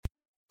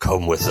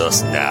Come with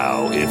us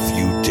now, if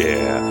you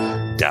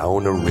dare,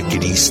 down a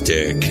rickety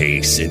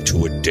staircase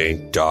into a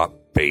dank, dark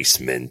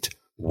basement.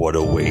 What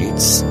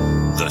awaits?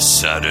 The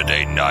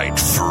Saturday Night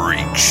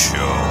Freak Show.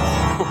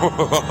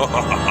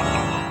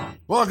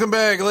 Welcome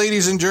back,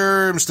 ladies and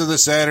germs, to the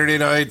Saturday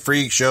Night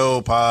Freak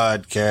Show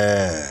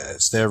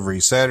podcast. Every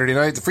Saturday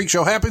night, the Freak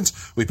Show happens.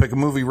 We pick a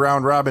movie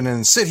round robin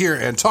and sit here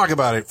and talk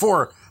about it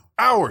for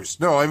hours.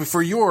 No, I mean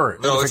for your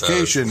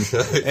edification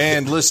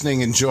and listening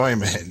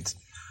enjoyment.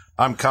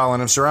 I'm Colin.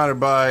 I'm surrounded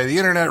by the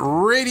internet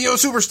radio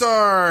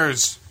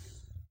superstars.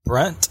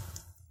 Brent.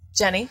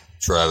 Jenny.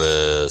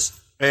 Travis.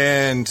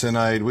 And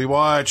tonight we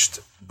watched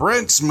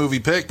Brent's movie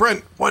pick.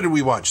 Brent, what did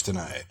we watch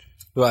tonight?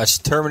 We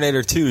watched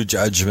Terminator 2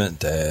 Judgment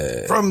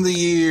Day. From the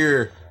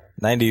year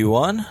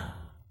 91.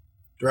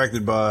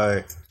 Directed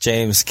by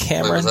James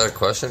Cameron. Wait, was that a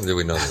question? Did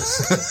we know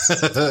this?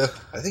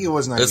 I think it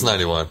was 91. It's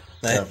 91.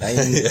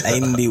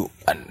 91.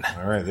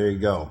 All right, there you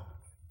go.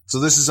 So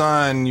this is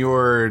on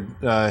your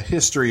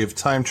history of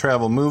time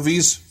travel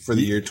movies for the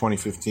year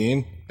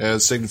 2015,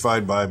 as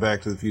signified by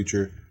Back to the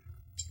Future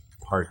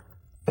Part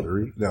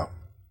 3? No.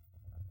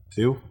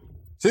 2?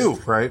 2,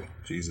 right?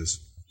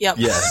 Jesus. Yep.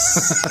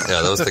 Yes.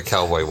 Yeah, that was the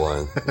cowboy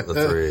one.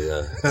 The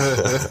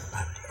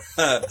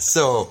 3, yeah.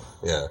 So,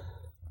 yeah.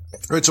 All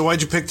right, so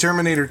why'd you pick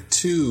Terminator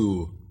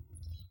 2?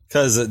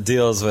 Because it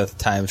deals with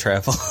time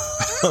travel.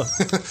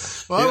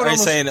 Are you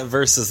saying it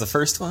versus the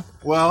first one?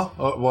 Well,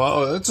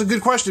 that's a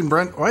good question,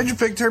 Brent. Why'd you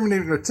pick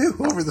Terminator 2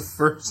 over the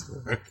first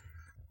one?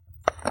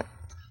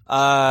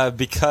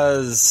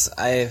 Because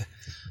I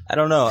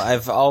don't know.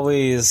 I've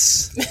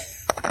always...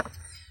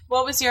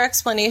 What was your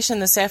explanation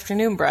this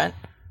afternoon, Brent?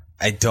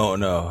 I don't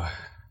know.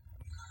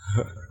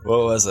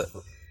 What was it?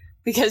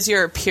 Because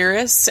you're a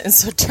purist, and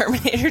so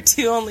Terminator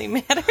 2 only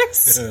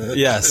matters?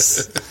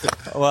 Yes.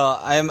 Well,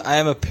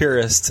 I'm a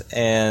purist,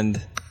 and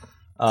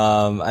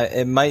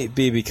it might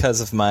be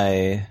because of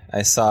I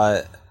saw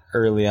it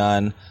early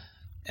on,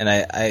 and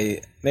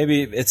I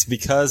maybe it's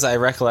because I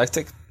recollect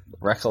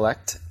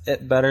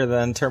it better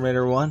than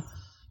Terminator 1,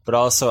 but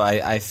also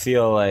I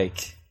feel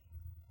like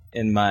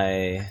in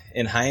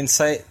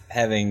hindsight,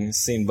 having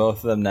seen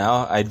both of them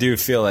now, I do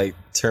feel like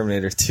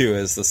Terminator 2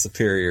 is the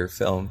superior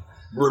film.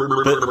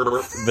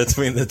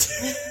 Between the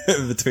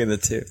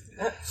two.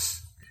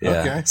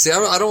 Yeah. Okay. See,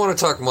 I don't want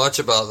to talk much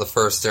about the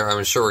first Terminator.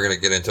 I'm sure we're going to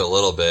get into it a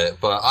little bit,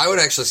 but I would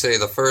actually say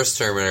the first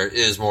Terminator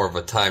is more of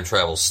a time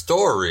travel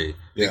story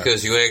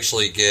because you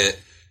actually get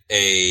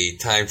a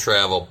time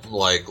travel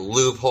like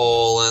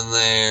loophole in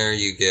there.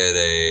 You get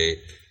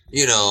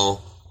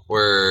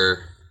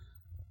where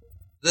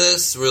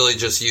this really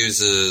just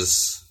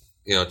uses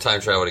time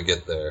travel to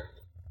get there.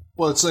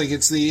 Well, it's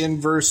the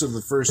inverse of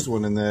the first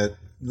one in that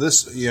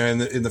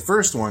in the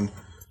first one,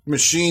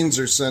 machines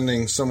are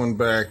sending someone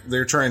back.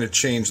 They're trying to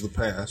change the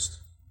past,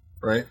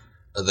 right?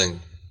 And then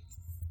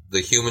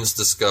the humans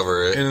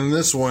discover it. And in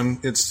this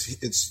one, it's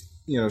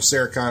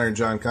Sarah Connor and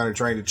John Connor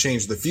trying to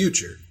change the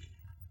future.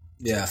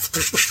 Yeah.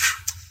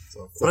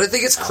 But I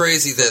think it's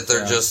crazy that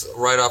they're just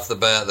right off the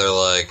bat. They're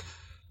like,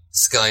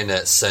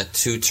 Skynet sent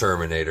 2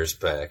 Terminators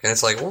back, and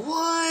it's like,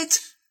 what?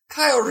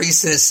 Kyle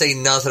Reese didn't say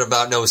nothing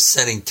about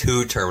sending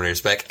 2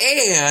 Terminators back,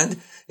 and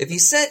if you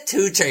sent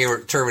 2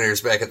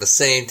 Terminators back at the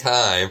same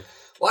time,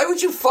 why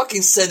would you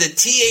fucking send a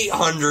T-800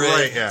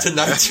 to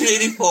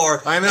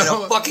 1984 I know.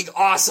 and a fucking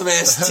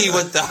awesome-ass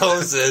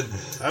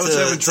T-1000 I was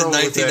having trouble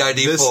with that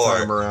this 1994?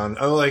 time around.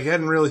 I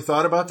hadn't really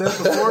thought about that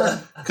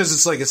before because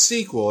it's like a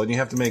sequel and you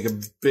have to make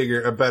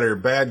a better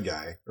bad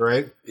guy,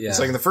 right? Yeah. It's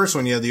like in the first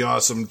one you had the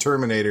awesome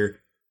Terminator,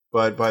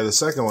 but by the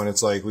second one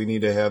it's like we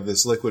need to have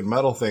this liquid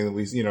metal thing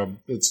that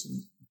it's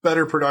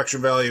better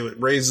production value.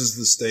 It raises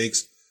the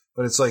stakes.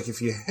 But it's like,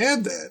 if you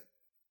had that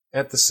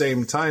at the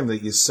same time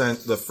that you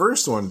sent the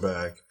first one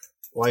back,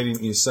 why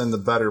didn't you send the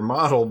better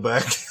model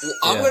back? Well,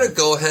 I'm going to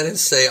go ahead and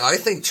say I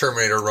think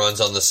Terminator runs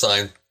on the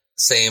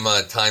same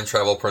time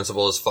travel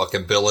principle as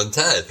fucking Bill and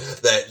Ted.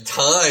 That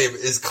time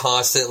is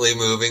constantly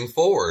moving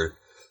forward.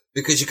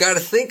 Because you got to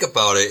think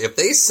about it. If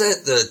they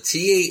sent the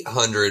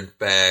T-800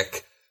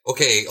 back,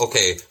 okay.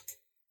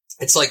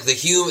 It's like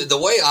the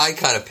way I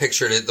kind of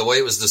pictured it, the way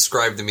it was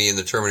described to me in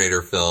the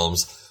Terminator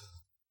films,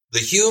 the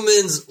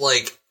humans,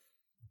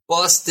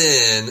 bust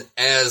in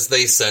as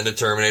they send a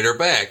Terminator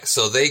back.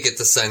 So they get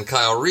to send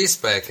Kyle Reese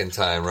back in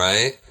time,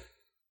 right?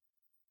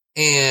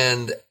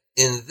 And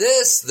in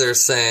this, they're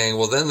saying,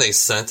 well, then they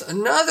sent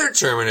another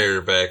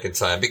Terminator back in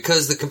time.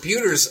 Because the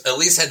computers at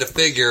least had to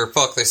figure,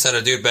 they sent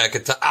a dude back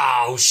in time.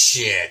 Oh,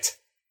 shit.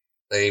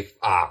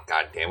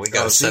 Goddamn, we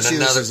gotta send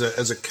another.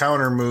 As a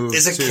counter move.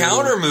 As a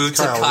counter move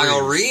to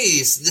Kyle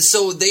Reese.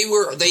 So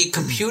they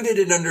computed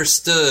and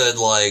understood,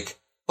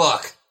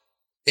 fuck.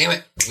 Damn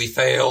it, we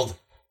failed.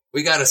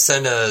 We gotta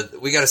send a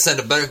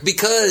better,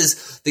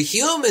 because the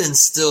humans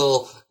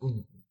still,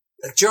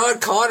 John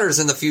Connors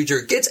in the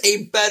future gets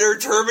a better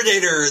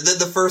Terminator than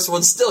the first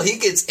one still. He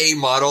gets a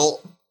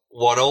Model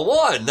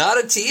 101, not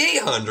a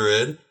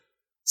T-800.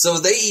 So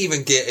they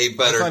even get a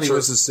better... I thought he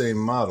was the same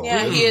model.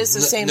 Yeah, he is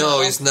the same No,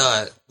 model. he's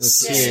not.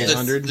 The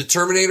T-800? The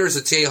Terminator is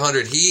a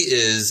T-800. He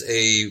is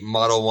a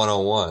Model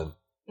 101.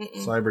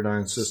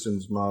 Cyberdyne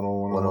Systems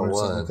Model 101 or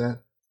something like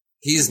that.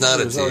 He's not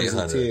a It was always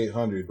T-800.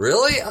 T-800.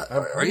 Really?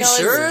 Are you No,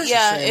 sure?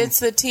 it's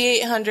the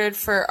T-800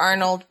 for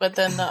Arnold, but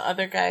then the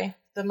other guy,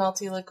 the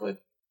multi-liquid.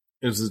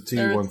 It was the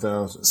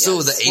T-1000.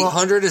 So the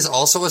 800 is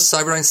also a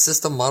Cyberdyne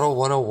System Model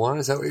 101?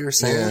 Is that what you were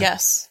saying? Yeah.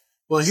 Yes.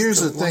 Well, here's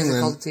So the why is thing it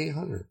then. called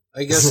T-800?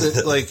 I guess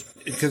it, like,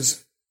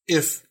 because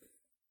if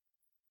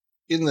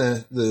in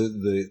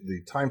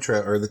the time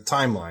travel or the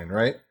timeline,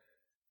 right?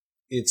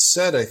 It's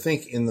said, I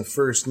think, in the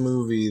first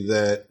movie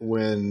that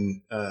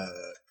when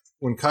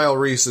Kyle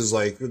Reese is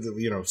like,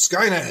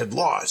 Skynet had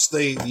lost,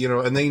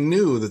 and they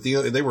knew that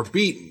they were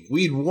beaten.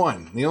 We'd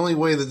won. The only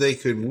way that they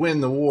could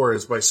win the war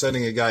is by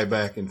sending a guy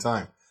back in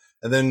time.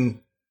 And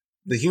then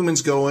the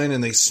humans go in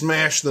and they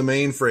smash the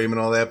mainframe and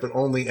all that, but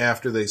only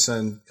after they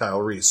send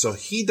Kyle Reese. So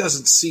he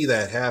doesn't see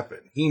that happen.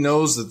 He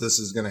knows that this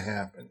is going to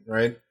happen,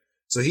 right?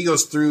 So he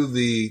goes through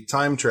the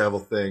time travel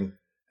thing.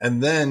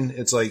 And then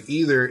it's like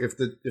either if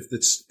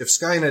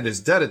Skynet is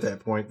dead at that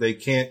point, they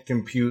can't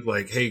compute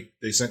like, hey,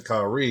 they sent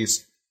Kyle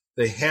Reese.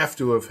 They have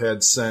to have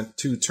had sent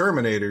 2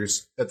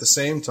 Terminators at the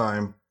same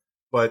time,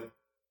 but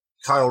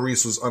Kyle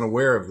Reese was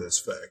unaware of this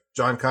fact.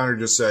 John Connor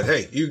just said,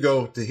 hey, you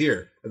go to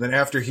here. And then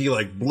after he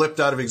like blipped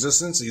out of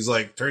existence, he's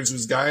like turns to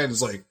his guy and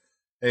is like,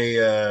 hey,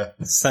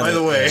 by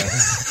the way,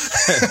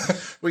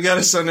 we got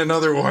to send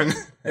another one.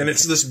 And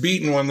it's this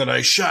beaten one that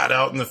I shot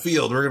out in the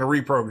field. We're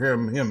going to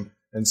reprogram him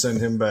and send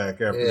him back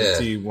after the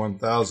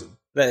T-1000.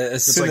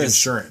 It's like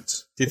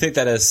insurance. Do you think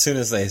that as soon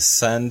as they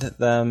send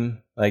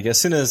them, like as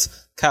soon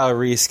as Kyle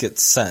Reese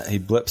gets sent, he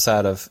blips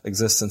out of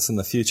existence in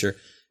the future,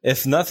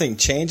 if nothing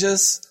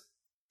changes,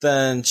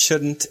 then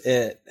shouldn't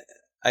it...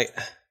 I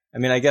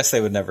mean, I guess they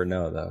would never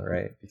know, though,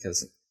 right?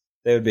 Because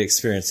they would be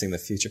experiencing the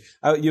future.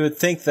 You would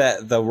think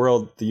that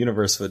the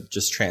universe would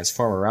just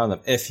transform around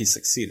them if he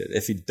succeeded.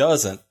 If he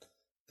doesn't,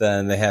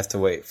 then they have to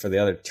wait for the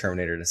other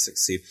Terminator to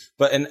succeed.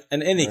 But in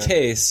any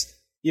case,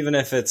 even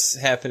if it's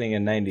happening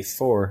in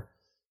 94,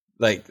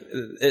 like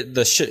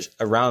the shit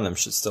around them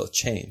should still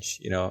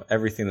change.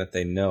 Everything that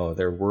they know,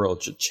 their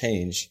world should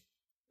change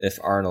if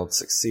Arnold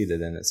succeeded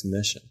in his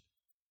mission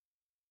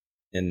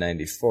in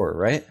 94,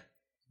 right?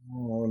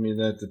 Well, I mean,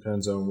 that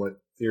depends on what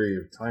theory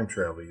of time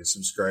travel you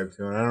subscribe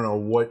to. And I don't know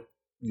what,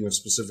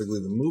 specifically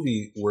the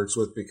movie works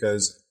with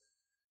because,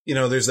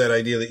 there's that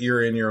idea that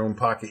you're in your own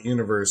pocket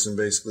universe. And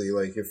basically,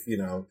 like, if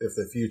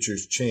the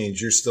futures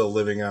change, you're still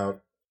living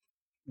out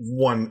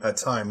a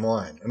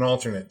timeline, an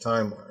alternate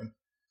timeline.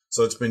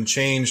 So it's been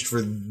changed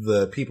for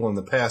the people in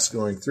the past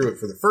going through it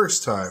for the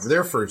first time.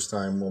 Their first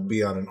time will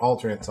be on an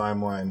alternate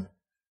timeline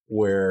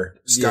where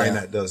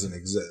Skynet doesn't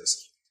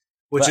exist.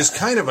 Which is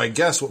kind of, I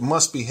guess, what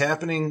must be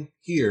happening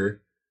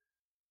here,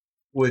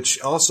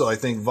 which also, I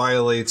think,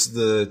 violates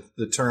the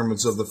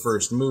terms of the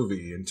first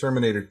movie. In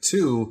Terminator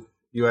 2,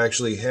 you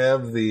actually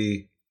have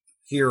the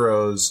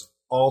heroes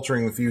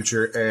altering the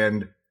future,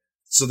 and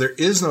so there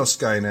is no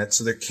Skynet,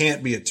 so there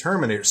can't be a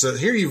Terminator. So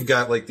here you've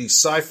got, like, these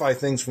sci-fi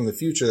things from the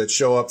future that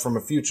show up from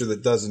a future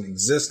that doesn't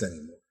exist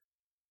anymore.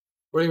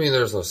 What do you mean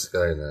there's no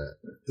Skynet?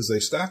 Because they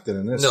stopped it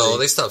in this. No,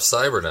 they stopped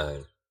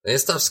Cyberdyne. They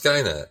didn't stop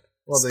Skynet.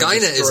 Well,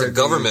 Skynet is a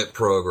government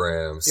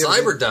program. Yeah,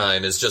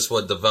 Cyberdyne is just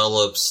what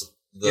develops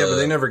the... Yeah, but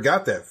they never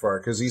got that far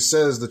because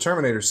the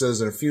Terminator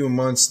says in a few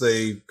months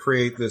they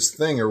create this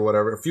thing or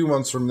whatever. A few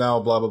months from now,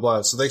 blah, blah,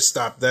 blah. So they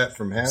stopped that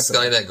from happening.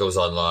 Skynet goes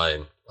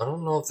online. I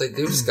don't know if they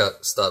do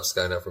stop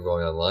Skynet from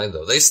going online,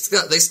 though. They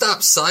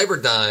stopped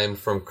Cyberdyne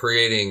from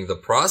creating the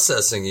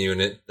processing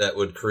unit that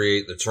would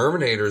create the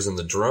Terminators and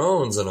the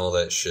drones and all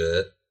that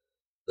shit.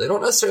 They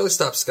don't necessarily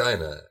stop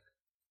Skynet.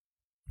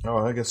 Oh,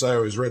 I guess I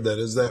always read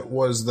that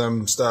was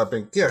them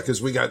stopping. Yeah,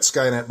 because we got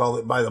Skynet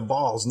by the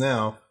balls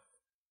now.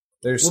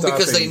 They're stopping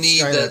because they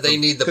need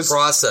the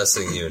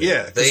processing unit.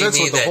 Yeah, they that's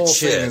need what the that whole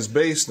chip. thing is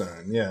based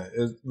on. Yeah,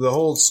 the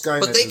whole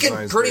Skynet. But they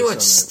can pretty much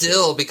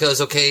still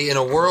because in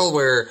a world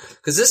where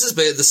because this is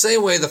the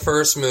same way the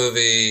first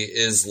movie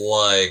is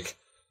like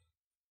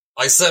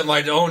I sent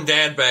my own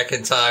dad back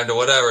in time to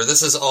whatever.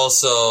 This is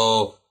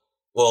also.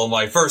 Well,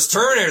 my first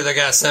Terminator that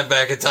got sent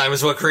back in time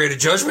is what created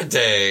Judgment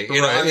Day.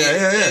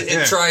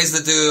 It tries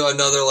to do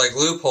another like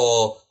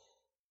loophole,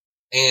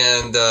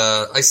 and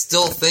I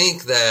still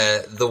think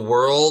that the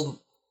world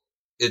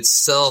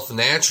itself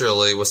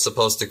naturally was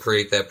supposed to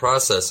create that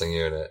processing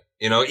unit.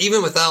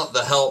 Even without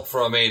the help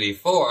from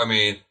 84. I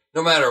mean,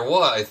 no matter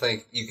what, I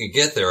think you could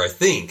get there. I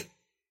think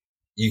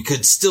you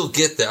could still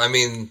get there. I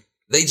mean,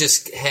 they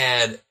just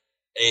had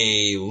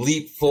a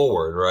leap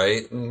forward,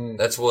 right? Mm-hmm.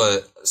 That's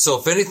what. So,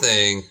 if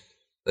anything.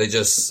 They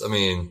just,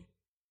 They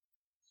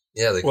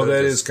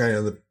that is kind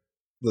of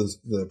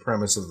the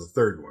premise of the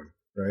third one,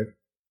 right?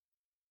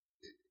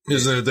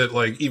 Isn't it that,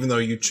 like, even though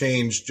you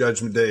changed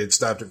Judgment Day, it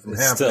stopped it from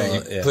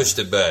happening? You pushed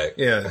it back.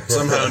 Yeah.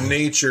 Somehow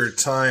nature,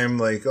 time,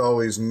 like,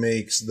 always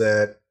makes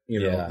that,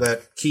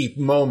 that key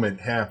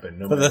moment happen.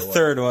 No But the matter what.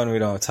 third one we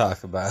don't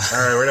talk about. All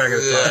right, we're not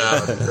going to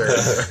talk about the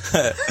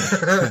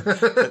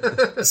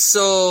third.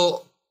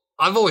 So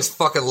I've always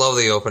fucking loved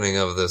the opening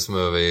of this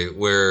movie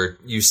where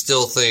you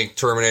still think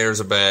Terminator's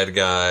a bad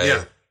guy.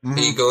 Yeah. Mm-hmm.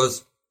 He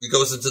goes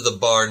into the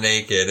bar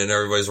naked and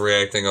everybody's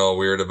reacting all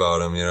weird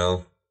about him,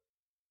 And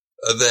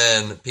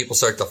then people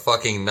start to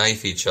fucking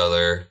knife each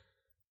other.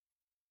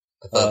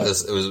 I thought it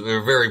was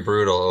a very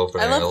brutal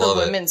opening. I love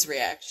the it. women's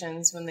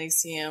reactions when they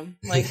see him.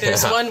 Like,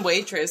 there's one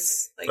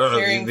waitress,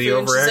 carrying the food,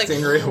 and she's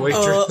overacting like,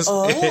 waitress.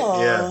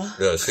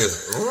 Yeah, she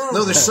was,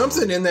 No, there's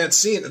something in that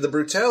scene. The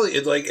brutality,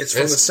 it's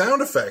from the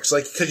sound effects.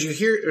 Because you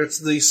hear it's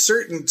the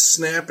certain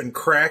snap and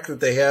crack that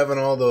they have in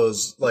all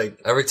those,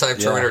 every time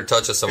Terminator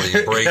touches somebody,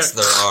 he breaks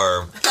their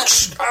arm.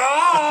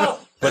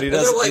 But he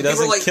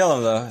doesn't kill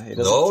him, though. He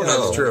doesn't kill him.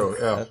 That's true.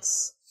 Yeah.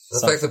 That's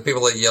The fact that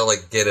people yell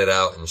get it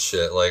out and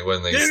shit,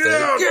 when they Get it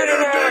out!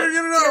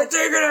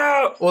 take it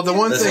out. Well, the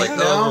one It's thing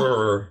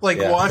now,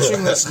 Yeah.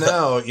 watching this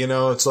now,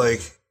 it's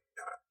like,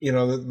 he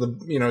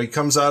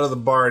comes out of the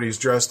bar and he's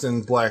dressed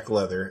in black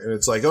leather, and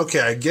it's like, okay,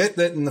 I get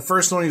that in the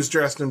first one he was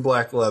dressed in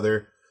black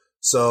leather,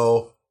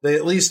 so they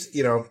at least,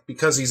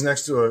 because he's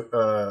next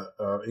to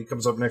he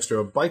comes up next to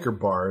a biker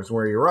bar is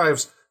where he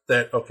arrives.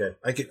 That okay,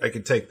 I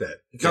could take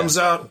that. He comes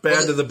out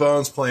bad to the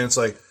bones, playing. It's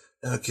like,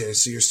 okay,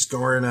 so you're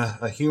scoring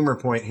a humor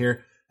point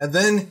here, and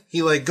then he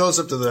goes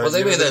up to the. Well,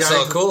 they made that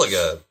song cool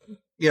again.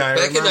 Yeah,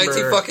 back in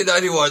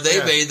 1991,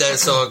 they made that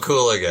song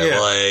cool again.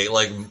 Yeah.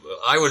 Like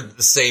I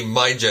would say,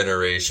 my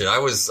generation. I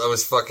was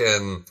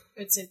fucking.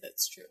 I'd say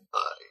that's true.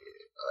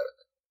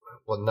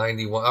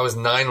 91. I was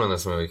 9 when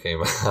this movie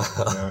came out.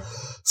 Yeah.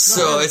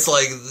 So it's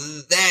like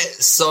that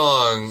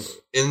song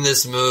in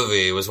this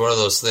movie was one of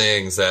those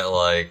things that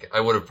I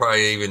would have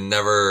probably even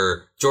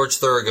never. George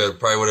Thorogood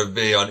probably would have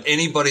been on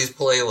anybody's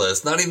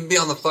playlist, not even be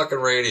on the fucking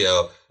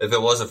radio if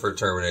it wasn't for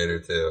Terminator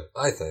 2.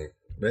 I think.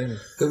 Maybe.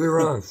 Could be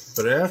wrong.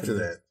 But after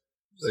that,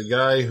 the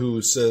guy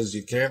who says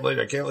I can't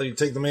let you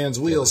take the man's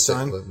wheels,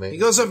 son. He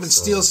goes up and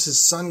steals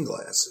his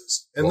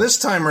sunglasses. And this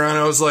time around,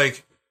 I was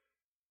like,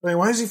 wait,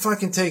 why is he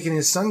fucking taking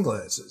his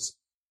sunglasses?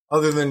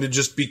 Other than to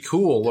just be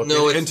cool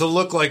looking and to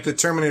look like the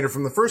Terminator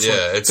from the first one.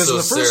 Yeah, it's so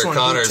Sarah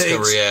Connors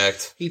can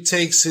react. He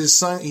takes the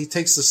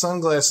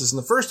sunglasses in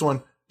the first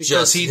one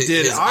because he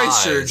did his eye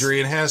eyes. surgery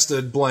and has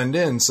to blend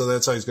in, so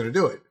that's how he's going to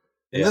do it.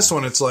 In this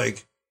one, it's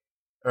like,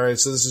 all right,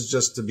 so this is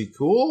just to be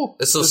cool?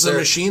 This is a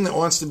machine that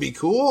wants to be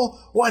cool?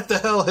 What the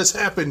hell has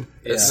happened?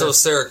 It's so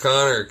Sarah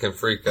Connor can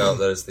freak out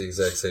that it's the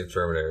exact same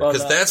Terminator.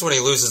 Because that's when he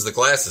loses the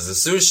glasses.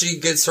 As soon as she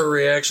gets her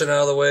reaction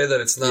out of the way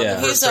that it's not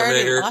the first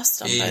Terminator,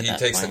 he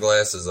takes the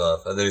glasses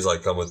off. And then he's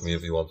like, come with me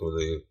if you want to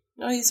leave.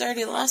 No, he's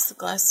already lost the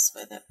glasses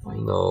by that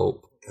point.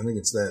 No. I think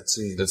it's that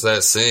scene. It's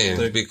that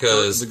scene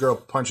because the girl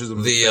punches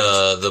him.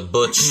 The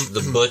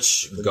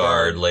butch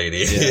guard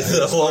lady,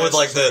 the one with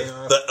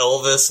the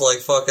Elvis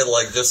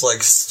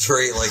just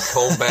straight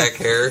comb back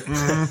hair.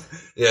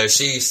 Yeah,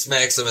 she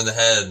smacks him in the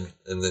head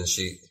and then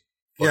she.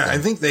 Yeah, I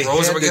think they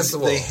throws him against the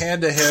wall. They had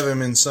to have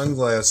him in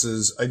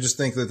sunglasses. I just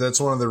think that that's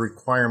one of the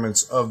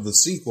requirements of the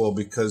sequel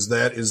because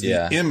that is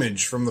the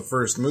image from the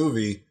first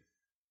movie.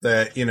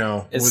 That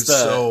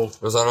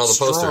was on all the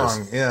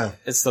posters. Yeah,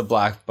 it's the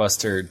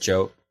blockbuster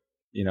joke.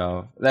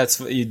 That's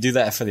you do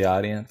that for the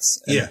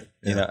audience. And,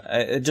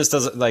 it just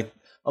doesn't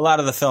a lot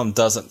of the film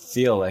doesn't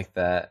feel like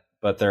that,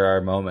 but there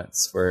are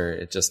moments where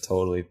it just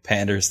totally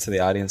panders to the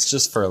audience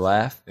just for a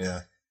laugh.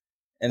 Yeah,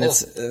 and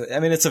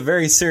it's a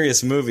very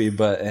serious movie,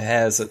 but it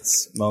has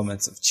its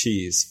moments of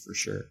cheese for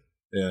sure.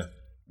 Yeah.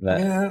 Not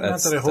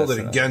that I hold it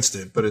against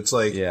it, but it's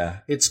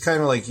it's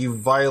kind of like you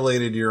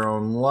violated your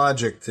own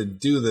logic to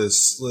do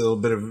this little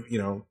bit of,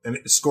 and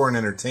score an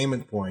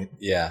entertainment point.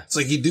 Yeah. It's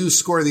like you do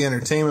score the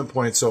entertainment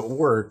point, so it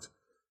worked.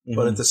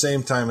 But at the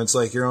same time, it's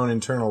like your own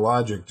internal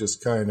logic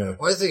just kind of.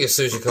 Well, I think as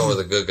soon as you come with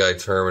a good guy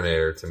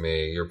Terminator, to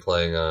me, you're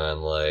playing on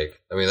I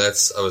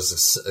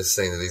was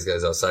saying to these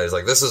guys outside, it's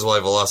like, this is why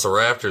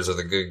Velociraptors are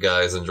the good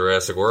guys in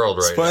Jurassic World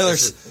right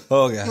Spoilers.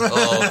 Oh, God.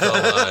 Oh, come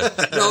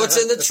on. No,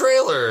 it's in the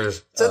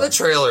trailers. It's in the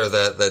trailer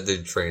that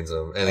dude trains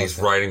him, and he's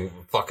riding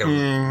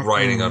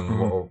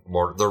on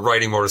they're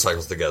riding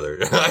motorcycles together.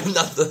 I'm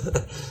not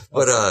but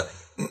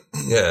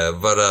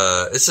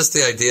it's just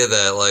the idea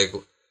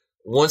that,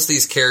 once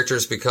these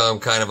characters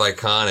become kind of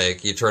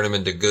iconic, you turn them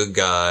into good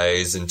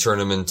guys and turn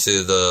them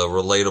into the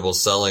relatable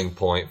selling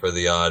point for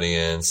the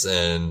audience.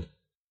 And,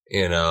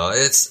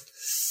 it's,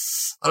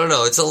 I don't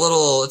know, it's a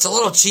little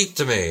cheap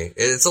to me.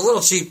 It's a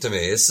little cheap to me.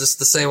 It's just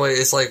the same way.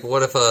 It's like,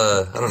 what if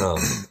I don't know.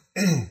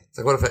 It's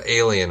like, what if an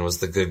alien was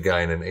the good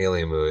guy in an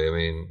alien movie? I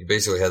mean, you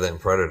basically had that in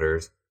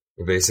Predators.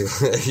 You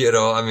basically,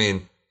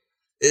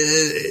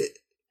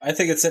 I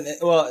think it's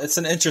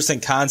an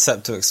interesting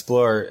concept to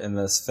explore in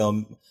this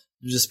film.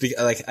 Just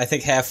I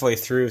think halfway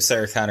through,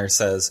 Sarah Connor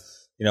says,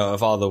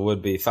 of all the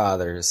would-be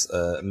fathers,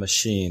 a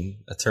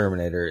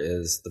Terminator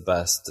is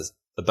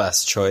the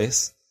best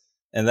choice,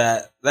 and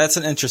that's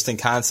an interesting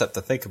concept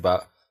to think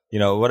about.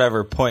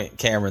 Whatever point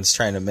Cameron's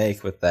trying to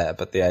make with that,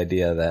 but the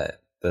idea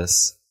that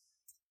this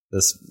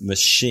this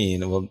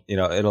machine will,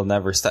 it'll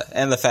never stop.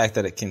 And the fact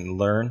that it can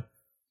learn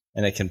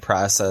and it can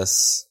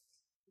process,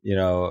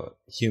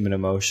 human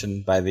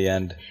emotion by the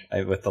end,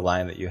 with the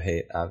line that you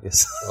hate,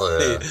 obviously.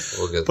 Oh yeah,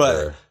 we'll get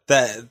but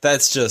there.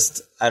 That's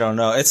just, I don't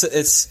know.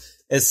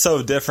 It's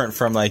so different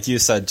from, like you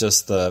said,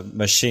 just the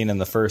machine in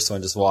the first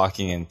one, just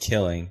walking and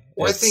killing.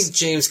 Well, I think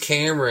James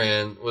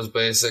Cameron was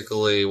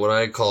basically what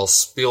I call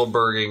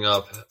Spielberging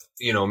up,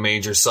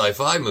 major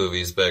sci-fi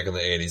movies back in the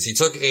 80s. He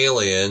took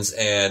Aliens,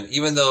 and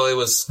even though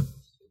it's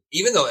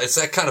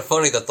that kind of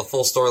funny that the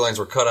full storylines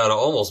were cut out of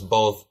almost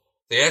both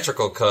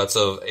theatrical cuts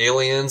of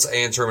Aliens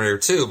and Terminator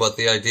 2, but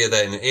the idea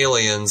that in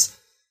Aliens,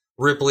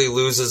 Ripley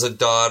loses a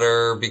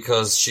daughter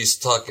because she's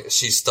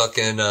stuck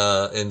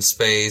in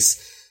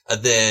space.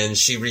 And then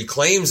she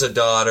reclaims a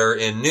daughter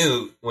in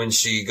Newt when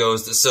she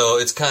goes to, so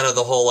it's kind of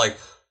the whole, like,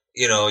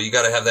 you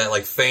got to have that,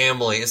 like,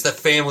 family. It's that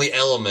family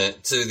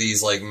element to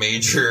these, like,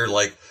 major,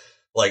 like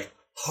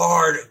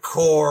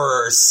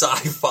hardcore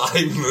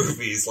sci-fi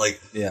movies,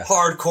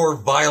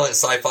 hardcore violent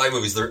sci-fi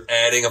movies. They're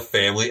adding a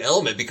family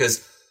element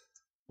because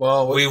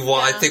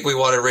I think we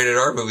wanted rated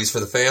R movies for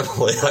the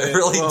family. I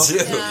really do.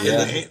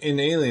 Yeah. In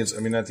Aliens, I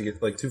mean, not to get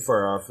too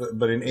far off,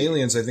 but in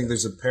Aliens, I think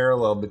there's a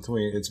parallel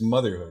between its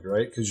motherhood,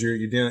 right? Because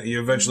you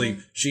eventually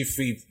she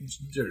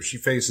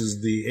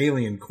faces the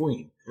alien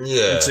queen,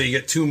 and so you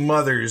get two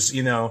mothers,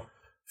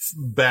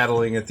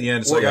 battling at the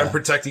end. It's I'm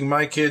protecting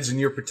my kids and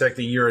you're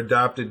protecting your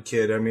adopted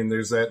kid. I mean,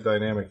 there's that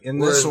dynamic. In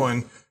this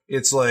one,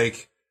 it's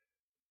like,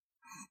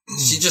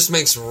 she just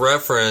makes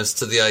reference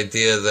to the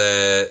idea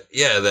that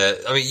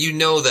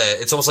that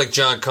it's almost like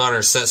John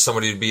Connor sent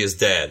somebody to be his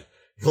dad.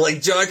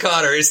 Like John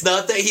Connor, it's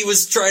not that he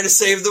was trying to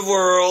save the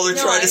world or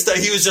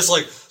he was just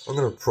like, I'm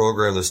going to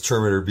program this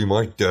Terminator to be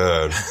my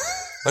dad.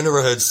 I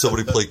never had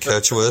somebody play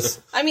catch with.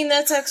 I mean,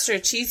 that's extra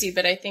cheesy,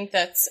 but I think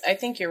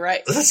you're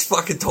right. That's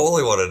fucking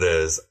totally what it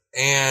is.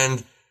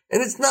 And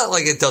it's not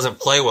like it doesn't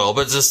play well,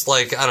 but just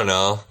like, I don't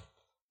know.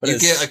 You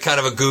get a kind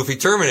of a goofy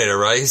Terminator,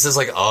 right? He says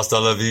like, hasta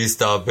la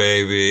vista,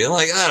 baby. And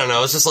like, I don't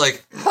know. It's just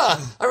like, I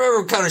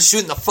remember him kind of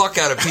shooting the fuck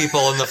out of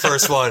people in the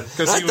first one.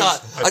 Because he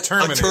was a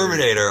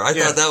Terminator. I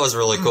thought that was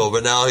really cool.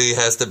 But now he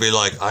has to be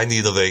like, I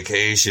need a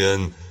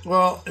vacation.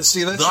 Well,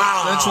 see,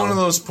 that's one of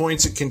those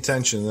points of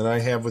contention that I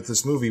have with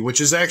this movie,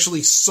 which is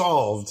actually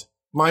solved.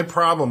 My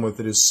problem with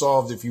it is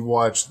solved if you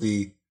watch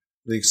the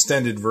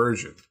extended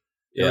version.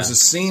 Yeah. There's a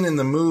scene in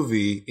the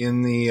movie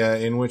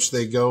in which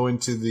they go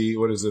into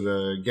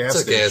a gas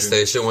station. Gas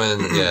station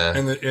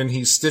and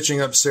he's stitching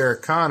up Sarah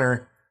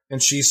Connor,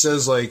 and she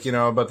says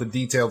about the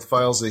detailed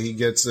files that he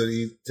gets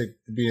to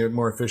be a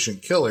more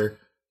efficient killer.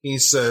 He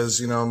says,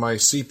 my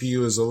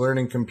CPU is a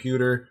learning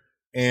computer,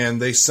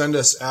 and they send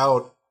us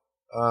out,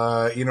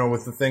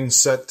 with the thing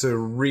set to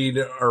read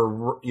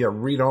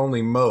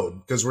only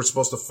mode because we're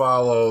supposed to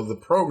follow the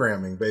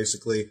programming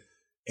basically.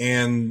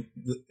 And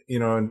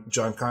and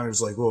John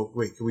Connor's like, well,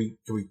 wait, can we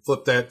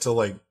flip that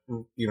to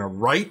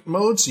write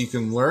mode so you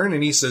can learn?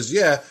 And he says,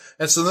 yeah.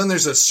 And so then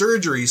there's a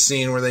surgery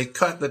scene where they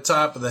cut the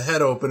top of the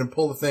head open and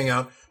pull the thing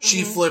out. Mm-hmm.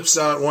 She flips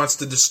out, wants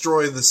to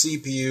destroy the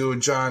CPU,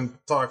 and John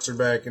talks her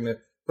back into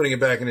putting it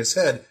back in his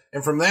head.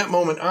 And from that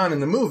moment on in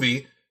the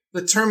movie,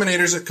 the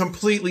Terminator's a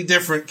completely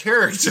different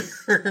character.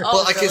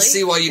 Well, I can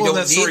see why you don't need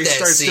that scene. He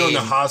starts doing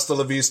the hasta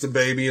la vista,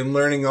 baby, and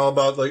learning all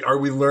about, are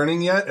we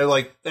learning yet? And,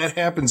 that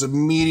happens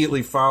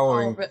immediately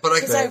following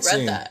because I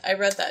read that. I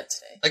read that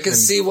today. I can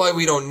see why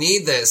we don't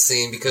need that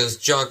scene because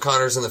John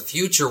Connors in the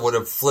future would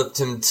have flipped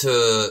him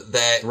to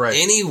that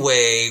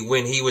anyway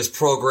when he was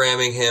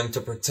programming him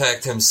to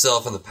protect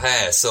himself in the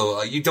past.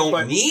 So you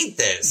don't need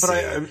that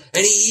scene.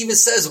 And he even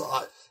says...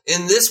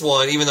 in this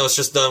one, even though it's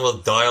just done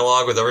with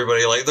dialogue with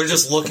everybody, they're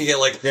just looking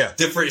at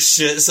different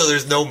shit, so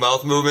there's no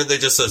mouth movement. They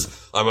just says,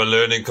 I'm a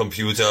learning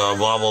computer,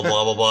 blah, blah,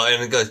 blah, blah, blah.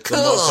 And it goes, cool.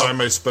 The most time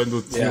I spend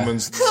with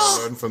humans,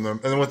 learn from them.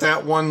 And with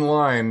that one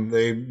line,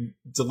 they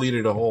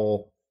deleted a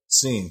whole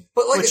scene.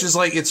 Which is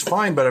it's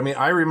fine, but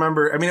I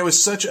remember, it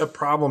was such a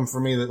problem for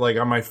me that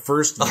on my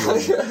first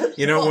viewing,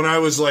 when I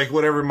was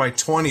whatever, my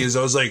 20s,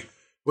 I was like,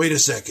 wait a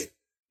second.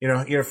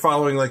 You're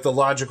following the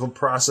logical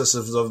process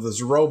of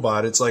this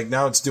robot. It's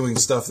now it's doing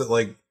stuff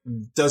that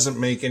doesn't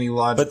make any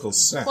logical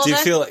sense. Well, do you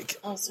feel like?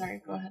 Oh, sorry.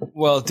 Go ahead.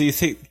 Well, do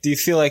you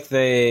feel like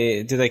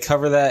they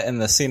cover that in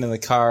the scene in the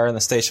car in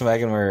the station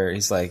wagon where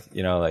he's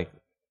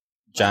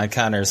John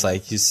Connor's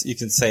you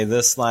can say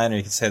this line or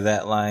you can say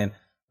that line,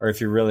 or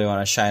if you really want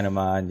to shine him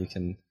on, you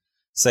can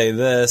say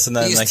this, and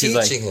then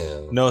he's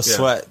him. No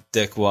sweat,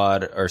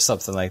 dickwad, or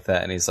something like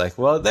that, and he's like,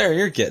 well, there,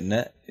 you're getting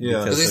it.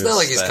 Yeah, because he's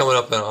not he's coming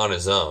up on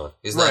his own.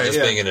 He's not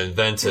just being an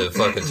inventive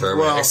fucking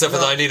Terminator. Except for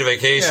the I need a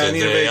vacation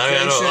day.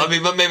 I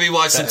mean, but maybe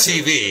watch some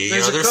TV.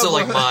 There's still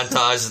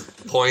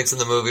montage points in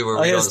the movie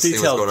where we don't see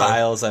what's going on.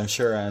 Files, I'm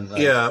sure. On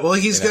well,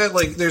 he's got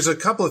there's a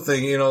couple of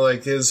things.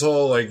 His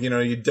whole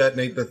you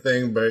detonate the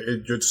thing, but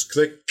it just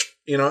click.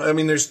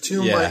 There's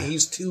too much.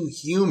 He's too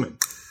human.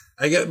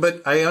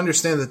 But I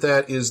understand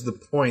that is the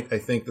point. I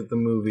think that the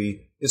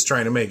movie is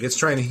trying to make. It's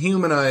trying to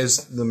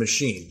humanize the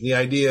machine. The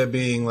idea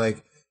being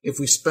if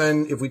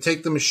we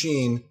take the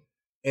machine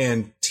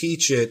and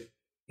teach it,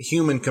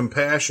 human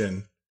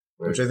compassion,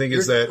 which I think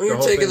is that you're the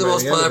whole taking thing the by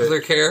most end of popular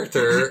it.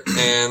 character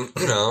and,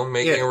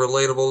 making it Yeah.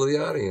 relatable to the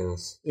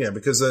audience. Yeah,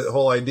 because the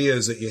whole idea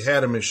is that you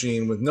had a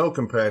machine with no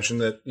compassion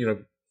that,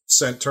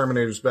 sent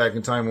Terminators back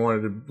in time and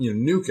wanted to,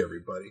 nuke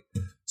everybody.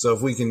 So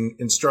if we can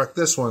instruct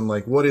this one,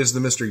 like, what is the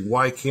mystery?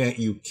 Why can't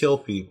you kill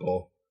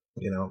people?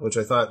 Which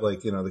I thought,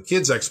 the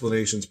kid's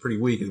explanation is pretty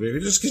weak.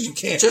 Just because you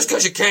can't. Just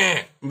because you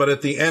can't. But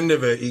at the end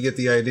of it, you get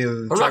the idea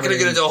that I'm not going to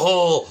get into a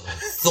whole,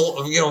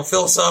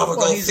 philosophical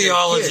Well, he's a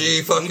theology.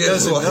 kid. Fucking He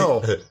doesn't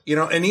know.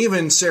 And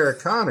even Sarah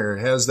Connor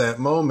has that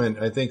moment.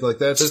 I think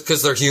that's just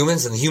because they're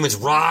humans and humans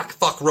rock.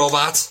 Fuck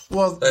robots.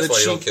 well That's that why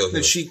you she don't kill that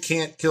humans. she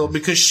can't kill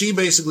because she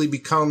basically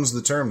becomes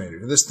the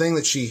Terminator. This thing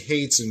that she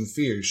hates and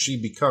fears,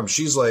 she becomes.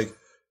 She's like,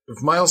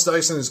 if Miles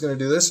Dyson is going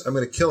to do this, I'm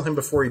going to kill him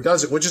before he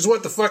does it, which is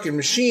what the fucking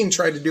machine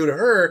tried to do to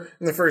her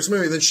in the first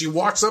movie. Then she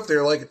walks up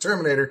there like a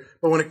Terminator,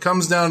 but when it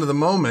comes down to the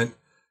moment,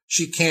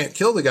 she can't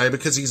kill the guy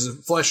because he's a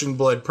flesh and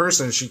blood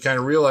person. She kind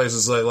of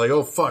realizes like,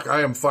 oh fuck,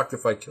 I am fucked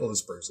if I kill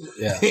this person.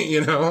 Yeah.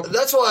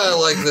 That's why I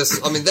like this.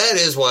 I mean, that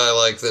is why I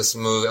like this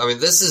movie. I mean,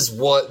 this is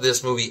what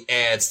this movie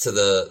adds to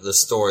the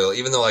story. Like,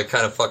 even though I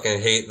kind of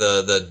fucking hate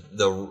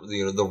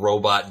the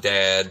robot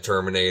dad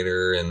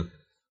Terminator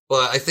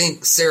but I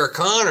think Sarah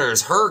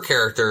Connor's, her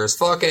character is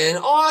fucking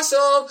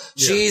awesome.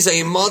 Yeah. She's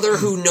a mother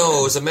who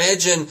knows.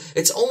 Imagine, it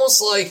is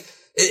almost like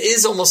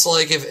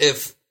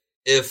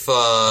if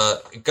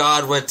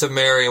God went to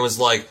Mary and was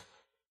like,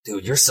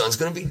 dude, your son's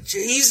gonna be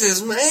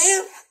Jesus,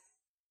 man.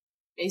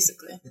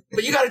 Basically.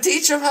 But you gotta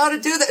teach him how to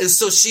do that. And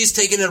so she's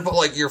taking it about,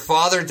 like, your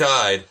father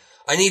died.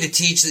 I need to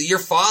teach that your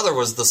father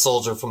was the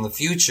soldier from the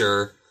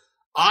future.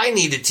 I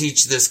need to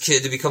teach this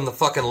kid to become the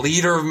fucking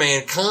leader of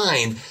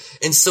mankind.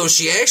 And so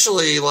she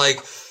actually,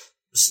 what's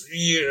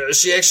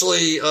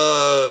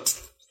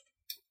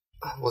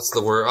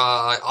the word?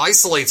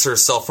 Isolates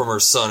herself from her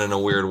son in a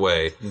weird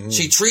way. Mm-hmm.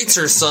 She treats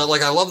her son,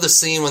 I love the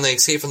scene when they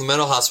escape from the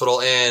mental hospital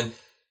and,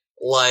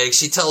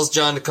 she tells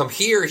John to come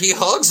here, he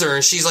hugs her,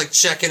 and she's,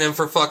 checking him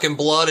for fucking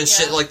blood and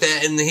shit like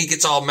that, and he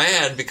gets all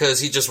mad because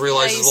he just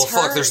realizes,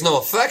 fuck, there's no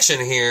affection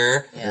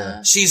here.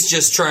 Yeah. She's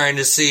just trying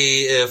to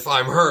see if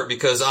I'm hurt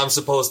because I'm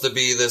supposed to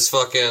be this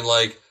fucking,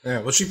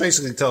 Yeah, well, she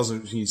basically tells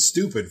him he's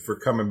stupid for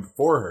coming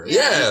for her.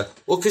 Yeah,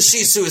 well, because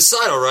she's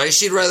suicidal, right?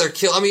 She'd rather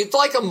kill,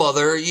 like a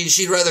mother,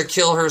 she'd rather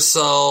kill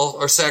herself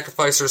or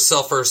sacrifice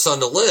herself for her son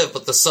to live,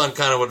 but the son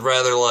kind of would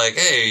rather,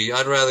 hey,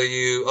 I'd rather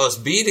us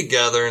be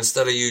together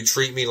instead of you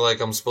treat me like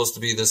I'm supposed to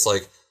be this,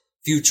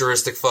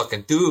 futuristic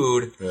fucking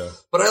dude. Yeah.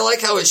 But I like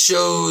how it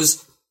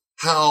shows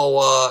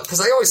how, because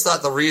I always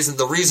thought the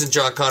reason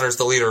John Connor's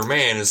the leader of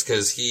man is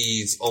because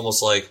he's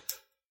almost like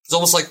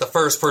the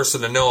first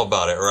person to know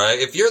about it, right?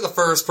 If you're the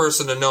first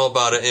person to know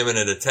about an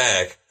imminent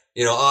attack,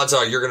 odds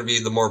are you're going to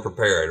be the more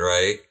prepared,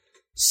 right?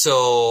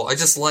 So I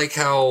just like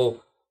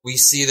how we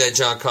see that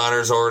John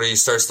Connor's already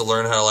starts to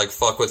learn how to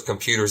fuck with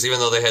computers, even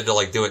though they had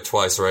to do it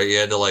twice, right? You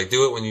had to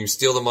do it when you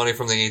steal the money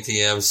from the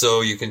ATM, so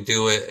you can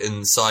do it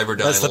in Cyberdyne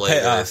later. That's the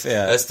payoff,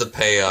 yeah. That's the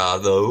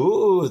payoff.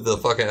 The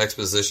fucking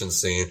exposition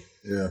scene.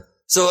 Yeah.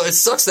 So it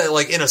sucks that,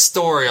 in a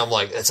story, I'm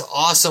like, it's an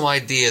awesome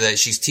idea that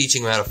she's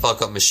teaching him how to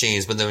fuck up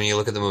machines, but then when you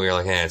look at the movie, you're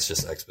like, it's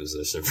just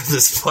exposition for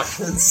this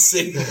fucking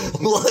scene.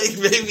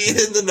 Maybe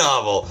in the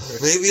novel.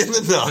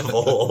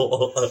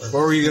 What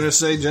were you going to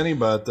say, Jenny,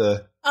 about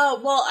the...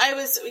 Oh, well,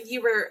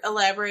 you were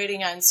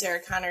elaborating on Sarah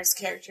Connor's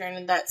character, and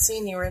in that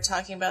scene you were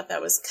talking about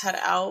that was cut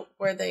out,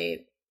 where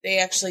they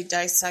actually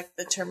dissect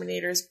the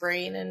Terminator's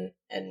brain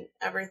and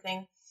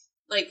everything.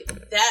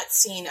 That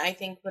scene, I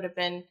think, would have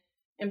been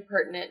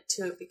impertinent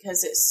to it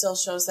because it still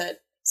shows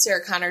that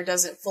Sarah Connor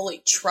doesn't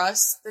fully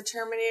trust the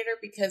Terminator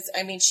because,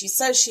 she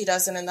says she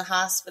doesn't in the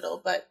hospital,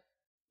 but,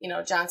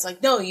 John's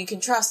like, no, you can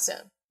trust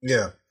him.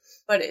 Yeah.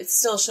 But it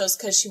still shows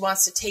because she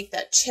wants to take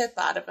that chip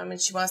out of him and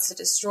she wants to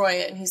destroy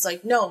it. And he's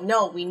like,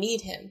 no, we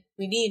need him.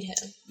 We need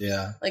him.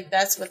 Yeah.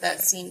 That's what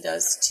that scene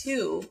does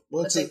too,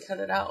 but they cut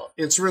it out.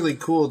 It's really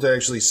cool to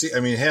actually see.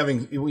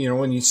 Having,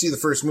 when you see the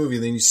first movie,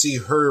 then you see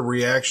her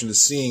reaction to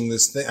seeing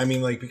this thing.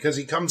 Because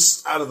he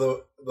comes out of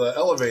the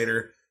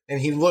elevator and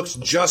he looks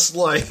just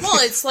like... Well,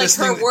 it's like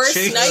her worst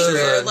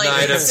nightmare.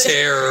 Night of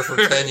Terror from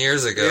 10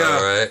 years ago,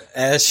 right?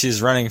 As she's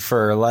running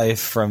for her life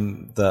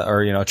from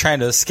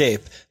trying to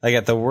escape,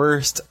 at the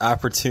worst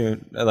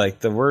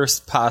the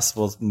worst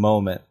possible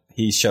moment,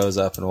 he shows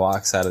up and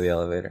walks out of the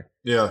elevator.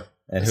 Yeah.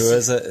 And who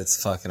is it?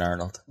 It's fucking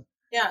Arnold.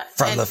 Yeah.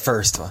 From the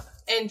first one.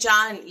 And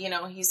John,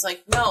 he's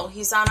like, no,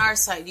 he's on our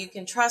side. You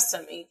can trust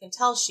him. And you can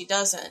tell she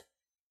doesn't.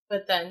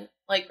 But then,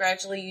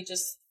 gradually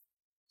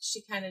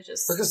she kind of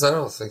just... Because I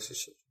don't think she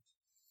should.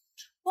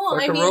 Well,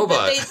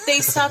 robot. They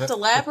stopped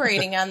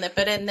elaborating on that,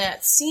 but in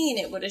that scene,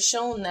 it would have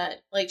shown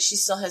that, she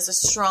still has a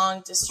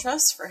strong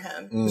distrust for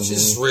him.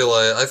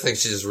 Mm-hmm. I think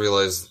she just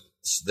realized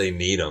they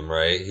need him,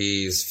 right?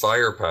 He's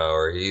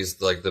firepower. He's,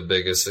 the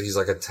biggest, he's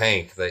like a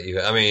tank that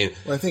you, I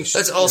think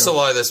that's also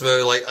why this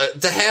movie,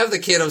 to have the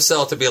kid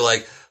himself to be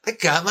like, I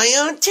got my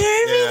own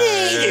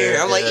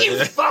Terminator. I'm like,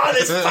 you saw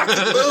this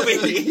fucking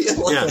movie.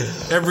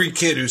 Every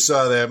kid who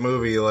saw that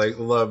movie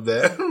loved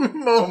that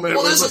moment.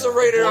 Well, this is a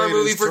rated R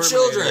movie for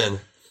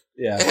children.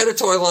 Yeah. It had a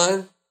toy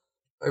line.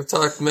 I've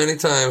talked many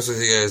times with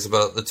you guys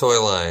about the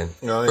toy line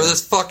for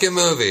this fucking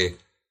movie.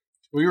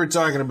 We were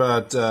talking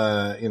about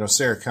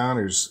Sarah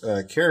Connor's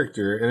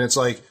character, and it's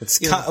like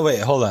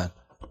wait, hold on.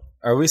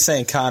 Are we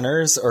saying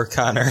Connors or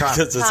Connor?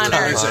 Because it's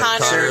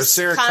Connors.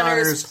 Sarah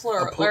Connor's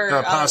plural,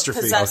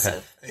 apostrophe.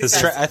 Possessive.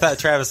 Okay. I thought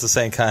Travis was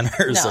saying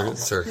Connors. No.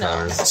 Sarah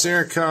Connors.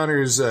 Sarah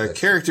Connor's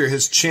character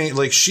has changed.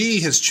 Like,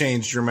 she has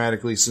changed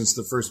dramatically since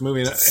the first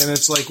movie, and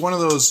it's like one of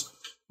those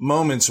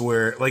moments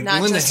where, like,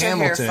 Not Linda just her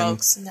Hamilton hair,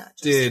 folks. Not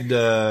just did,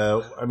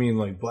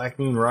 like Black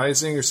Moon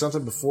Rising or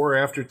something before or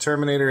after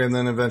Terminator, and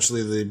then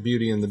eventually the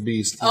Beauty and the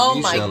Beast TV Oh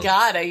my show.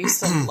 God, I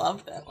used to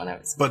love that when I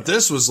was. But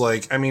this was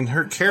like, I mean,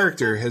 her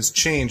character has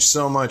changed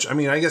so much. I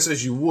mean, I guess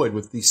as you would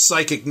with the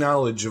psychic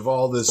knowledge of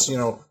all this,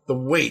 the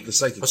weight, the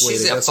psychic weight.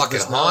 She's fucking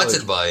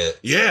haunted by it.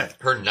 Yeah.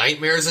 Her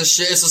nightmares and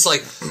shit. It's just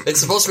like,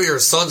 it's supposed to be her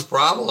son's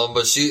problem,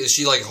 but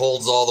she like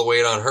holds all the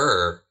weight on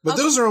her. But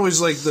those are always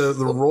like the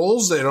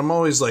roles that I'm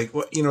always like,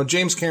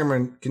 James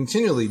Cameron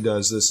continually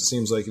does this, it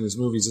seems like, in his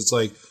movies. It's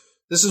like,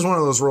 this is one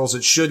of those roles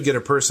that should get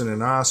a person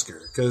an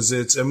Oscar because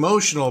it's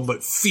emotional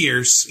but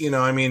fierce. It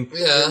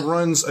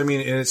runs, and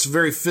it's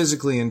very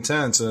physically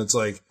intense, and it's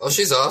like, oh,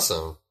 she's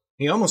awesome.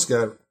 He almost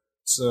got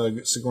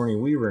Sigourney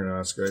Weaver an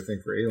Oscar, I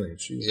think, for Alien.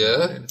 She was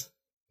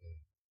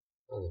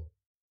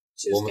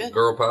good.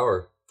 Girl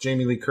power.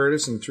 Jamie Lee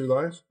Curtis in True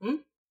Lies?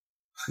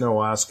 No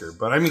Oscar,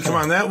 but I mean, come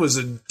on, that was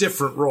a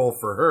different role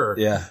for her.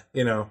 Yeah.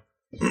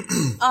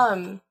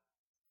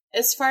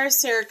 As far as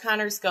Sarah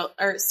Connor, I'm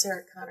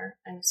sorry,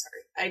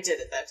 I did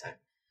it that time.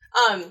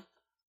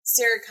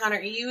 Sarah Connor,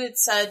 you had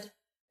said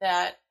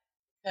that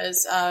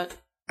because,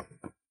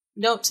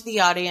 note to the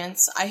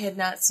audience, I had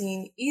not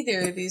seen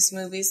either of these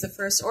movies, the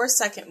first or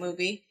second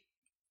movie.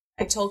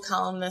 I told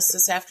Colin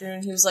this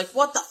afternoon. He was like,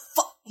 "What the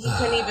fuck?" He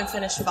couldn't even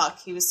finish fuck.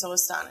 He was so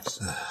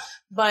astonished.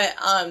 But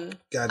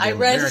Goddamn I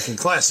read American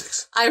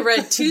classics. I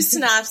read 2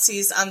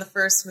 synopses on the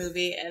first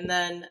movie, and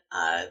then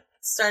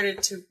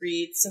started to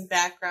read some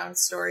background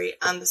story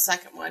on the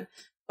second one.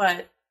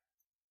 But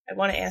I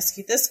want to ask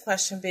you this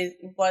question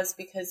was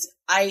because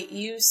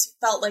you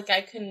felt like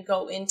I couldn't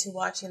go into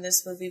watching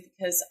this movie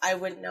because I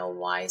wouldn't know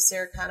why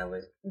Sarah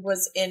Connor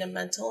was in a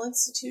mental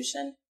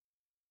institution.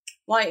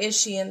 Why is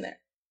she in there?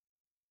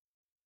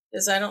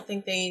 Because I don't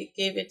think they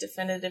gave a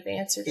definitive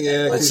answer to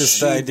that question.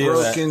 Because she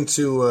broke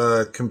into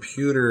a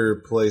computer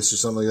place or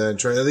something like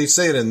that. They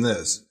say it in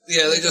this.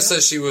 Yeah, they just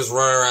said she was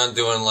running around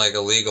doing like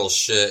illegal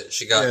shit.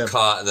 She got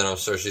caught, and then I'm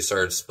sure she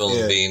started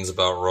spilling beans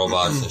about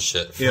robots and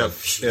shit. Okay.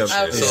 So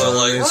I'm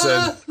like, they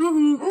said,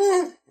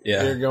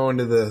 you're going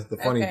to the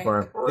funny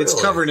part. Really?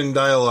 It's covered in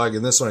dialogue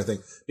in this one, I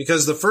think,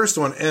 because the first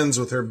one ends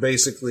with her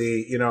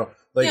basically,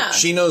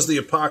 she knows the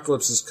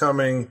apocalypse is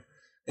coming.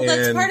 Well,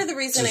 that's part of the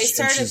reason I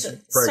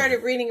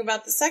started reading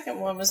about the second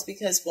one was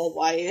because, well,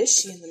 why is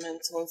she in the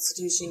mental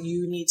institution?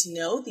 You need to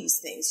know these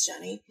things,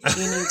 Johnny.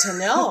 You need to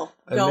know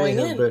going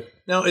in.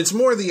 No, it's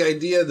more the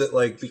idea that,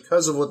 like,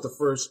 because of what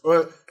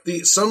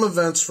some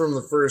events from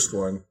the first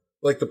one,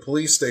 like the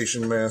police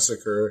station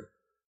massacre,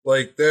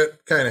 like that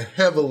kind of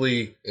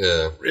heavily,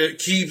 it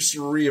keeps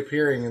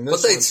reappearing in this.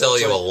 But they tell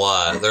you a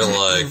lot. They're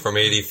like from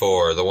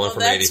 '84, the one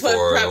from '84,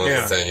 the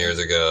one from 10 years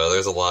ago.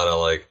 There's a lot of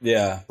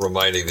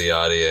reminding the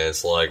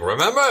audience, like,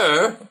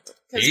 remember,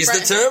 he's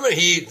determined.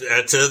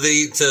 To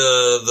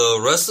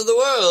the rest of the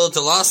world,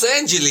 to Los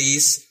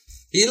Angeles,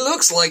 he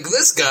looks like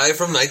this guy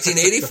from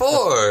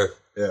 1984.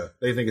 Yeah,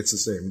 they think it's the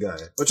same guy,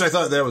 which I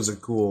thought that was a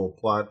cool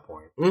plot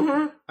point.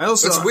 Mm-hmm.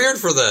 It's weird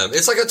for them.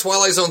 It's like a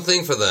Twilight Zone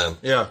thing for them.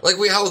 Yeah, like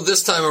how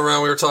this time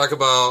around we were talking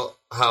about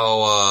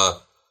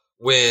how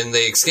when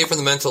they escape from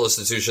the mental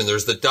institution,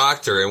 there's the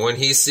doctor, and when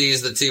he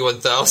sees the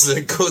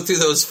T-1000 go through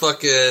those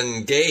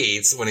fucking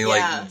gates, when he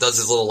does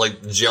his little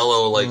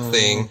Jello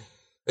thing.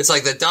 It's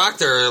like the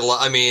doctor,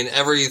 I mean,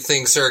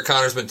 everything Sarah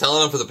Connor's been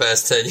telling him for the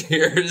past 10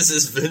 years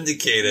is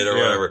vindicated or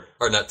whatever.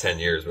 Or not 10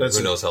 years, but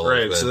who knows how long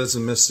it's been. So that's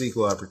a missed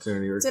sequel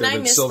opportunity. Or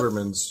Kevin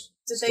Silverman's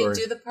story. Did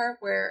they do the part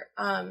where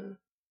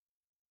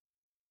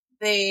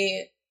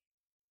they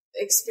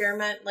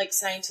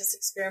scientists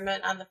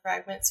experiment on the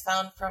fragments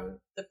found from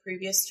the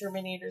previous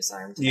Terminator's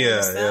arm?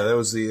 That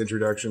was the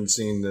introduction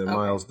scene to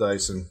Miles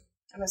Dyson.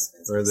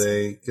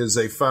 Because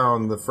they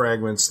found the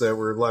fragments that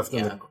were left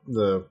in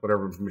the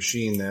whatever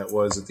machine that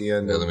was at the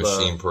end of the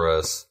machine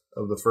press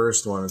of the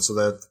first one, and so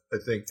that I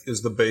think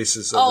is the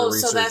basis of the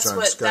research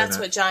on Skynet. That's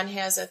what John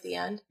has at the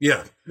end.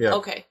 Yeah.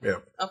 Okay.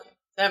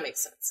 That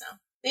makes sense now.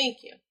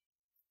 Thank you.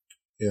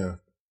 Yeah.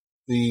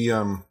 The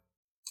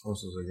what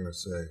else was I going to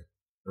say,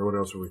 or what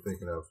else were we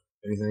thinking of?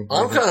 Anything?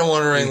 I'm kind of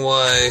wondering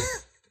why.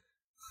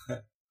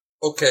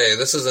 Okay,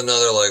 this is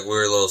another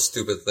weird little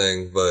stupid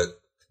thing, but.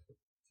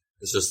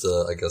 It's just,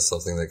 I guess,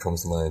 something that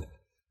comes to mind.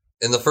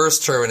 In the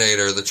first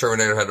Terminator, the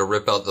Terminator had to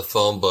rip out the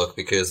phone book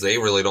because they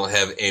really don't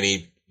have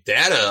any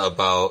data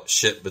about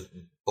shit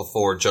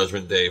before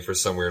Judgment Day for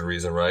some weird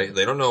reason, right?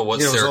 They don't know what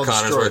Yeah, it was Sarah all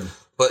Connor's destroyed. were.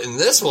 But in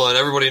this one,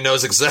 everybody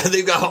knows exactly.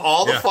 They've got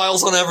all the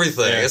files on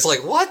everything. Yeah. It's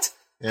like, what?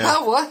 Yeah.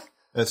 How? What?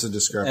 That's a And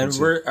discrepancy.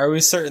 we're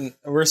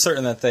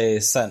certain that they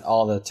sent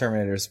all the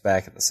Terminators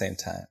back at the same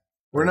time.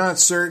 We're not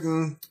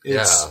certain.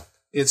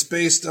 It's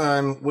based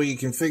on what you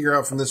can figure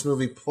out from this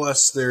movie.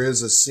 Plus, there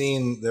is a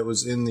scene that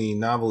was in the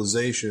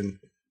novelization,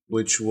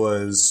 which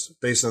was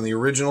based on the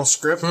original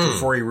script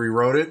before he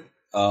rewrote it,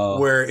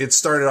 where it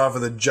started off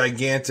with a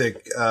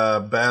gigantic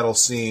battle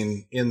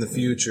scene in the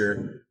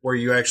future where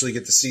you actually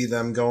get to see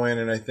them go in.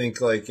 And I think,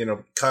 like, you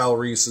know, Kyle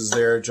Reese is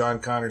there. John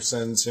Connor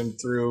sends him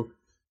through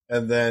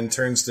and then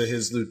turns to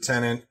his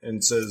lieutenant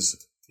and says,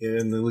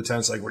 and the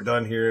lieutenant's like, we're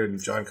done here.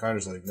 And John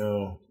Connor's like,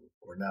 no.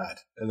 Or not,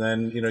 and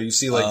then you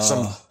see like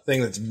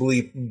something that's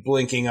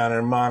blinking on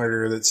a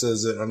monitor that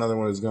says that another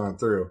one has gone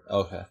through.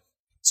 Okay,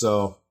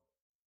 so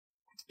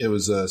it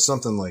was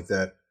something like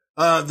that.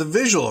 The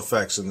visual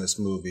effects in this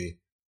movie,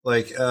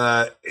 like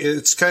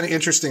it's kind of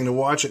interesting to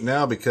watch it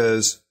now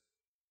because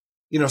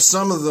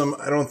some of them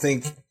I don't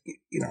think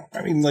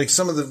I mean like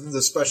some of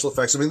the special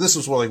effects. I mean this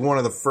was one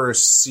of the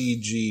first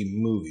CG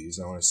movies.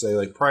 I want to say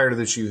like prior to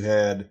this you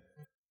had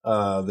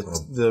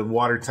the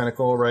water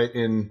tentacle right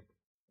in.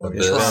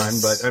 Tron,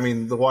 but I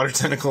mean, the water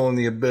tentacle in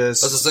the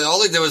abyss. I was gonna say,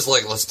 all they did was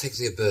like, let's take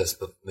the abyss,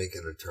 but make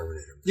it a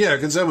Terminator. Yeah,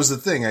 because that was the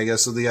thing, I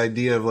guess, of the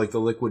idea of like the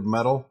liquid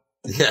metal.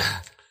 Yeah.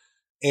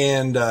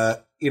 And,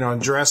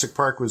 and Jurassic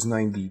Park was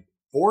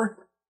 94?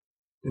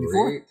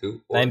 94?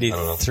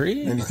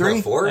 93?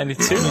 93?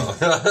 92?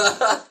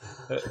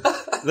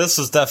 This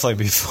was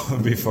definitely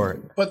before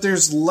it. But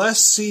there's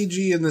less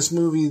CG in this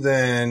movie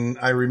than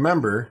I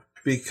remember.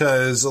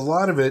 Because a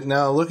lot of it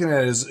now, looking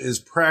at it, is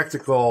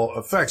practical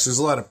effects. There's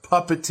a lot of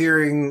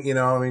puppeteering,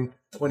 I mean,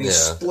 when he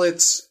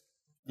splits.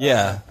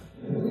 Yeah,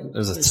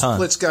 there's a ton.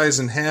 Splits guys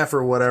in half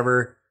or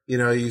whatever.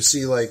 You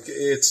see like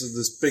it's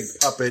this big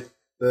puppet.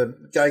 The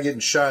guy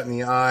getting shot in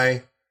the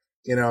eye,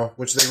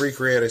 which they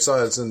recreate. I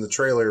saw it's in the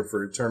trailer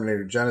for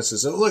Terminator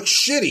Genesis. And it looks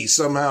shitty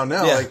somehow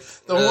now. Yeah. Like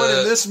the one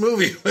in this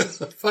movie with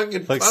the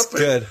fucking looks puppet.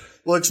 good.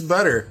 Looks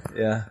better.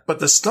 Yeah. But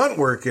the stunt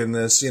work in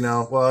this,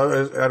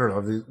 well, I don't know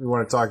if you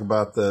want to talk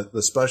about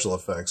the special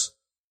effects.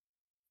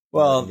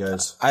 Well,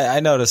 guys. I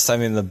noticed,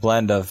 the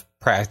blend of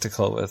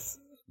practical with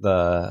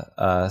the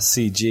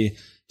CG,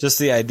 just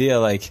the idea,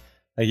 like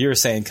you were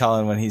saying,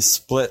 Colin, when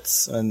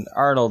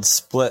Arnold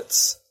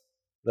splits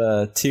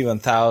the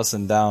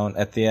T-1000 down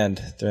at the end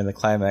during the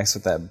climax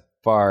with that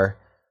bar,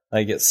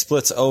 like it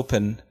splits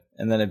open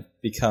and then it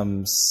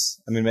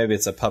becomes, maybe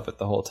it's a puppet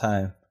the whole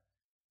time.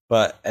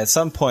 But at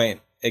some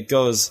point, it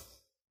goes,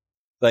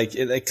 like,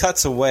 it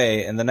cuts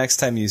away, and the next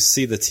time you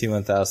see the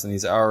T-1000,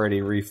 he's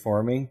already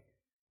reforming.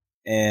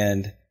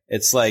 And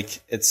it's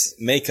like, it's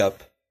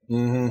makeup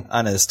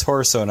on his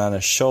torso and on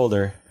his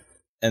shoulder.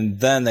 And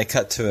then they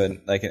cut to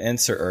an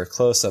insert or a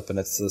close-up, and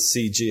it's the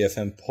CG of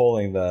him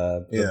pulling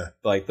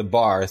the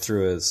bar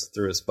through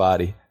his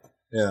body.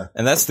 Yeah.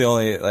 And that's the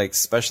only,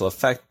 special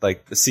effect, the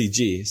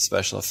CG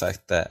special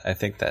effect that I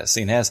think that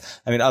scene has.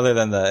 Other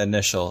than the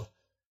initial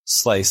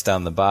slice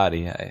down the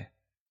body, I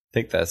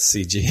think that's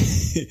CG.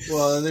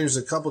 Well, and there's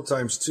a couple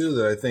times too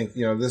that I think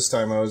this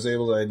time I was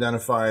able to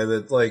identify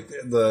that like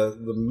the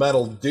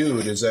metal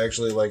dude is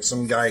actually like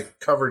some guy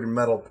covered in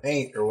metal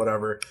paint or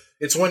whatever.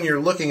 It's when you're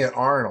looking at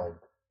Arnold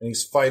and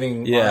he's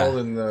fighting Arnold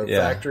in the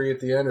factory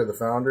at the end or the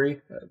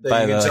foundry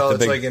that you can tell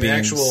it's like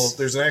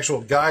there's an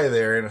actual guy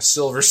there in a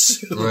silver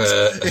suit.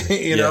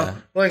 Right.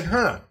 Like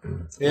yeah.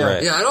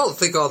 Right. Yeah, I don't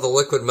think all the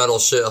liquid metal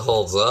shit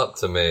holds up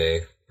to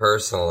me.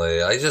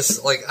 Personally, I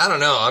just I don't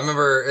know. I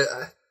remember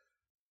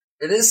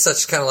it is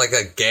such kind of like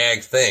a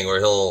gag thing where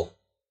he'll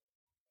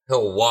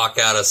walk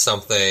out of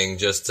something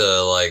just to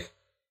I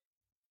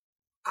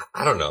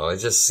don't know. It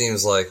just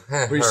seems like.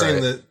 Were you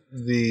saying that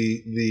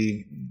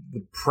the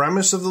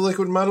premise of the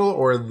liquid metal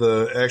or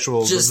the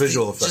actual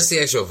visual effect? Just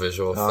the actual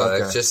visual effect.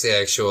 Oh, okay. Just the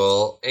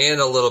actual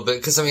and a little bit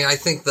because I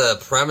think the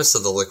premise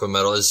of the liquid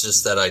metal is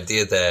just that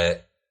idea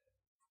that.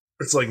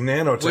 It's like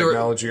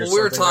nanotechnology or something.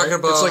 We were talking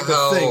about it's like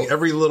how, the thing.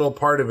 Every little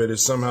part of it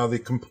is somehow the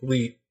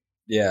complete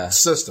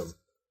system.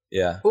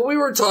 Yeah. Well, we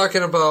were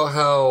talking about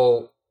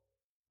how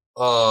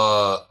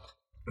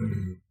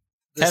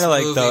kind of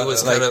like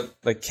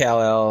the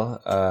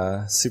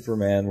Kal-El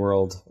Superman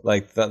world,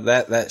 like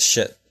that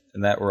shit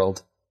in that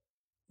world.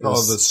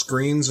 The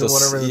screens and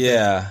whatever.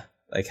 Yeah,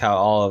 like how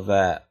all of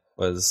that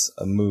was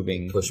a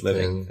moving,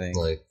 living thing.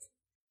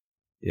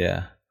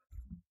 Yeah,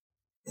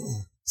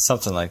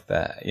 something like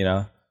that.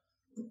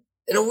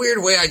 In a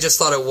weird way, I just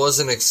thought it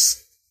wasn't.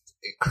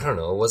 I don't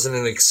know. It wasn't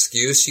an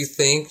excuse. You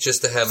think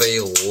just to have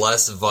a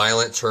less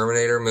violent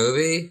Terminator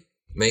movie,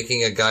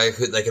 making a guy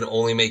who that can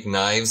only make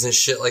knives and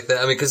shit like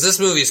that. Because this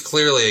movie is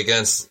clearly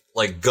against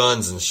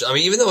guns and shit.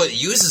 Even though it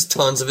uses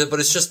tons of it, but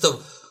it's just to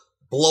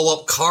blow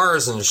up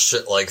cars and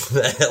shit like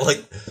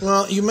that.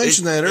 Well, you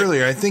mentioned that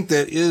earlier. I think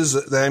that is.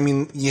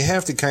 You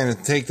have to kind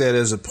of take that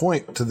as a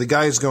point to the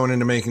guys going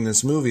into making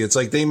this movie. It's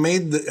like they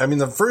made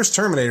the first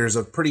Terminator is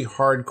a pretty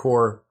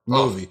hardcore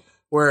movie.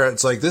 Where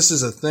it's like, this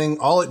is a thing,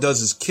 all it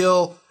does is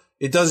kill,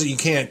 it doesn't. You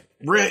can't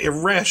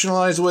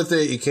rationalize with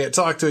it. You can't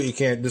talk to it. You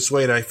can't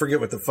dissuade. I forget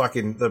what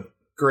the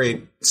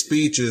great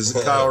speeches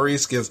Kyle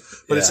Reese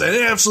gives, but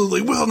it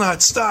absolutely will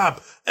not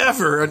stop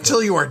ever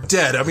until you are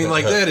dead. I mean,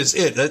 like, that is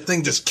it. That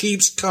thing just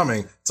keeps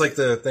coming. It's like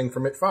the thing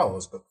from It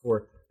Follows, but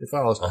before It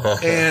Follows.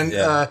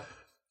 And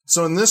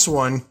so in this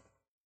one,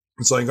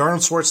 it's like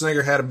Arnold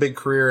Schwarzenegger had a big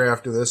career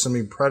after this. I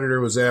mean, Predator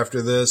was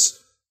after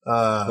this.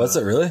 Was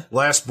it really?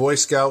 Last Boy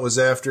Scout was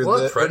after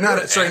this.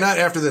 Not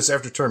after this,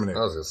 after Terminator.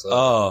 I was gonna say.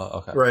 Oh,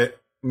 okay. Right.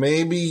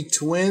 Maybe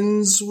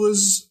Twins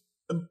was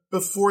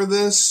before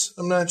this.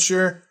 I'm not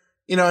sure.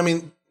 You know, I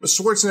mean,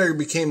 Schwarzenegger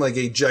became like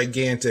a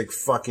gigantic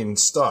fucking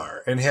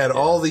star and had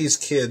all these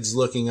kids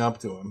looking up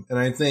to him. And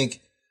I think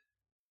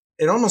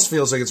it almost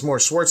feels like it's more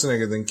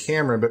Schwarzenegger than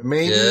Cameron, but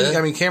maybe,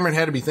 I mean, Cameron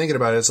had to be thinking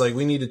about it. It's like,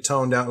 we need to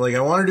tone down. Like,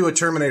 I want to do a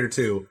Terminator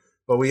 2,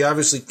 but we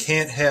obviously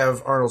can't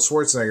have Arnold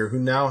Schwarzenegger, who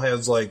now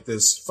has like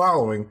this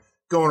following,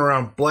 going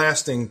around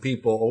blasting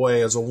people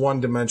away as a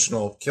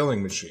one-dimensional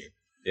killing machine.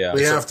 Yeah.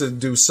 We have to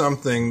do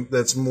something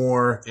that's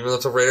more... Even though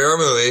it's a rated R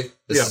movie,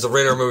 this is a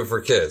rated R movie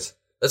for kids.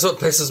 That's what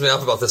pisses me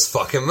off about this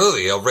fucking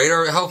movie.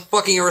 How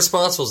fucking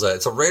irresponsible is that?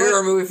 It's a rated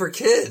R movie for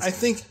kids. I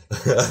think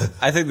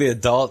the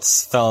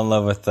adults fell in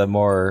love with the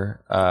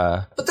more...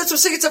 But that's what I'm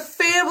saying. It's a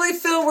family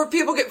film where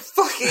people get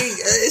fucking...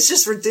 It's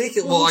just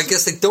ridiculous. Well, I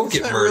guess they don't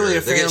get murdered. Really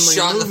they get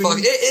shot movie. in the fuck.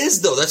 It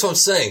is, though. That's what I'm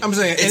saying. I'm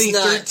saying any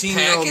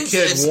 13-year-old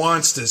kid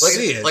wants to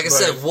see it. Like I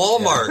said,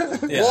 Walmart.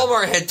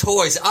 Walmart had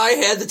toys. I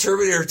had the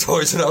Terminator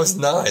toys when I was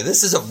 9.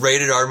 This is a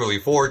rated R movie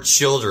for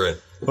children.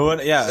 But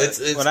when I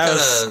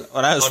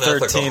was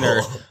 13,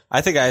 or I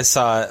think I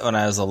saw it when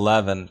I was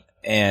 11,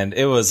 and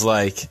it was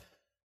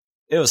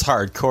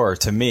hardcore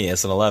to me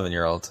as an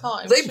 11-year-old. Oh,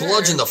 they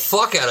bludgeon the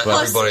fuck out of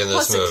everybody in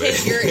this movie.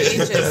 Plus a kid your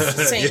age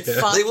is saying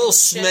fuck. They will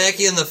smack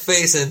you in the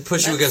face and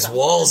push you against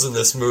walls in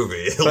this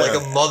movie like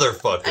a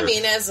motherfucker. I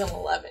mean, as an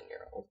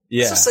 11-year-old.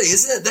 Yeah. So say,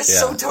 isn't it? That's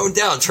so toned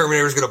down.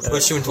 Terminator's going to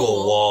push you into a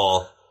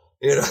wall.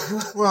 You know?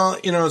 Well,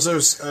 you know, as I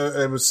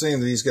was saying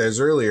to these guys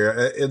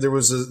earlier, there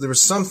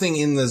was something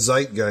in the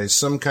zeitgeist,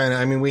 some kind of.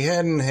 I mean, we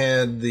hadn't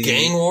had the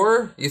gang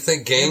war. You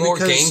think gang war,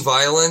 gang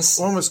violence?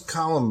 One was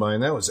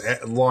Columbine. That was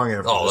long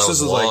after. Oh, this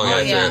was was long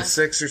like after.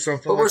 1996 or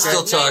something. But we're like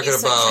still that. talking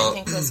 96, about. I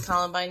think was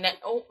Columbine.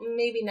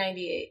 Maybe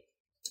 98.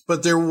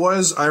 But there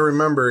was. I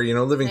remember, you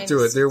know, living 96.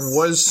 through it. There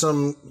was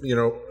some. You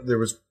know, there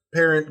was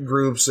parent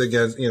groups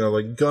against. You know,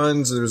 like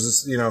guns. There was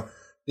this. You know,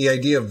 the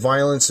idea of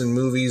violence in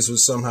movies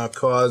was somehow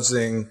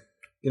causing.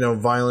 You know,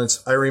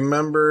 violence. I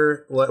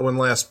remember when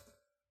last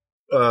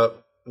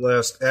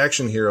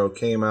Action Hero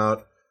came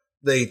out,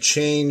 they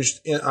changed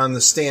on the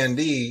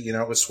standee. You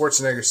know, it was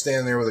Schwarzenegger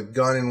standing there with a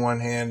gun in one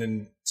hand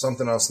and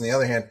something else in the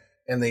other hand,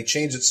 and they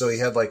changed it so he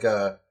had like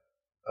a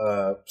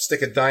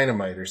stick of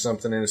dynamite or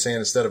something in his hand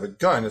instead of a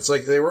gun. It's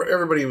like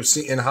everybody was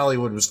in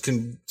Hollywood was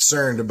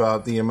concerned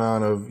about the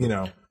amount of, you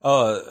know.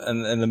 Oh,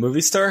 and the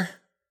movie star?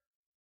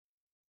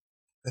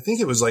 I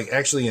think it was like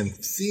actually in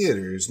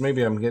theaters.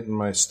 Maybe I'm getting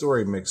my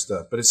story mixed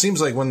up. But it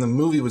seems like when the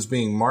movie was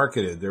being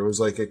marketed, there was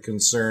like a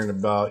concern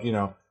about, you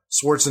know,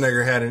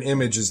 Schwarzenegger had an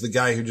image as the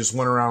guy who just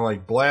went around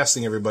like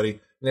blasting everybody,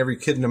 and every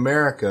kid in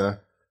America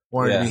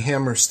wanted to be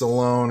him or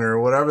Stallone or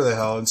whatever the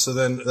hell. And so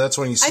then that's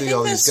when you see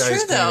all these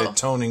guys kind of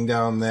toning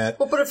down that.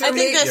 Well, but if I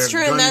think that's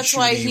true, and that's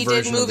why he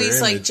did movies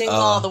like Jingle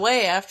All the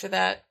Way after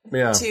that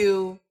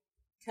to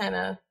kind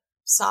of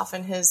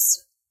soften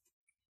his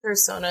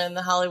persona in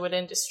the Hollywood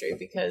industry,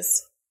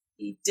 because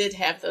he did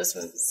have those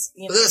movies.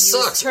 You know, but that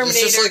sucks.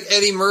 It's just like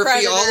Eddie Murphy,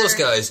 Predator, all those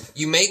guys.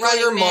 You make all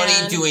your money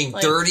doing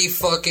like, dirty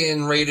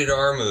fucking rated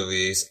R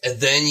movies, and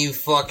then you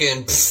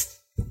fucking...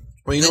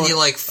 Well, you then know you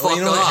like fuck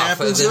you know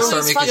off and then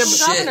start making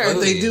shit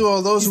But they do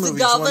all those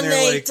movies when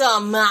they're like,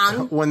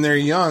 when they're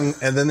young,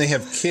 and then they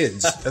have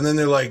kids, and then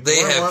they're like, they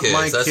have kids.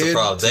 My That's kid the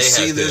problem. They to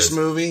see have this kids.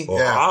 movie.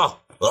 Yeah.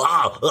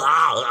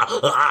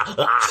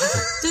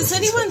 Does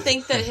anyone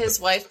think that his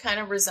wife kind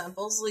of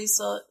resembles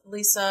Lisa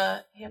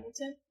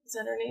Hamilton? Is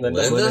that her name?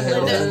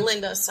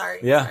 Linda. Sorry.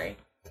 Yeah. Sorry.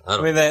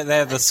 I mean, they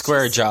have the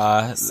square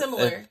jaw.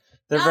 Similar.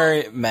 They're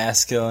very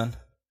masculine.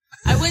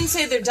 I wouldn't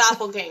say they're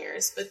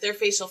doppelgangers, but their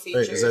facial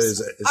features Wait, is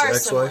are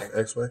ex-wife? similar.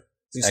 Ex-wife?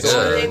 No, I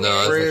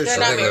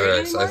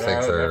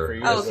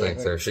think think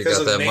they're. She Because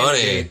got of that the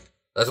money. name.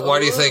 That's why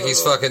do you think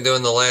he's fucking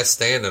doing the last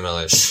stand and all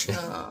that shit?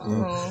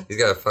 He's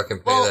got to fucking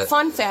pay Well, that.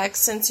 fun fact,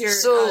 since you're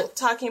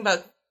talking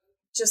about,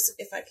 just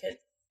if I could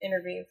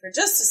intervene for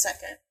just a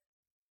second.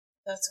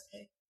 That's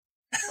okay.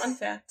 Fun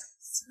fact.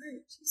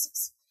 Sorry,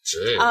 Jesus.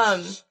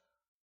 Jeez.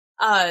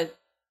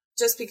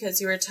 Just because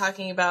you were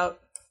talking about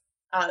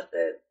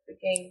the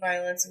gang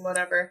violence and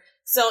whatever.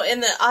 So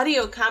in the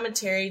audio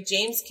commentary,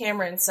 James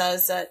Cameron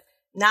says that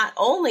not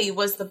only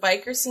was the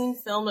biker scene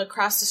filmed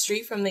across the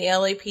street from the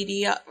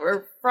LAPD,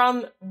 or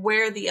from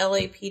where the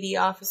LAPD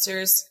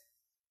officers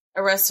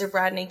arrested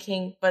Rodney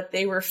King, but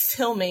they were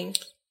filming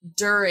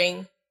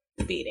during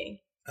the beating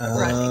of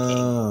Rodney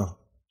King.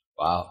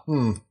 Wow.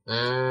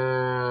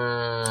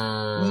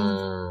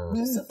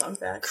 Just a fun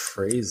fact.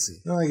 Crazy.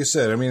 Like I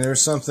said, I mean,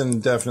 there's something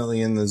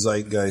definitely in the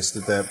zeitgeist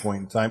at that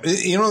point in time.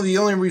 The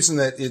only reason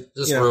that it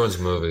Just ruins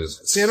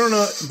movies. See, I don't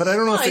know, but I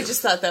don't know. I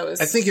just thought that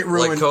was. I think it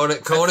ruined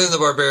Conan the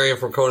Barbarian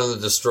from Conan the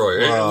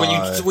Destroyer.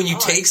 When you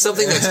take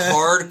something that's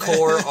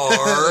hardcore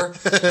R,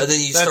 and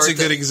then you That's start a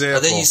good example.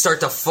 and then you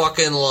start to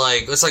fucking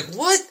it's like,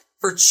 what?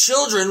 For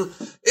children,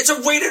 it's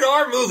a rated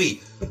R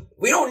movie.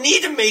 We don't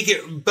need to make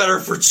it better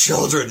for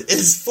children.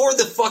 It's for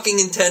the fucking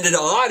intended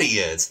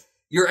audience.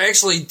 You're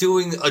actually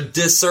doing a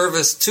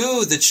disservice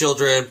to the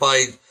children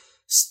by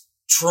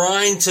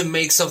trying to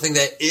make something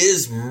that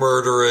is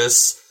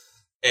murderous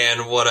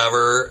and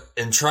whatever,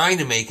 and trying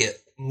to make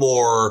it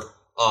more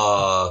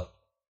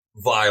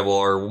viable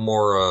or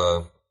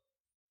more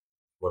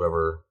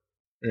whatever.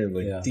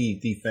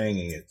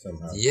 Defanging it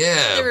somehow.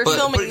 Yeah, They were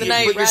filming the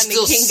night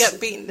Rodney King got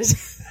beaten to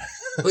death.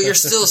 But you're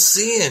still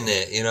seeing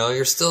it,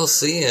 You're still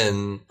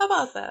seeing. How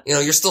about that?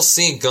 You're still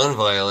seeing gun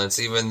violence,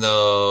 even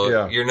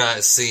though you're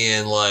not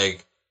seeing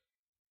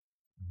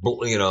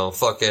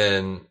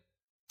fucking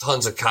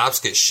tons of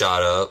cops get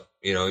shot up.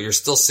 You're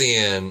still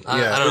seeing.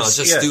 I don't know. It's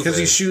just stupid because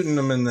he's shooting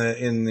them in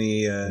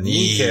the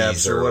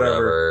kneecaps or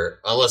whatever.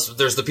 Unless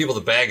there's the people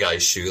the bad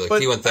guys shoot, But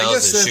T-1000 I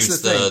guess that's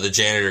shoots the thing. the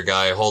janitor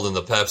guy holding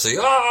the Pepsi.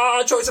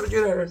 Choice of a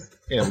janitor.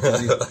 Yeah,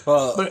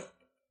 Well,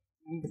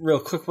 real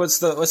quick, what's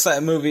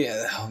that movie?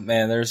 Oh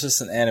man, there's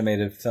just an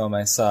animated film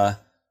I saw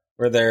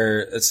where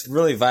it's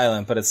really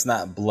violent, but it's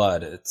not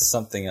blood. It's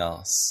something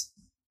else.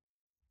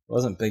 It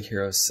wasn't Big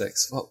Hero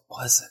 6. What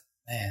was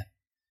it, man?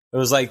 It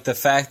was like the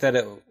fact that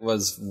it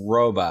was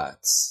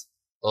robots.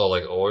 Oh,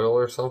 like oil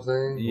or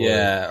something?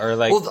 Yeah, or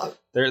like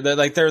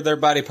their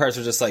body parts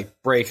are just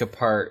like break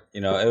apart.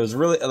 It was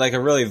really like a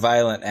really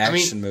violent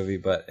action movie,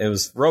 but it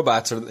was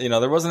robots. Or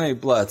there wasn't any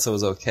blood, so it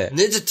was okay.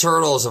 Ninja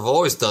Turtles have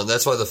always done.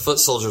 That's why the foot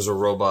soldiers were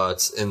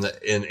robots in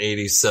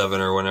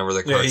 '87 or whenever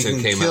the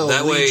cartoon came out.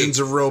 That way, legions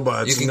of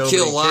robots. You can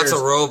kill lots of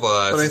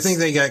robots. But I think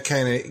they got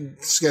kind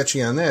of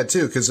sketchy on that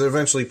too, because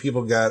eventually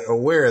people got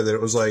aware that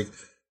it was like,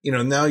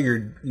 now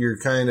you're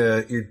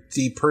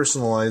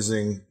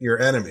depersonalizing your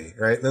enemy,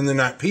 right? Then they're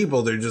not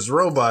people; they're just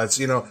robots.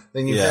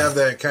 Then you have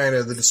that kind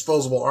of the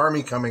disposable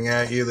army coming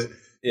at you that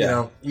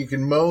you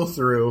can mow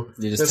through.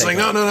 It's like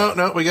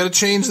no, we got to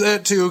change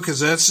that too, because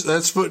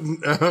that's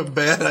putting a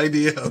bad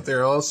idea out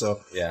there.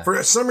 Also,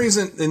 for some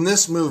reason in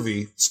this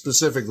movie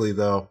specifically,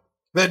 though,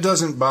 that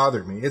doesn't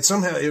bother me.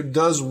 It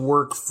does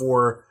work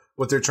for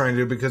what they're trying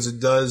to do, because it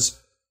does.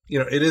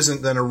 It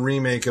isn't then a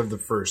remake of the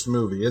first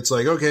movie. It's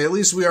like, okay, at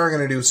least we are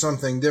going to do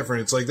something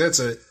different. It's like,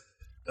 that's a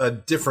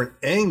different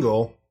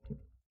angle.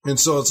 And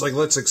so it's like,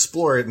 let's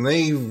explore it. And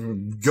they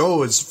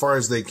go as far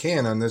as they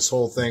can on this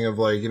whole thing of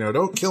like,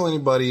 don't kill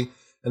anybody.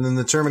 And then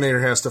the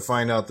Terminator has to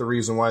find out the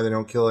reason why they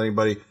don't kill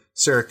anybody.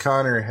 Sarah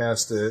Connor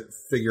has to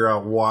figure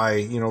out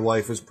why,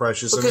 life is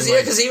precious.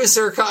 Because even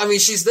Sarah Connor,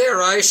 she's there,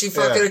 right? She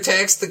fucking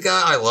attacks the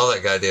guy. I love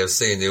that goddamn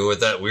scene, dude, with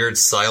that weird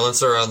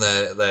silencer on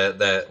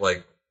that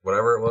like,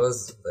 whatever it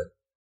was, that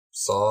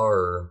saw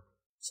or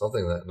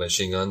something, that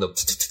machine gun.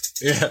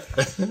 Yeah.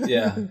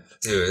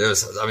 Dude,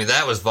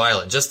 that was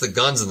violent. Just the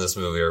guns in this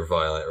movie are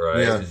violent, right?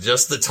 Yeah.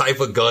 Just the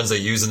type of guns they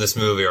use in this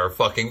movie are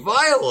fucking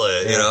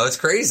violent. It's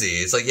crazy.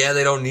 It's like,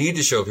 they don't need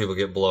to show people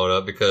get blown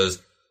up,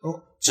 because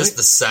the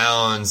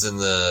sounds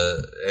and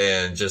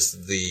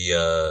just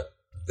the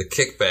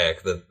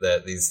kickback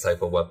that these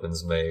type of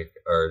weapons make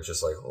are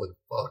just like, holy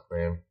fuck,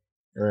 man.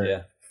 Right.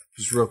 Yeah.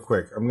 Just real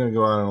quick, I'm going to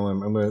go out on a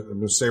limb. I'm going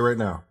to say right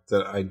now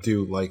that I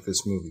do like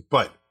this movie.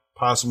 But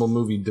possible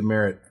movie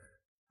demerit.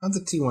 How'd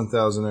the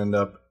T-1000 end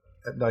up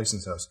at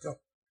Dyson's house? Go.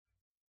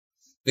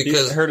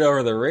 Because he heard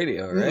over the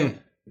radio, right? Mm-hmm.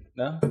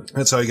 No?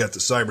 That's how he got to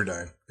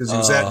Cyberdyne. Because he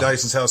was at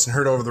Dyson's house and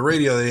heard over the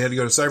radio that he had to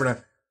go to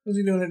Cyberdyne. What was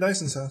he doing at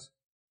Dyson's house?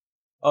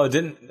 Oh,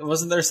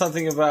 wasn't there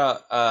something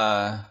about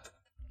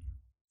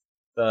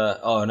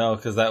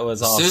because that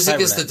was all. As soon as he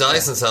gets to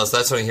Dyson's house,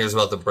 that's when he hears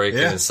about the break-in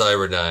in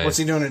Cyberdyne. What's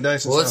he doing at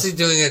Dyson's house? What's he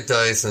doing at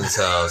Dyson's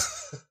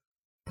house?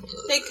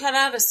 They cut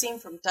out a scene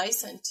from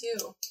Dyson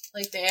too.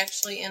 Like they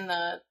actually in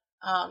the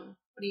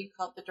what do you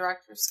call it, the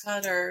director's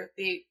cut or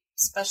the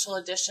special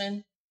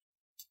edition?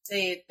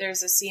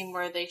 There's a scene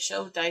where they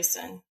show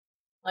Dyson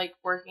like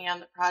working on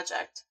the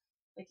project.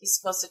 Like he's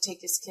supposed to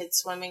take his kid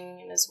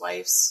swimming and his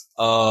wife's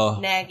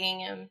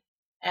nagging him,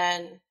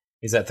 and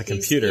he's at the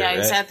computer. Yeah,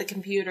 he's right? at the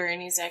computer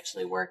and he's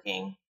actually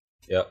working.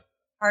 Yep.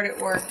 Hard at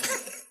work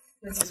because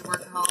he's a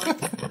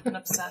workaholic and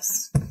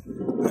obsessed.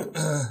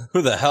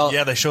 Who the hell?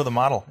 Yeah, they show the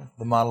model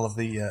of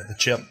the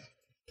chip.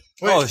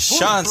 Wait,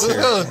 Sean's here.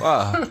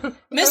 Wow.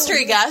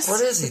 Mystery guest.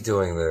 What is he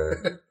doing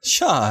there?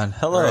 Sean,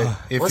 hello. Right.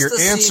 If your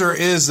answer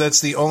is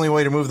that's the only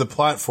way to move the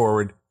plot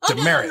forward,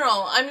 demerit.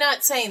 No, I'm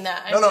not saying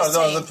that.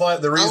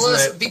 The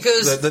reason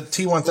because the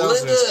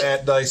T-1000 is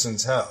at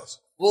Dyson's house.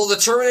 Well, the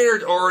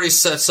Terminator already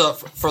sets up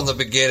from the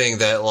beginning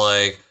that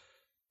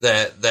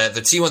that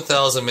the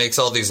T-1000 makes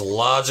all these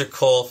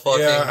logical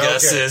fucking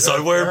guesses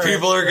on where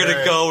people are going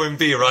to go and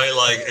be, right?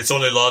 Like, it's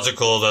only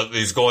logical that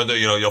he's going to,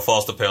 your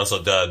foster parents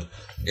are dead,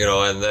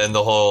 and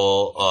the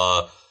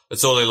whole,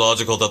 it's only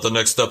logical that the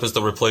next step is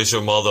to replace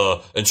your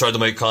mother and try to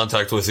make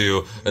contact with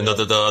you, and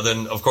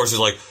then, of course, he's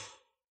like,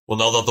 well,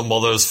 now that the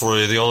mother is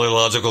free, the only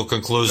logical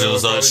conclusion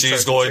is that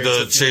she's going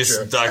to chase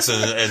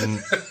Daxon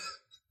and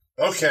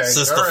Okay.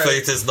 since the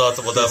fate is not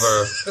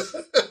whatever.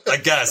 I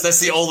guess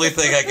that's the only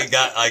thing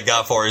I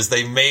got for is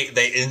they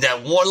in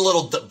that one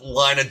little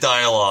line of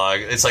dialogue,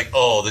 it's like,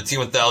 oh, the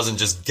T-1000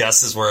 just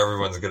guesses where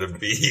everyone's going to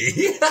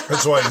be.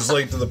 That's why he's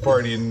late to the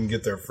party and didn't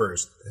get there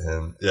first.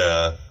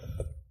 Yeah.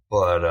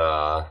 But,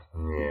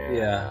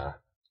 Yeah.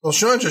 Well,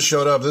 Sean just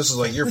showed up. This is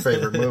like your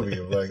favorite movie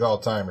of like all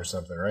time or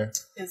something, right?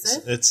 Is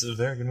it? It's a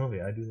very good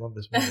movie. I do love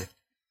this movie.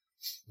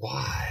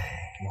 Why?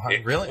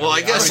 Really? Well,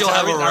 I guess you'll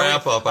have a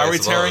wrap up. Are we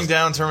tearing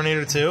down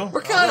Terminator 2?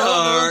 We're kind of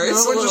are.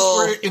 It's a we're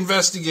little. just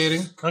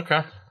investigating.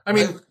 Okay. I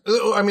mean,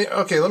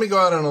 okay, let me go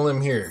out on a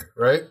limb here,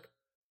 right?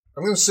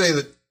 I'm going to say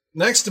that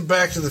next to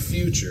Back to the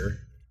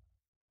Future,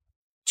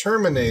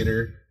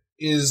 Terminator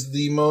is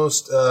the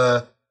most,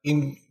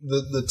 in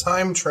the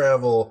time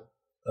travel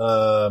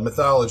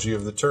mythology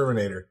of the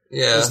Terminator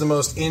is the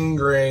most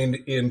ingrained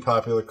in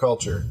popular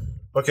culture.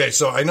 Okay,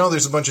 so I know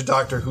there's a bunch of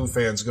Doctor Who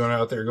fans going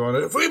out there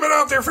going, if we've been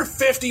out there for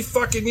 50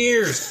 fucking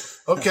years.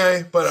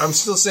 Okay, but I'm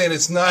still saying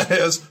it's not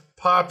as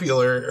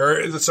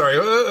popular, or sorry,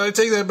 I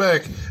take that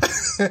back.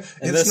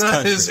 It's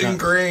not as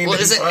ingrained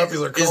in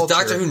popular culture. Is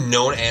Doctor Who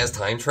known as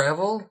time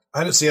travel?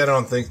 I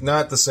don't think,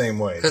 not the same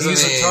way.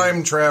 He's a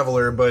time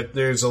traveler, but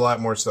there's a lot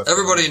more stuff.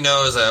 Everybody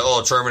knows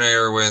that,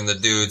 Terminator, when the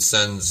dude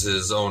sends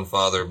his own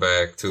father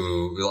back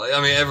to,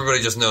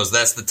 everybody just knows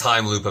that's the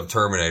time loop of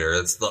Terminator.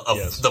 It's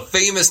the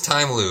famous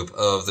time loop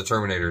of the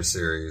Terminator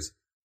series.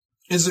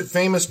 Is it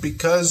famous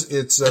because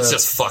it's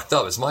just fucked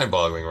up. It's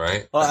mind-boggling,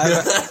 right? Well,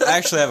 I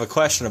actually have a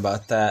question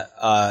about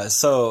that.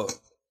 So,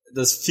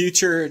 does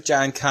future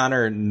John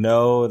Connor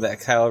know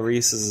that Kyle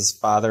Reese is his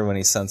father when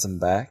he sends him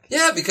back?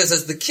 Yeah, because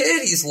as the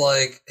kid, he's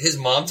like, his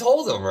mom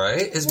told him,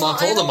 right? His mom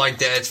told him, my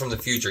dad's from the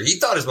future. He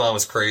thought his mom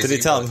was crazy. Did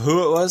he tell him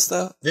who it was,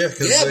 though? Yeah,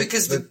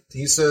 because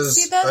he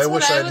says, I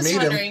wish I'd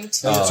meet him. And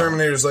the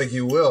Terminator's like,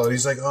 you will. And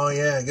he's like, oh,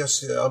 yeah, I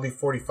guess I'll be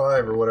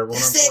 45 or whatever.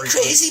 Is that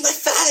crazy? My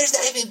father's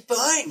not even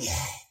born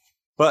yet.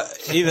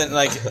 But even,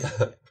 like,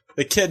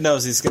 the kid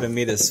knows he's going to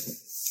meet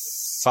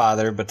his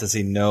father, but does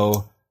he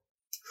know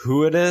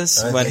who it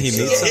is when he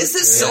meets him? Is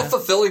this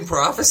self-fulfilling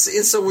prophecy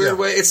in some weird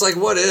way? It's like,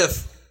 what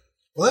if?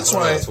 Well, that's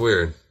why it's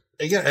weird.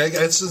 Again,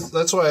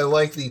 that's why I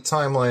like the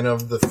timeline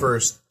of the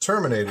first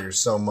Terminator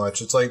so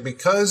much. It's like,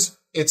 because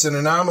it's an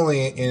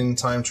anomaly in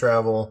time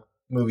travel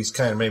movies,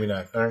 kind of, maybe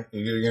not. All right,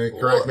 you're going to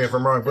correct me if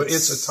I'm wrong, but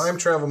it's a time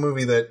travel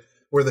movie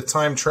where the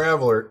time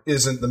traveler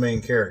isn't the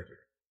main character.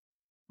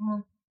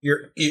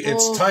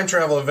 It's time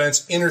travel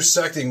events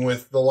intersecting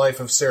with the life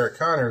of Sarah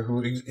Connor,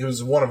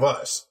 who's one of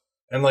us.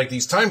 And like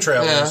these time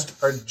travelers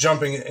are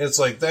jumping. It's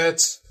like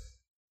that's,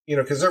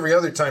 because every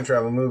other time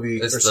travel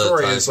movie or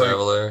story is like,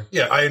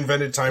 I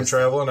invented time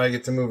travel and I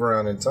get to move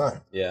around in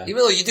time. Yeah. Even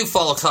though you do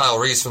follow Kyle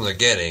Reese from the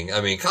beginning,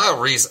 Kyle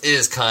Reese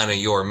is kind of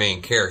your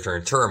main character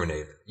in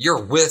Terminator.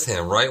 You're with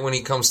him, right, when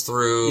he comes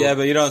through. Yeah,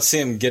 but you don't see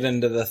him get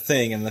into the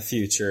thing in the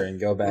future and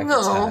go back in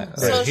time.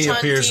 So, he Sean,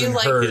 appears do you in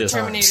like her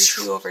Terminator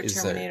 2 over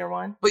Terminator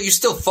 1? But you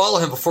still follow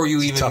him before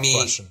you even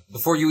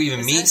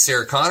meet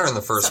Sarah Connor in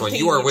the first one.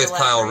 You are with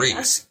Kyle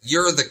Reese.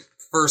 You're the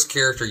first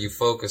character you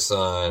focus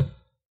on.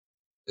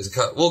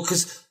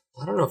 Because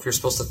I don't know if you're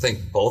supposed to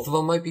think both of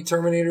them might be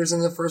Terminators in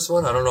the first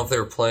one. I don't know if they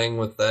were playing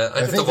with that.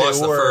 I think they were. The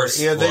first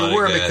they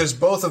were again. Because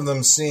both of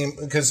them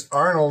because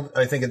Arnold,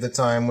 I think at the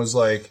time was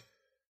like,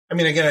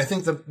 again, I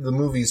think the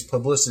movie's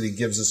publicity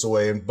gives us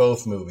away in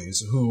both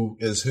movies, who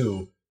is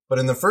who. But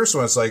in the first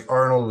one, it's like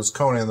Arnold was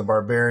Conan the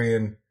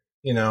Barbarian,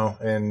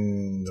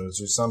 and was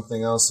there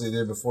something else they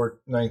did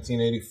before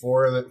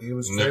 1984 that he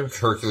was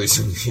Hercules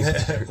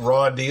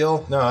Raw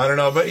Deal? No, I don't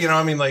know. But,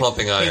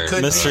 Pumping Iron.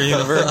 Mr.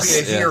 Universe. He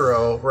could be a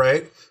hero,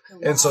 right?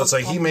 And so it's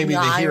like he may be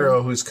the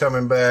hero who's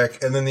coming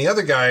back. And then the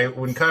other guy,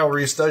 when Kyle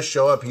Reese does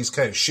show up, he's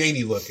kind of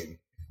shady looking,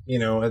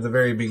 at the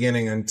very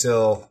beginning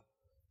until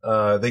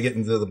they get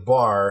into the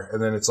bar.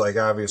 And then it's like,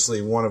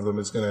 obviously, one of them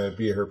is going to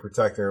be her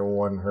protector and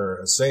one her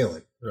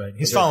assailant. Right.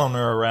 He's following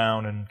her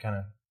around and kind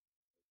of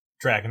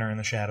dragging her in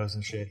the shadows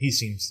and shit. He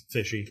seems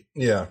fishy.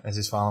 Yeah. As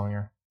he's following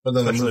her. But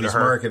then the movie's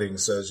marketing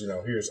says,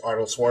 here's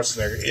Arnold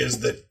Schwarzenegger is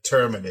the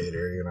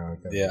Terminator,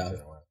 Yeah.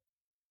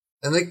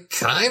 And they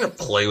kind of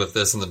play with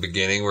this in the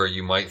beginning where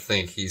you might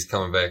think he's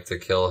coming back to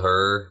kill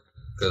her.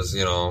 Because,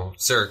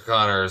 Sarah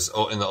Connor's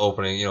in the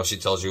opening, she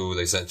tells you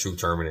they sent 2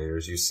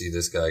 Terminators. You see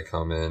this guy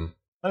come in.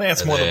 I think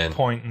that's more the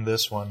point in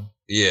this one.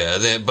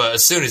 Yeah, but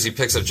as soon as he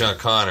picks up John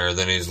Connor,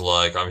 then he's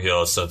like, I'm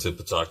here sent to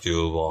protect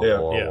you, blah, blah,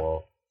 blah.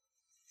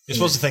 You're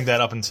supposed to think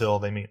that up until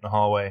they meet in the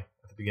hallway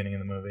at the beginning of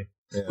the movie.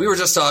 Yeah. We were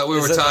just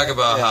talking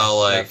about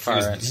how he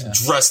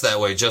was dressed that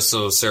way just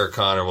so Sarah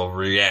Connor will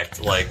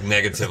react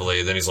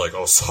negatively. Then he's like,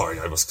 "Oh, sorry,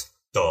 I must."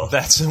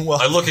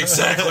 I look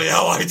exactly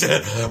how I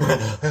did.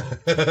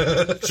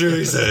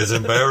 Jesus,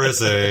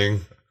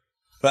 embarrassing.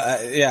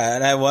 But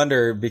and I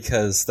wonder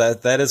because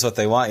that is what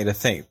they want you to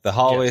think. The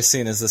hallway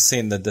scene is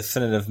the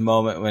definitive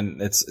moment when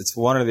it's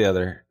one or the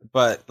other.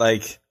 but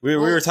like we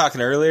were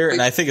talking earlier,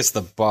 and I think it's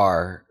the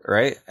bar,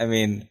 right? I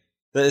mean,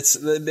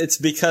 it's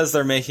because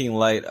they're making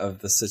light of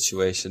the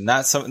situation,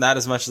 not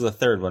as much as the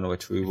third one,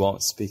 which we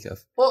won't speak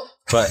of. Well,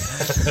 but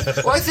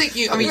I think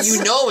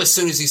as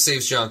soon as he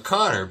saves John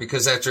Connor,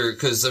 because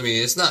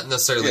it's not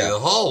necessarily the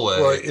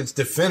hallway. Well, it's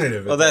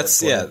definitive. Well, that's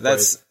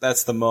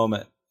the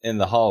moment in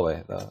the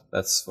hallway, though.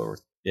 That's what we're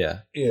yeah.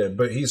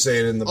 But he's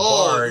saying in the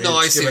bar. No,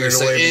 I see what you're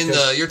saying.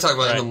 You're talking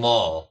about in the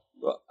mall.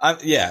 Well,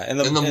 in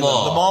the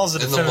mall. The mall's the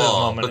definitive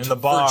moment. In the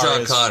bar, for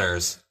John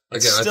Connor's.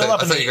 Okay, I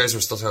thought you guys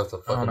were still talking about the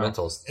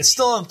fundamentals. It's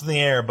still up in the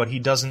air, but he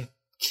doesn't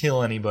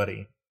kill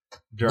anybody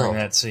during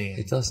that scene.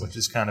 He doesn't. Which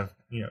is kind of,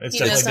 it's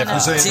He definitely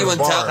doesn't.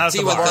 different.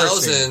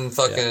 T-1000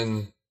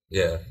 fucking,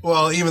 yeah.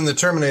 Well, even the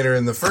Terminator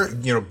in the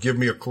first, give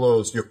me your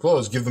clothes,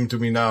 give them to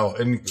me now,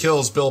 and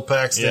kills Bill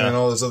Paxton and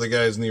all those other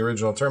guys in the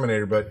original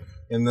Terminator. But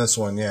in this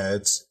one,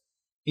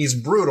 he's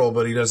brutal,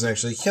 but he doesn't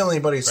actually kill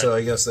anybody. Right. So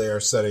I guess they are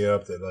setting it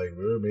up that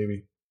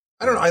maybe.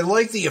 I don't know. I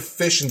like the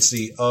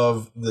efficiency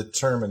of the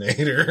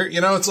Terminator.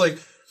 It's like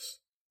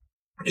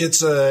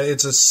it's a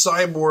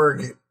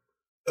cyborg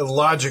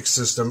logic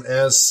system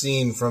as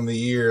seen from the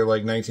year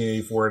like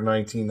 1984 and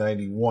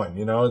 1991.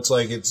 It's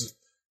like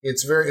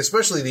it's very,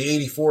 especially the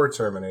 84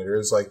 Terminator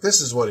is like, this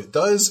is what it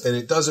does, and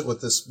it does it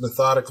with this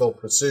methodical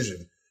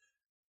precision.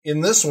 In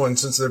this one,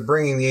 since they're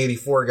bringing the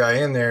 84 guy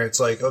in there, it's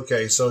like,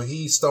 okay, so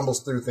he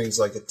stumbles through things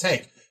like a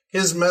tank.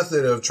 His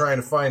method of trying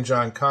to find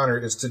John Connor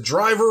is to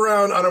drive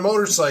around on a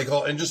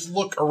motorcycle and just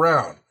look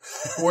around.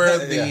 Where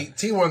the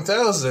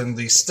T-1000,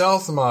 the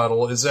stealth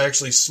model, is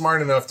actually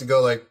smart enough to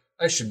go like,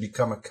 I should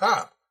become a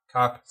cop.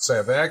 Cops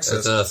have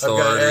access. I've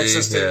got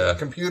access to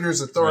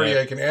computers, authority.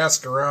 Right. I can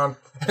ask around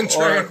and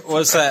try.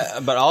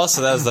 But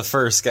also that was the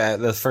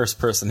first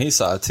person he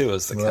saw too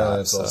was the cop.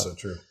 That's also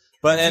true.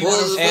 But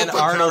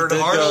Arnold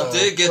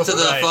did get to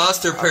the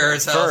foster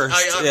parents' house. First,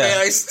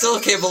 I still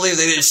can't believe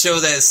they didn't show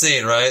that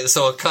scene, right?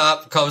 So a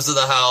cop comes to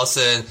the house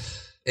and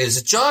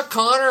is John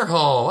Connor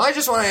home? I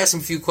just want to ask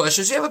him a few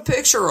questions. You have a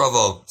picture of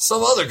him.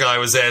 Some other guy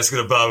was asking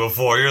about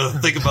before. You're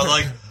thinking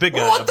about big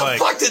guy. What the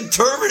fuck did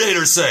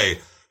Terminator say?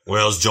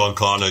 Where's John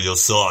Connor, your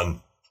son?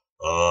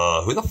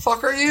 Who the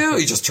fuck are you?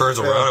 He just turns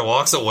around and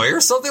walks away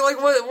or something.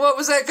 Like what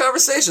was that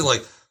conversation?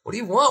 Like, what do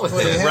you want with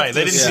him? Right.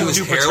 They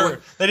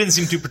didn't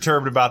seem too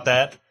perturbed about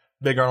that.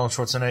 Big Arnold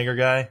Schwarzenegger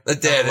guy.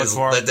 That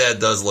dad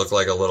does look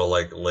like a little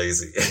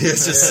lazy.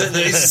 He's just sitting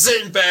there, he's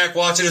sitting back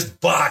watching his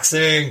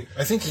boxing.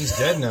 I think he's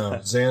dead now.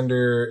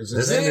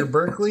 Xander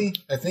Berkeley?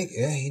 I think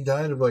he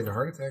died of a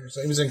heart attack or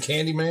something. He was in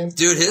Candyman.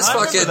 Dude, his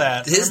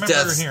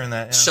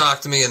death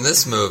shocked me in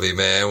this movie,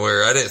 man.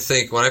 Where I didn't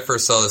think when I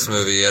first saw this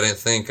movie, I didn't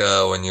think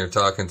when you're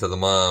talking to the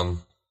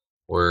mom.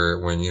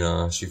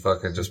 When she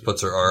fucking just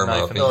puts her arm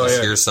up and you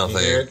just hear something.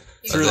 And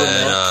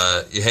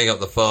then you hang up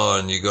the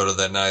phone, you go to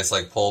that nice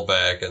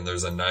pullback, and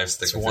there's a knife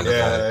sticking through the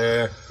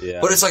phone.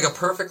 Yeah. But it's like a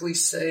perfectly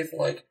safe,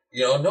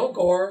 no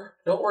gore.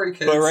 Don't worry,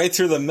 kids. But right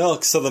through the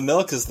milk, so the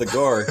milk is the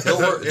gore.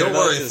 Don't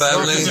worry,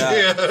 family.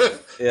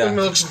 The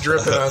milk's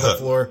dripping on the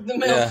floor. The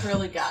milk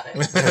really got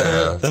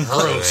it.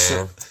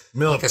 Gross.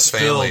 Milk is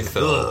family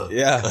film.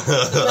 Yeah.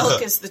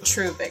 Milk is the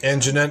true big.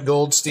 And Jeanette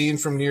Goldstein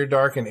from Near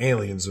Dark and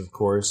Aliens, of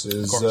course,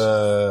 is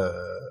the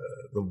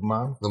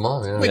mom. The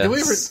mom, yeah. Wait, did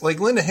we ever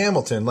Linda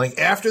Hamilton?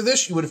 After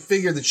this, you would have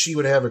figured that she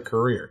would have a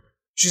career.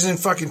 She's in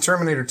fucking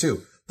Terminator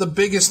 2, the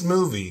biggest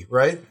movie,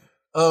 right,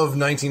 of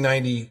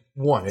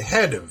 1991. It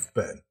had to have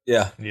been.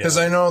 Yeah. Because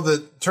I know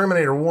that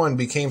Terminator 1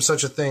 became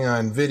such a thing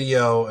on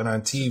video and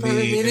on TV. But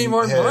they didn't need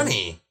more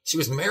money. She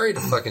was married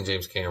to fucking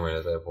James Cameron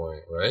at that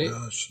point, right?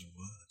 Oh, she was.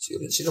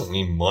 She don't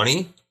need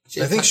money.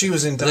 I think she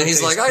was in Dante's Peak. Then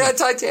he's like, I got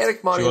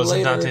Titanic money later. She was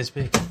in Dante's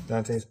Peak.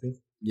 Dante's Peak?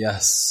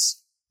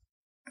 Yes.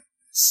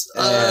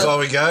 That's all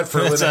we got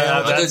for Linda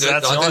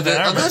Hamilton.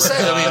 I'm not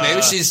saying.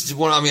 Maybe she's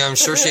one. I'm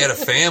sure she had a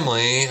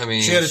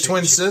family. She had a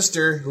twin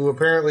sister who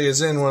apparently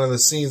is in one of the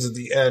scenes at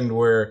the end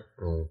where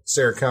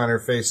Sarah Connor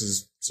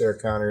faces Sarah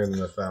Connor in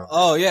the fountain.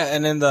 Oh yeah,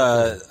 and in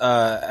the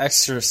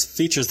extra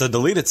features, the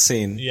deleted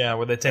scene. Yeah,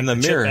 where they take the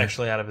mirror chip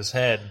actually out of his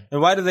head. And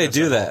why do they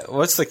do that?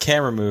 What's the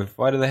camera move?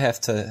 Why do they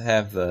have to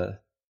have the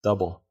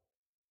double?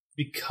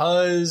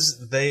 Because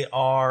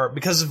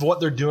of what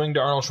they're doing to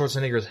Arnold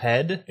Schwarzenegger's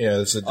head. Yeah,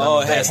 it's a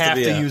dummy. They have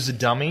to use a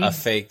dummy. A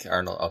fake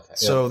Arnold, okay.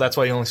 So that's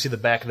why you only see the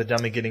back of the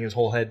dummy getting his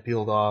whole head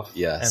peeled off.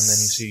 Yes. And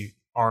then you see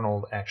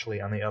Arnold actually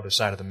on the other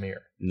side of the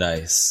mirror.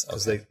 Nice.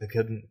 Because they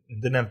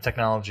didn't have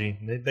technology.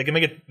 They can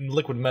make a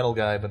liquid metal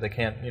guy, but they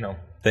can't,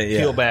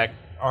 peel back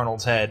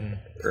Arnold's head and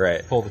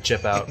pull the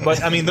chip out. But,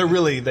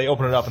 they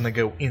open it up and they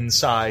go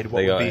inside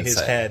what would be his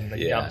head. And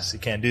they obviously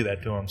can't do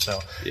that to him, so,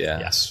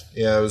 yes.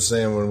 Yeah, I was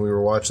saying when we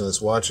were watching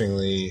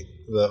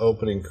the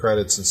opening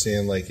credits and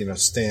seeing,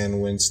 Stan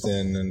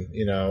Winston and,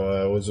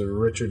 was it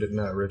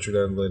not Richard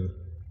Edlund,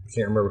 I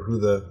can't remember who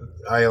the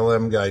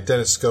ILM guy,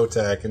 Dennis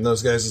Skotak, and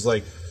those guys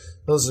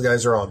those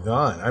guys are all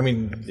gone.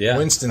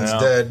 Winston's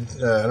dead.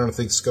 I don't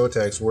think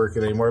Skotak's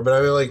working anymore,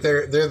 but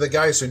they're the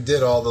guys who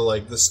did all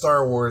the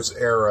Star Wars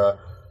era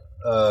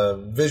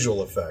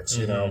visual effects.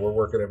 You know, we're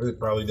working. They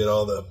probably did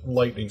all the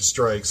lightning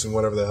strikes and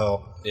whatever the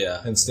hell.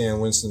 Yeah. And Stan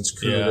Winston's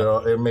crew did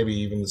all, and maybe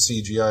even the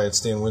CGI. And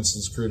Stan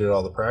Winston's crew did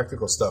all the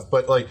practical stuff.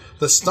 But like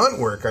the stunt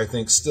work, I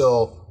think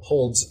still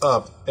holds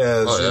up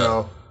as you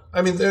know.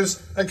 I mean, there's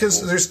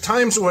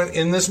times when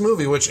in this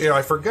movie, which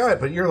I forgot,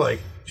 but you're like,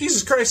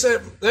 Jesus Christ,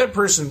 that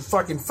person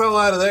fucking fell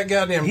out of that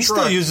goddamn truck. He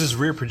still uses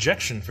rear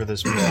projection for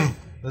this movie.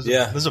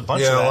 There's a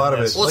bunch of that. A lot of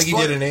it. Well, like he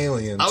did in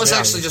Aliens. I was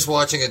actually just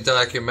watching a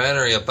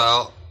documentary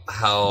about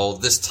how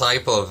this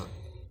type of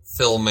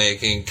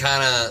filmmaking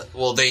kind of,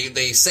 well, they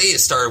say it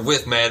started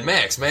with Mad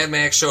Max. Mad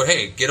Max showed,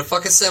 hey, get a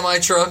fucking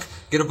semi-truck,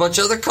 get a bunch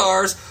of other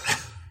cars,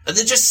 and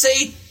then just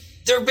say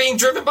they're being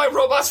driven by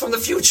robots from the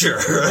future.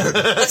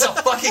 That's a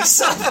fucking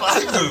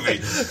sci-fi movie.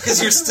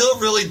 Because you're still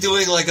really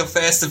doing like a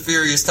Fast and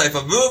Furious type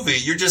of movie.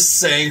 You're just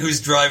saying who's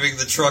driving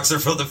the trucks are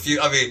from the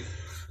future. I mean,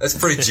 that's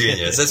pretty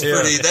genius. That's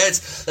pretty.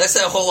 That's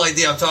that whole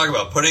idea I'm talking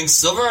about. Putting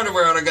silver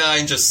underwear on a guy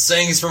and just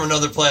saying he's from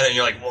another planet, and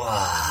you're like,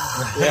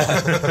 wow.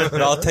 Yeah, it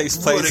all takes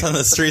place on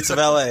the streets of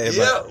L.A.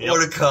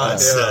 What a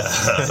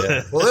concept.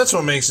 Yeah. Well, that's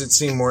what makes it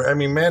seem more. I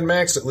mean, Mad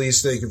Max, at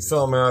least they could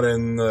film out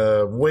in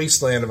the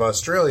wasteland of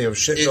Australia if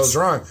shit goes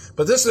wrong.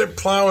 But this, they're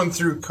plowing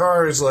through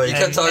cars like. You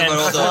kept talking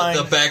about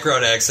all the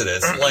background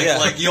accidents.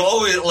 Like you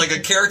always, like a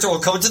character will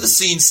come to the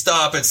scene,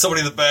 stop, and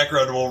somebody in the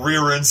background will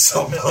rear end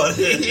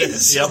somebody.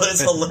 So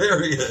that's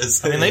hilarious.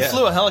 I mean, they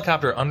flew a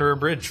helicopter under a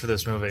bridge for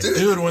this movie.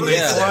 Dude, when they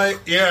fly,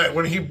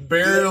 when he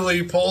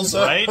barely pulls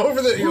up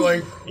over there, you're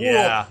like, whoa.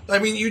 Yeah. I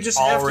mean, you just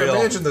have to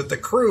imagine that the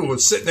crew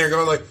was sitting there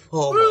going like,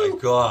 oh my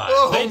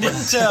God. They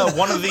didn't,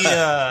 one of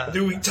the,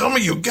 dude, tell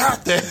me you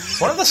got that.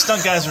 One of the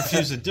stunt guys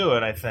refused to do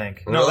it, I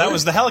think. No, that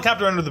was the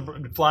helicopter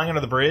flying under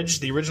the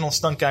bridge. The original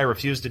stunt guy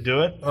refused to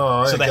do it.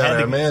 Oh, so they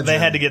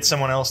had to get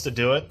someone else to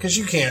do it. Because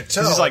you can't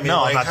tell. He's like, I'm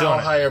not doing it. How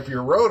high up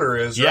your rotor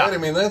is, right? I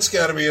mean, that's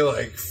got to be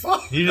like,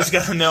 fuck. You just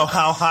got to know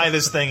how high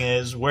this thing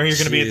is, where you're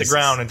going to be at the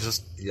ground, and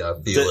just feel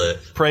it.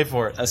 Pray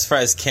for it. I'm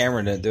surprised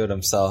Cameron didn't do it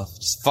himself.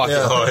 Just fuck it.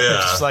 Oh, yeah.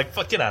 Just like,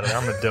 fuck, get out of there.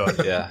 I'm going to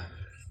do it.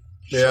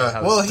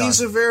 Yeah. Well,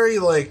 he's a very,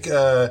 like,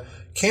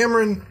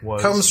 Cameron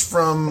comes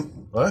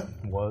from, what?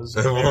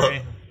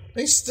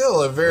 He's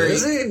still a very,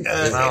 is he?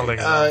 I don't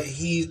think so.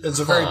 He is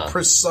a very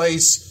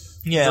precise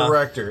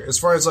director. As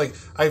far as, like,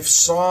 I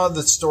saw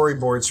the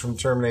storyboards from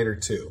Terminator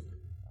 2,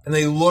 and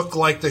they look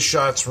like the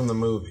shots from the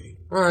movie.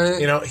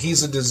 Right. You know,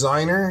 he's a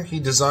designer.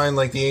 He designed,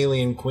 like, the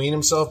Alien Queen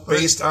himself,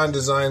 based on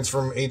designs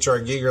from H.R.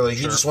 Giger. Like,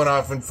 he just went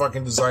off and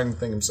fucking designed the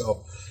thing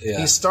himself. Yeah.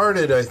 He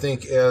started, I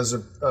think, as a,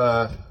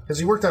 because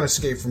he worked on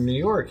Escape from New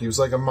York. He was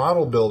like a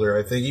model builder,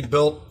 I think. He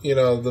built,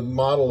 the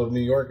model of New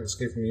York,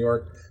 Escape from New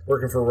York,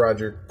 working for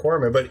Roger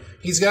Corman. But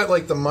he's got,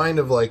 like, the mind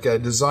of, like, a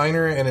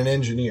designer and an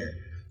engineer.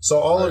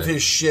 So all of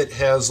his shit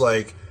has,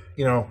 like,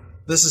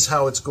 this is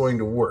how it's going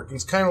to work.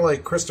 He's kind of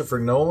like Christopher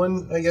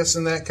Nolan, I guess,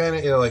 in that kind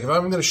of, like if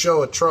I'm going to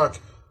show a truck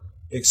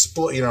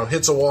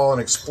hits a wall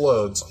and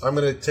explodes, I'm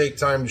going to take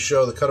time to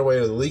show the cutaway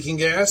of the leaking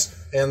gas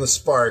and the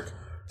spark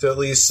to at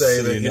least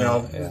say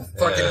that,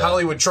 fucking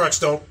Hollywood trucks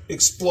don't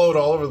explode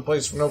all over the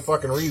place for no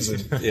fucking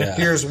reason.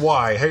 Here's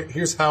why.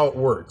 Here's how it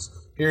works.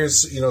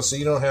 Here's, so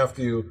you don't have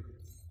to,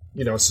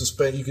 you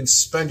can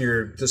suspend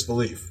your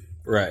disbelief.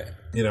 Right.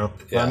 I'm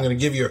going to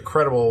give you a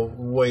credible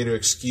way to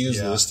excuse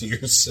this to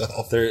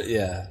yourself.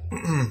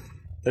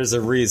 There's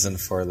a reason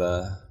for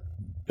the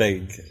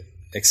big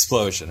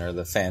explosion or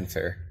the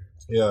fanfare.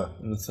 Yeah.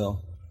 In the film.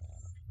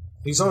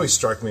 He's always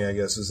struck me, I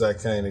guess, as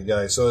that kind of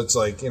guy. So it's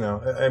like,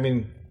 I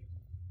mean,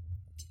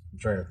 I'm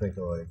trying to think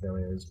of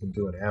he's been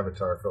doing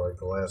Avatar for like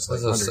the last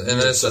 100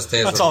 years.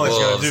 That's all he's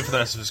going to do for the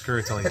rest of his career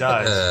until he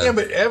dies. Yeah,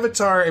 but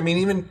Avatar, I mean,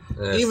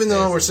 even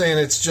though we're saying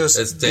it's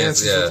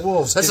Dances with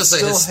Wolves, that's just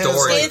like his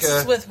story.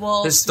 Dances with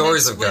Wolves. His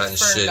stories have gotten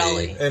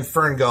shitty. And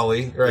Fern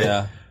Gully, right?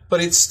 Yeah.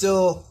 But it's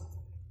still,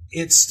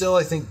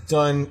 I think,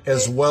 done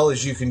as well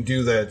as you can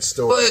do that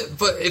story.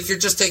 But if you're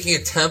just taking a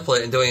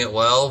template and doing it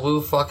well,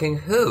 woo fucking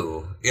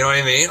who? You know what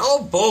I mean?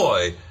 Oh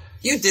boy.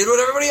 You did what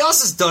everybody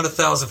else has done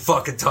 1,000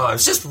 fucking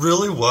times, just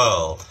really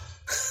well.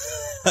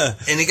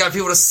 And you got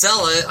people to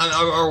sell it,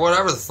 or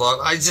whatever the fuck.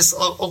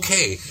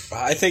 Okay.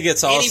 I think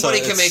it's also...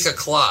 Anybody can make a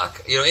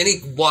clock. Any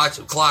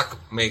clock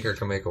maker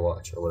can make a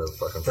watch, or whatever the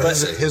fuck I'm trying to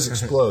say. His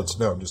explodes.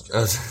 No, I'm just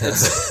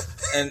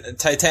kidding. And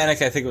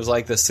Titanic, I think, was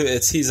like this too.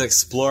 He's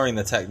exploring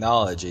the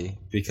technology,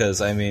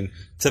 because, I mean,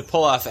 to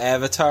pull off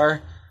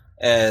Avatar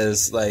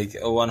as like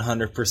a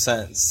 100%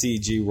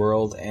 CG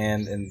world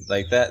and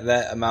like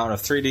that amount of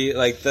 3D,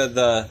 like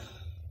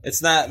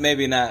it's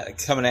maybe not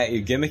coming at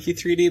you gimmicky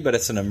 3D, but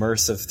it's an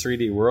immersive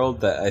 3D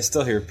world that I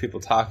still hear people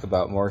talk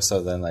about more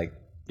so than like,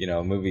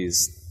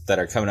 movies that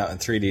are coming out in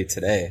 3D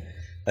today.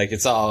 Like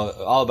it's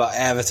all about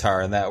Avatar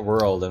and that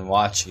world and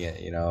watching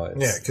it,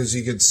 Yeah, because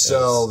you could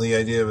sell the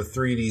idea of a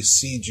 3D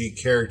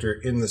CG character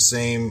in the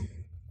same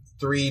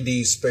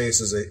 3D space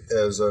as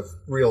a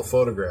real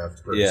photograph.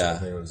 Yeah.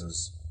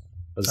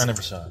 I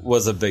never saw it.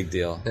 Was a big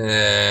deal. I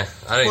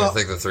didn't even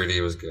think the 3D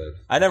was good.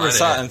 I never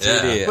saw it in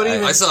 3D. Yeah. But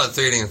I saw it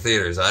in 3D in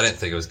theaters. I didn't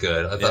think it was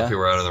good. I thought people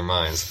were out of their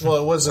minds. Well,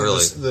 it wasn't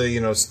really.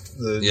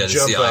 the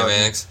jump the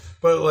IMAX.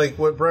 But like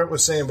what Brent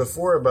was saying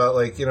before about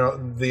like, you know,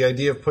 the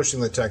idea of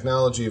pushing the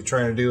technology of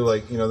trying to do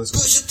like, you know, this.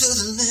 Push it to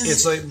the limit.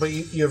 It's like, but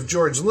you have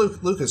George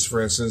Lucas,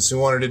 for instance, who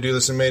wanted to do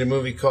this and made a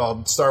movie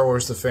called Star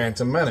Wars: The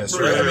Phantom Menace,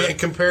 right? I mean,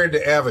 compared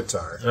to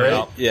Avatar,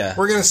 right? Yeah.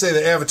 We're going to say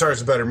that Avatar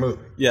is a better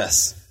movie.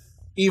 Yes.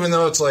 Even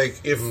though it's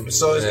like, it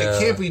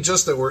can't be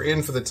just that we're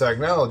in for the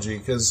technology,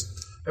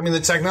 because, I mean, the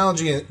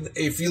technology,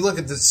 if you look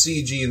at the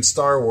CG in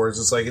Star Wars,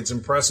 it's like, it's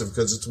impressive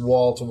because it's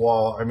wall to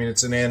wall. I mean,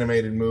 it's an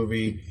animated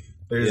movie.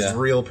 There's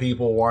real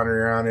people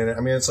wandering around in it.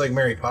 I mean, it's like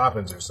Mary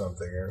Poppins or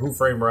something, or Who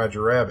Framed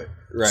Roger Rabbit.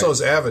 Right. So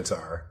is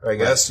Avatar, I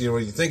guess, you know,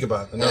 when you think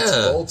about the nuts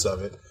and bolts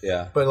of it.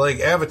 Yeah. But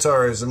like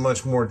Avatar is a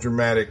much more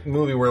dramatic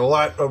movie where a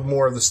lot of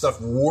more of the stuff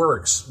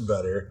works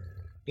better,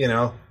 you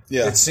know?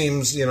 Yeah. It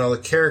seems, you know,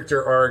 the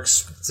character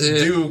arcs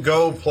do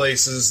go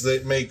places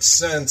that make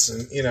sense,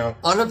 and, you know.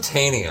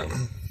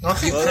 Unobtainium.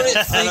 You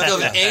couldn't think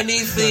of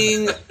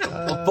anything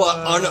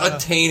but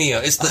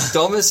Unobtainium. It's the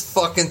dumbest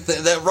fucking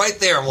thing. That right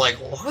there, I'm like,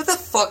 what the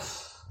fuck?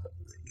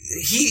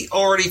 He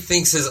already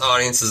thinks his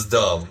audience is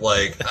dumb.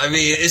 Like, I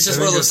mean, it's just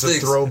one of those things.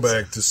 It's a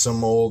throwback to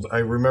some old. I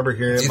remember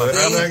hearing it. But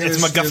I'm not going to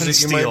MacGuffin it.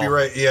 Steel. You might be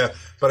right. Yeah,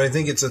 but I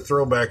think it's a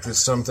throwback to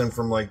something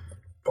from like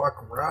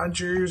Buck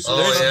Rogers.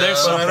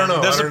 There's I don't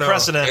know. There's a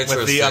precedent Interesting.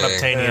 with the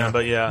Unobtainium,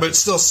 but yeah. But it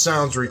still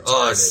sounds retarded.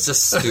 Oh, it's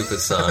just stupid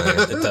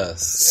science. It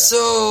does.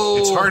 So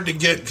it's hard to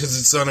get because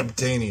it's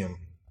Unobtainium.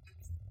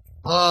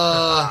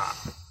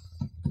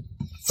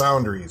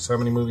 Foundries. How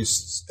many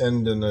movies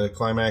end in a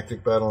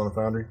climactic battle in a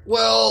foundry?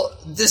 Well,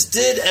 this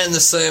did end the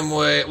same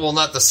way. Well,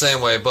 not the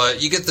same way,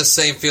 but you get the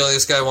same feeling.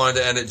 This guy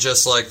wanted to end it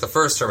just like the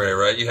first Terminator,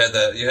 right? You had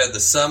the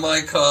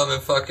semi come and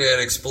fucking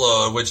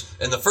explode, which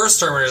in the first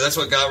Terminator, that's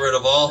what got rid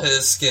of all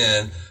his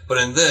skin. But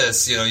in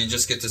this, you know, you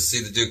just get to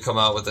see the dude come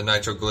out with the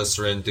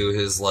nitroglycerin, do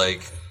his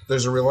like.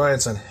 There's a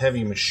reliance on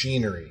heavy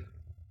machinery,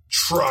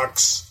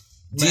 trucks.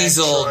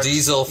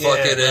 Diesel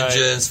fucking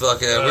engines,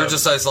 fucking. We're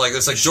just like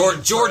it's like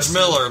George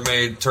Miller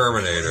made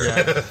Terminator.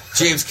 Yeah.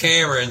 James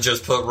Cameron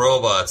just put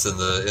robots in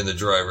the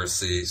driver's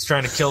seat. He's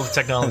trying to kill the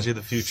technology of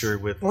the future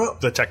with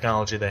the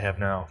technology they have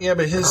now. Yeah,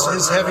 but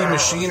his heavy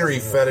machinery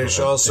fetish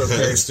also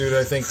carries through to,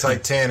 I think,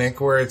 Titanic,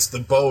 where it's the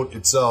boat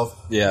itself.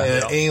 Yeah.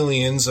 And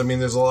Aliens. I mean,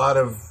 there's a lot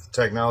of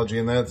technology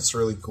in that that's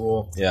really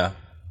cool. Yeah.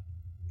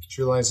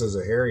 True Lies has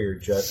a Harrier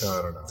jet. No,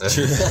 I don't know. The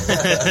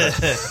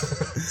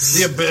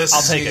Abyss.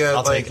 I'll take it.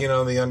 I'll take it. You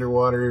know, the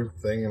underwater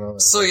thing and all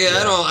that. So yeah,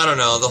 I don't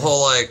know. The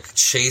whole like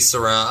chase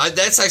around.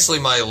 That's actually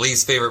my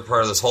least favorite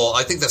part of this whole.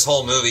 I think this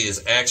whole movie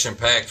is action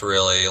packed.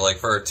 Really, like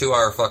for a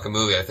 2-hour fucking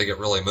movie, I think it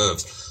really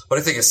moves. But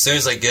I think as soon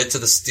as I get to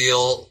the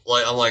steel,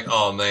 like I'm like,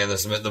 oh man,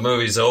 the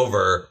movie's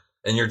over,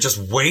 and you're just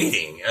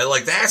waiting. And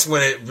like that's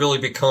when it really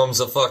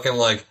becomes a fucking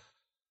like.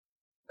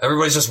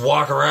 Everybody's just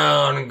walking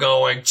around and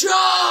going,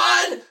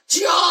 John,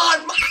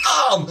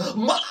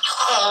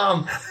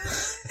 Mom!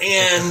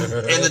 And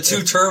the two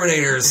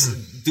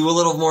Terminators do a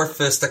little more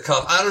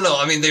fisticuff. I don't know.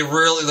 I mean, they're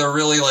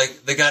really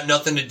like, they got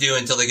nothing to do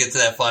until they get to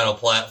that final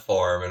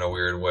platform in a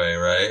weird way,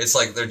 right? It's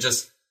like they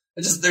just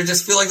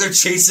feel like they're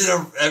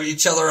chasing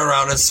each other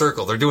around in a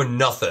circle. They're doing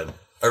nothing.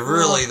 I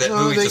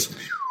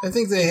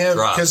think they have,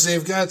 because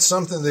they've got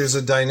something, there's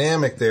a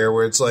dynamic there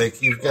where it's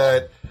like, you've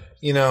got,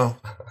 you know,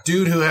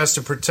 dude who has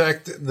to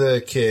protect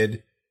the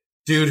kid,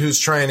 dude who's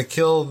trying to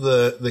kill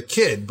the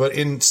kid, but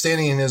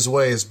standing in his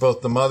way is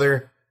both the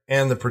mother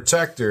and the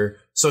protector.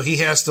 So he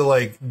has to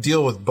like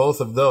deal with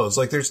both of those.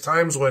 Like there's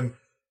times when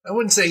I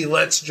wouldn't say he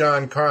lets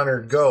John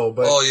Connor go,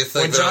 but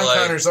when John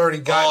Connor's already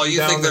gotten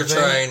you think they're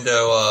trying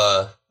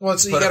to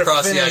put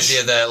across the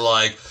idea that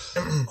like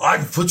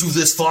I've put you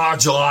this far,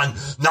 John.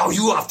 Now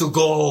you have to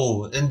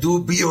go and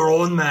be your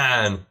own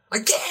man. I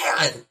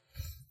can't.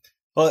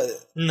 Well,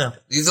 no.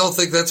 You don't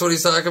think that's what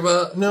he's talking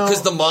about? No.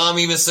 Because the mom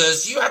even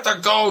says, you have to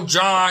go,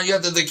 John.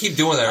 They keep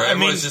doing that, right?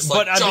 Everyone's just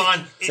like,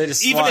 John, even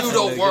if you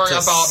don't worry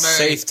about me.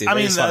 Safety. I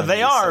mean,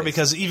 they are,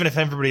 because even if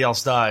everybody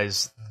else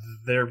dies,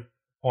 their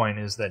point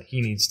is that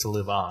he needs to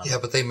live on. Yeah,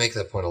 but they make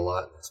that point a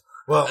lot.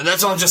 Well, and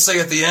that's what I'm just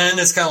saying at the end.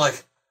 It's kind of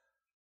like.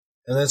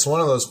 And that's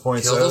one of those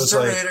points. Kill those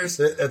Terminators.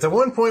 Like, at the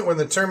one point when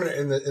the Terminator,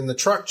 in the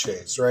truck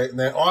chase, right? And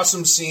that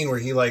awesome scene where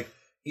he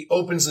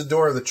opens the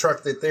door of the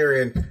truck that they're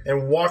in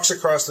and walks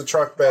across the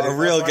truck bed. A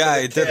real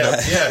guy did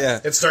that. Yeah.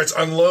 It starts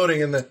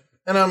unloading and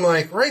I'm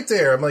like, right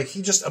there. I'm like,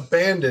 he just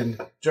abandoned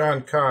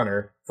John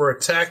Connor for a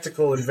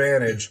tactical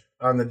advantage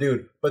on the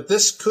dude. But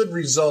this could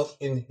result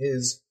in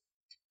his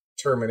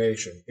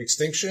termination.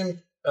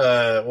 Extinction?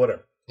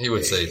 Whatever. He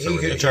would say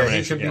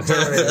termination. He could be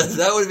terminated.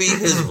 That would be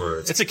his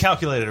words. It's a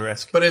calculated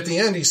risk. But at the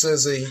end, he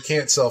says that he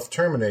can't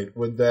self-terminate.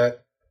 Would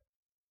that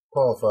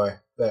qualify?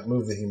 That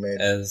move that he made.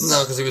 No,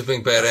 because he was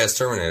being badass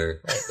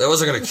Terminator. That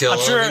wasn't going to kill him.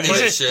 Sure,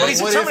 he's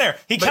a Terminator.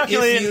 He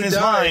calculated in his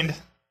mind.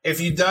 If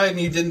you died and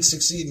you didn't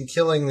succeed in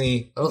killing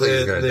the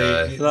other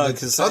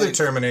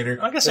Terminator,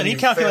 like I said, he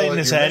calculated in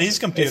his head. He's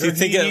a computer.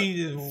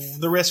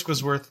 The risk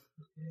was worth.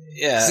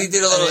 Yeah, he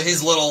did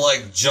his little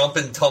like jump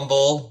and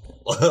tumble.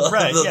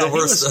 Right. The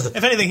worst,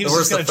 if anything, he was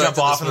just going to jump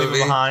off and leave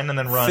him behind and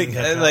then run.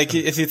 Like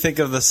if you think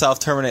of the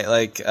self-terminate,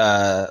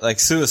 like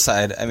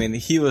suicide. I mean,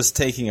 he was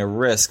taking a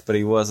risk, but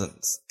he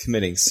wasn't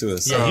committing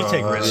suicide. Yeah, he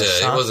take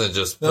risks. Yeah, he wasn't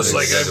just. That's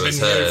like I've been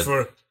here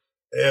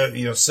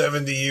for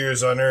 70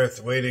 years on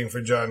Earth waiting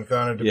for John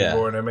Connor to be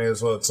born. I may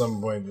as well at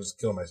some point just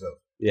kill myself.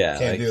 Yeah,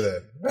 can't do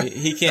that.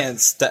 He can't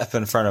step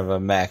in front of a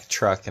Mack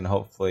truck and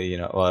hopefully,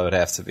 it would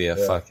have to be a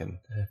fucking.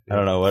 I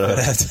don't know what it would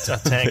have to. A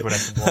tank would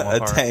have to blow him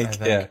apart. A tank,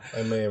 yeah.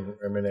 I may have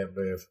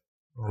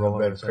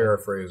been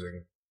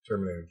paraphrasing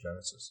Terminator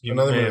Genesis.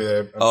 Another movie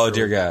that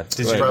dear God! Did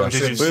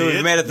you see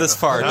We've made it this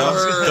far.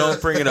 Don't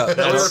bring it up.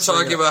 We were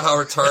talking about how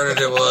retarded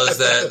it was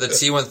that the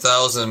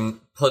T-1000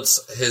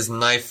 puts his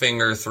knife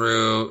finger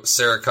through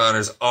Sarah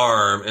Connor's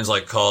arm and is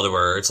like, call to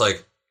her. It's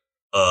like,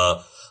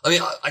 I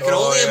mean,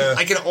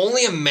 I can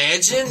only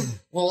imagine.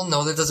 Well,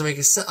 no, that doesn't make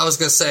any sense. I was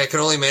gonna say I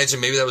can only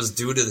imagine maybe that was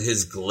due to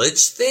his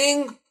glitch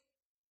thing,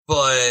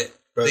 but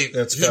he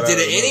did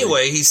it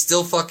anyway. He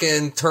still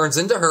fucking turns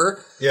into her.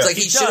 Yeah. It's like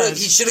he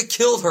should have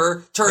killed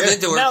her, turned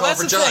into her, called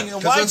for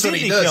John. Why did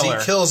he kill her?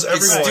 He kills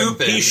everyone. It's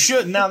stupid. He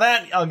should. Now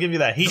that I'll give you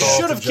that. He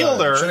should have killed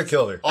her. Should have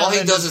killed her. All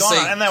he does is say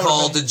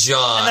called to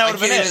John. And that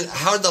would have been it.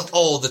 How did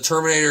the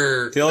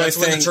Terminator? That's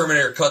when the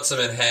Terminator cuts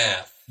him in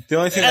half. The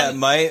only thing that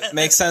might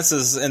make sense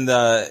is in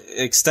the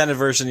extended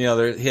version, he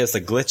has the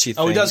glitchy thing.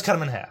 Oh, he does cut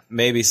him in half.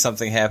 Maybe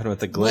something happened with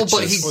the glitches.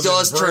 Well, but he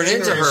does turn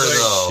into her,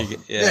 though.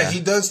 Yeah, he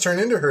does turn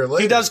into her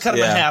later. He does cut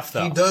him in half,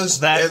 though. He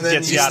does. That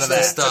gets you out of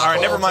that. All right,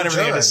 never mind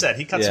everything I just said.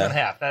 He cuts him in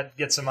half. That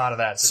gets him out of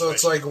that situation.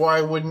 So it's like,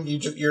 why wouldn't you?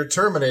 You're a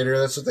Terminator.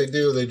 That's what they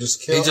do. They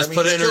just kill. He just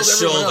put it in her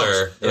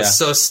shoulder. It was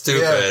so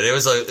stupid. It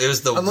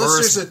was the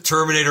worst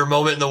Terminator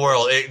moment in the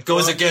world. It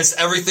goes against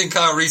everything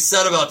Kyle Reese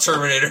said about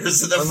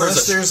Terminators.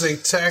 Unless there's a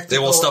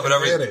tactical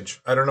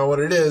advantage. I don't know what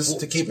it is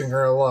to keeping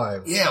her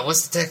alive. Yeah,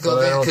 what's the technical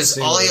advantage? Because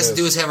all he has to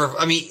do is have her.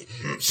 I mean,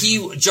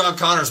 John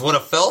Connors would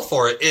have fell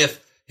for it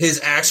if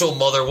his actual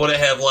mother would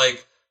have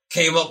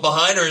came up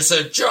behind her and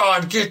said,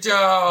 "John, get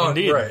down."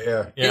 Indeed, right?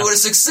 Yeah, he would have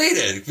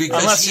succeeded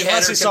because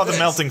unless he saw the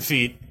melting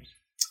feet.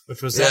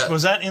 Which was that?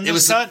 Was that in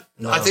this cut?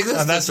 No. I think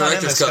that's the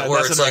director's cut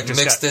where it's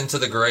mixed into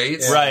the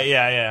grades. Yeah. Right?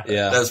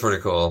 Yeah. That's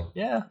pretty cool.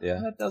 Yeah.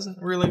 That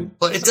doesn't really.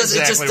 But it just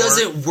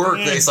doesn't work.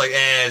 It's like,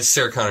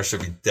 Sarah Connor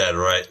should be dead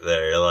right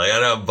there. Like, I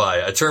don't buy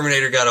it. A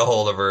Terminator got a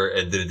hold of her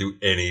and didn't do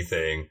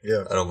anything.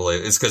 Yeah, I don't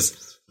believe it. It's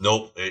because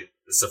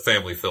it's a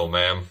family film,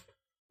 ma'am.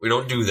 We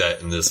don't do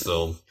that in this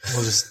film.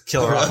 We'll just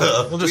kill her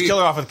off. We'll just kill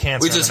her off with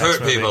cancer. We just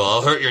hurt people.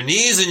 I'll hurt your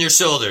knees and your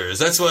shoulders.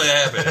 That's what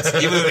happens.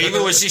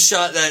 even when she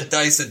shot that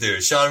Dyson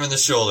dude, shot him in the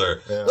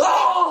shoulder. Yeah.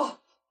 Oh!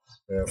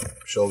 Yeah,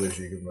 shoulders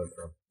you can live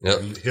from.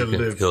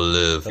 Yep. He'll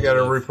live. You got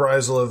a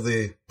reprisal of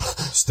the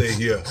stay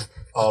here.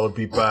 I'll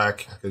be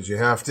back because you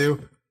have to.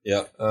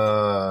 Yep.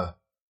 Of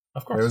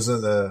course. There was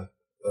the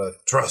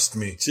trust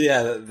me.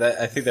 Yeah,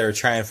 I think they were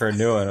trying for a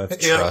new one with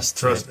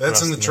trust. Right?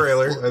 That's in the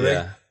trailer, I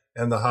think.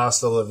 And the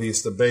Hasta La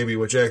Vista Baby,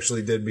 which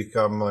actually did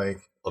become a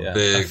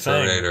big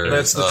Terminator.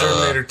 That's the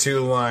Terminator 2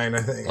 line,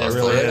 I think. It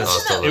really is.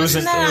 It was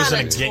in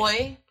a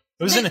toy.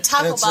 It was in a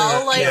Taco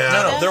Bell.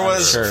 No, there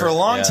was for a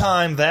long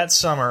time that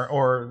summer,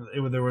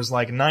 there was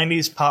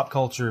 90s pop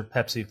culture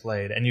Pepsi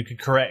played, and you could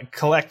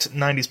collect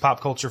 90s pop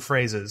culture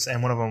phrases,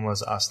 and one of them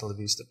was "Hasta la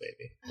vista,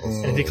 baby."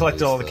 And if you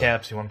collected all the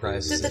caps, you won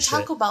prizes. Did the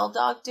Taco Bell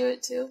dog do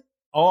it too?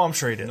 Oh, I'm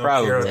sure he did.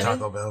 Probably.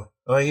 Taco Bell.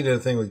 Oh, he did a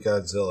thing with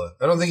Godzilla.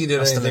 I don't think he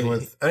did anything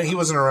with. He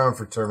wasn't around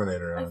for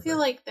Terminator. I feel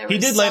like there was he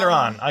did later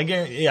on. I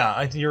guarantee.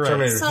 Yeah, you're right.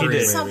 Terminator he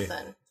did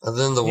something. And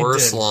then the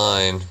worst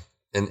line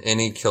in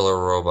any killer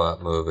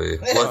robot movie.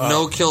 What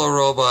no killer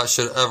robot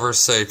should ever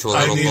say to a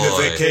little boy. I need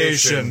a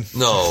vacation.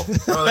 No.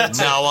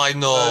 Now I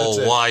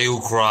know why you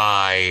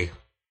cry.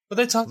 But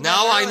they talked.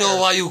 Now I know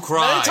why you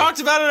cry. They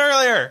talked about it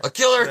earlier. A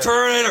killer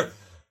Terminator.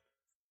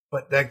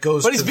 But that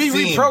goes. But he's being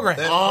reprogrammed.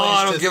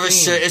 I don't give a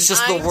shit. It's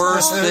just the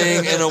worst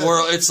thing in the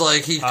world. It's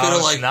like he could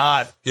have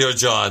not. Here,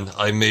 John,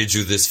 I made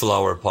you this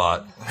flower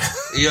pot.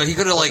 He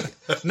could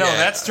have No,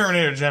 that's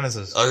Terminator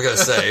Genesis. I was gonna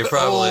say it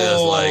probably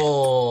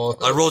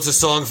is I wrote a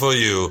song for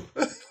you,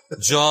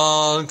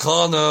 John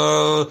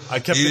Connor.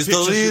 He's the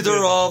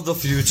leader of the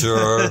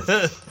future.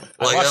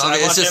 I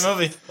watched that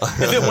movie.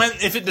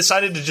 If it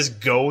decided to just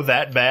go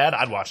that bad,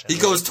 I'd watch it. He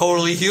goes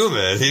totally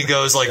human. He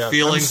goes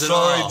feelings. I'm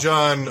sorry,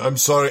 John. I'm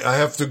sorry. I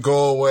have to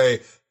go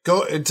away.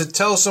 To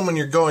tell someone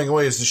you're going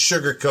away is to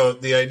sugarcoat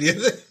the idea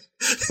that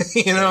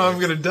I'm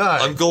going to die.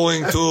 I'm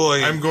going to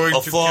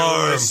a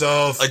farm. Kill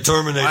myself. A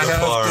Terminator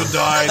farm. I have to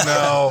die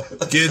now.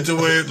 Get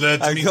away.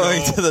 I'm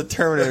going to the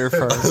Terminator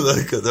farm.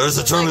 There's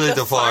a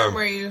Terminator farm.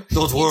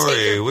 Don't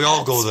worry. We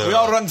all go there. We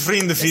all run free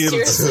in the field.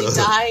 Seriously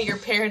die. Your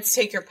parents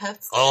take your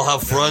pets there. I'll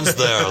have friends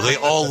there. They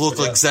all look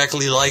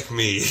exactly like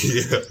me.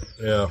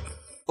 Yeah.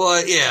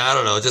 But I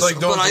don't know.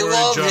 But I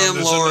love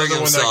him lowering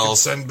himself.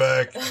 Send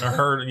back.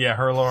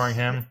 Her lowering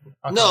him.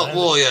 Okay. No, her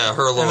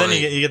lowering. And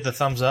then you get the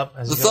thumbs up.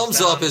 The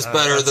thumbs up is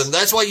better than.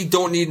 That's why you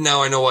don't need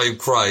Now I Know Why You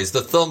Cries.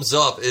 The thumbs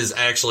up is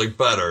actually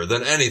better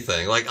than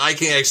anything. I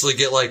can actually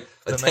get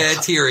a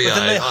tad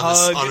teary-eyed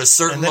on a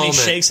certain and then moment.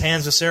 He shakes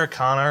hands with Sarah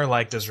Connor,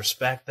 like there's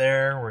respect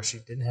there where she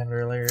didn't have it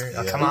earlier.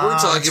 Oh, come on, we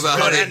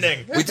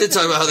did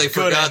talk about how they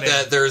forgot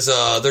that there's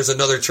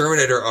another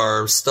Terminator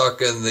arm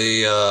stuck in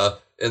the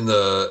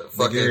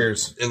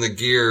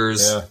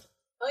gears. Yeah.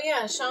 Oh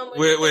yeah, Sean.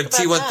 When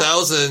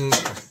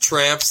T-1000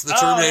 traps the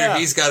Terminator,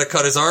 he's got to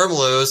cut his arm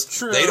loose.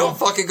 True. They don't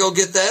fucking go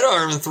get that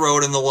arm and throw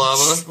it in the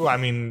lava. Well, I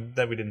mean,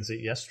 that we didn't see.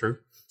 Yes, true.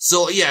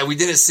 So yeah, we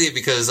didn't see it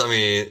because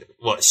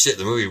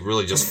the movie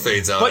really just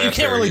fades out. But you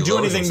can't really do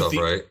anything himself, with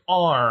the right?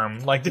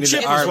 arm. Like the chip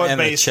is what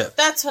based.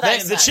 That's what I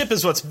said. The chip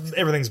is what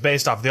everything's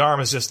based off. The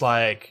arm is just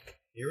like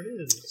here it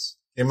is.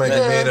 It might be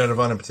made out of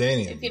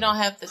unobtainium. If you don't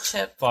have the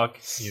chip. Fuck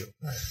you.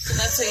 So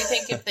that's what you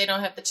think, if they don't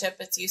have the chip,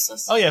 it's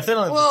useless? Oh, yeah, if they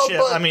don't have the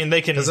chip, I mean,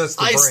 they can... I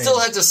still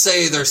have to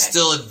say there's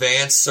still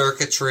advanced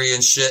circuitry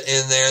and shit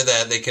in there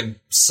that they can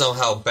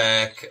somehow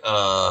back,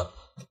 redevelop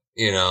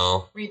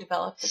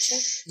the chip?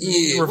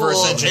 Yeah,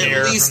 reverse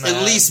engineer.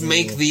 At least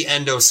make the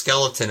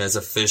endoskeleton as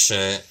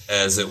efficient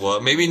as it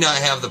was. Maybe not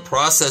have the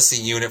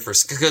processing unit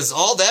because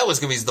all that was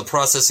going to be the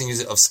processing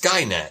unit of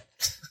Skynet.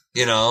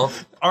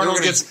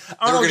 Arnold gets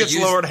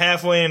lowered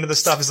halfway into the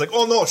stuff. He's like,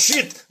 oh no,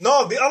 shit!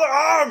 No, the other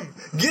arm!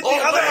 Get the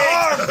other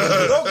arm!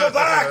 Don't go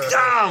back!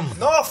 Damn!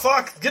 No,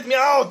 fuck! Get me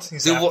out!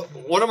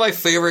 One of my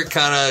favorite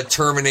kind of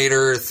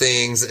Terminator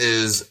things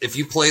is if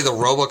you play the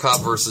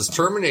RoboCop versus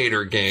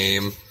Terminator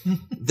game,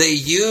 they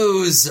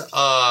use, in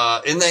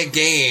that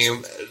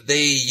game,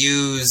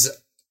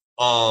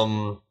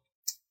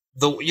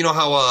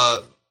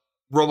 how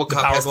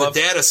RoboCop has the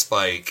data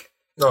spike?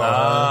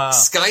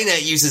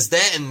 Skynet uses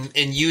that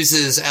and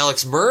uses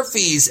Alex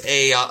Murphy's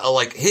AI,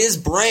 like his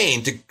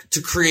brain,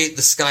 to create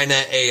the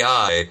Skynet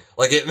AI.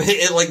 Like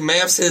it like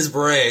maps his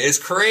brain. It's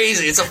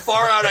crazy. It's a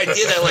far out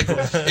idea that like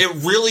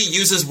it really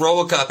uses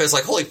RoboCop as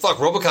like, holy fuck,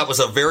 RoboCop was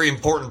a very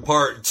important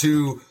part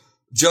to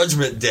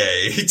Judgment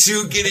Day,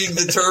 to getting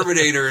the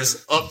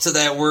Terminators up to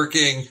that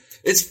working.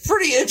 It's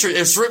pretty interesting.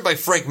 It's written by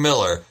Frank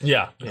Miller.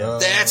 Yeah.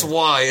 That's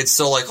why it's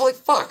so like, holy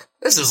fuck.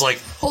 This is like,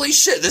 holy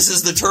shit, this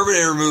is the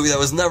Terminator movie that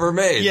was never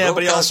made. Yeah,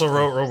 but he also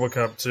wrote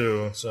RoboCop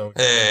 2, so...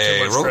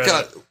 Hey,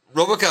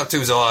 RoboCop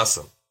 2 is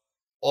awesome.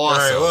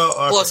 Awesome.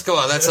 Right, Plus, come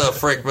on, that's a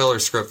Frank Miller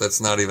script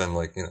that's not even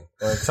like,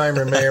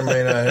 timer may or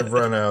may not have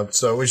run out,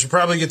 so we should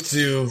probably get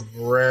to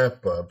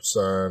wrap-ups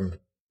on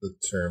the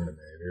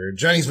Terminator.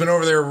 Jenny's been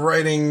over there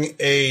writing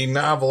a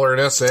novel or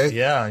an essay.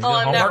 Yeah. I'm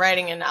not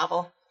writing a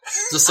novel.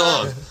 The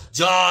song,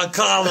 John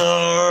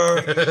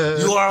Connor,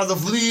 you are the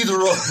leader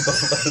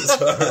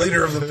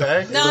of the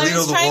pack. No, I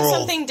was trying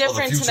something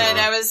different tonight.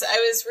 I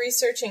was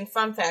researching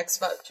fun facts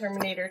about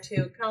Terminator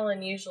 2.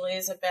 Colin usually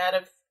is a vat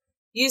of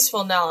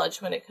useful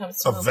knowledge when it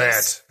comes to movies.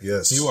 Vat,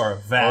 yes. You are a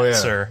vat,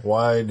 sir.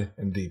 Wide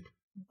and deep.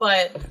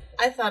 But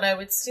I thought I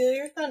would steal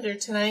your thunder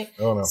tonight.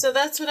 Oh no! So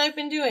that's what I've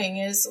been doing,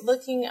 is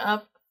looking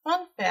up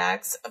fun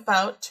facts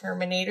about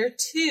Terminator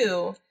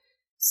 2.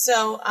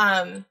 So,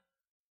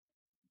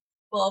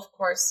 well, of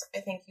course, I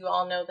think you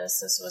all know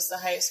this. This was the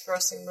highest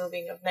grossing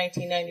movie of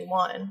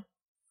 1991.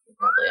 You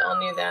probably all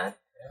knew that.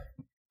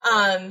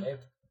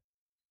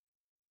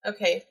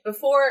 Okay,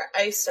 before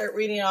I start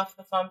reading off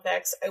the fun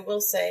facts, I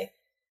will say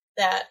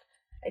that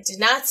I did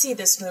not see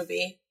this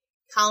movie.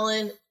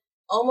 Colin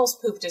almost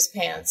pooped his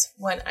pants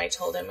when I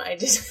told him I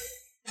did.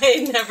 I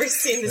had never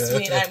seen this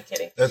movie. I'm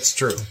kidding. That's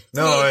true.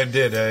 No, I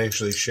did. I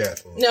actually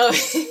shat. No.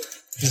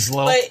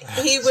 But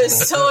he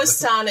was so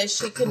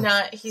astonished. He could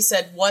not. He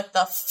said, "What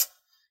the f?"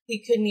 He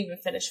couldn't even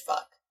finish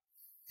fuck.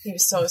 He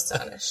was so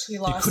astonished. He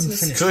lost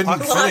his... Couldn't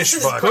finish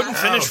fuck. Couldn't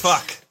finish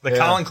fuck. The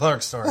Colin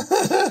Clark story.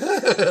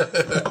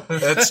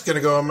 That's going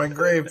to go on my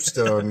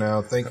gravestone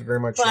now. Thank you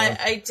very much. But Sean.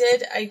 I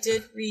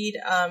did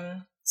read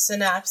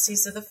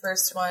synopses of the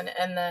first one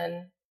and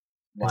then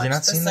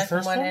watched the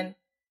second one. And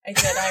I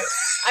did.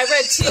 I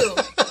read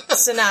 2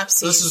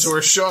 synopses. This is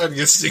where Sean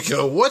gets to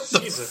go, what the...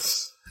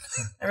 Jesus.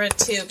 I read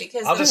 2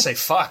 because... I'll just say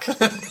fuck.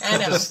 I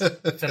know.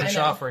 Finish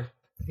off where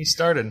he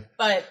started.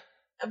 But...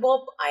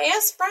 Well, I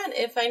asked Brent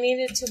if I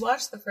needed to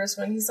watch the first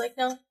one. He's like,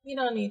 no, you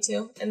don't need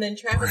to. And then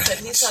Travis said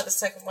he saw the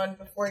second one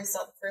before he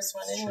saw the first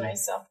one anyway.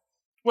 So,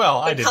 well,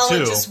 I did Colin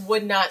too. Just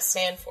would not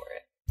stand for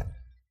it.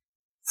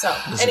 So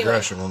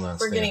anyway,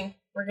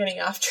 we're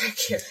getting off track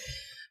here.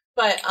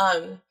 But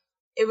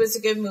it was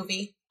a good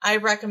movie. I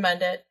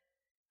recommend it.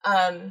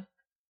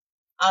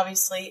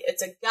 Obviously,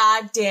 it's a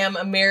goddamn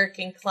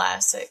American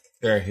classic.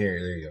 There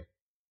you go.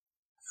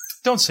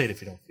 Don't say it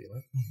if you don't feel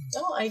it.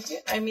 No, I do.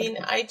 I mean,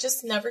 I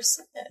just never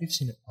seen it. You've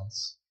seen it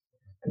once.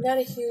 I'm not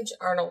a huge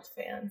Arnold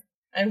fan.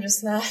 I'm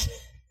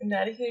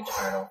not a huge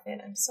Arnold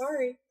fan. I'm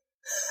sorry.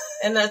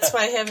 And that's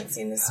why I haven't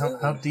seen this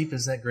movie. How deep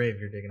is that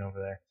grave you're digging over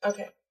there?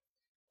 Okay.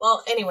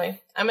 Well,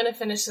 anyway, I'm going to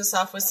finish this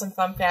off with some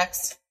fun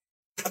facts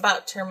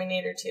about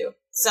Terminator 2.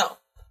 So,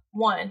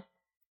 1.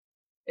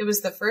 It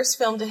was the first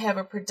film to have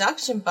a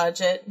production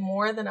budget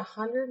more than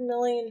 $100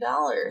 million.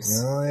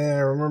 Oh, yeah, I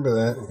remember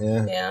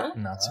that. Yeah.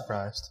 Not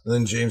surprised.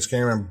 Then James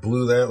Cameron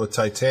blew that with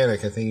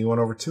Titanic. I think he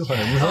went over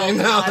 $200 million.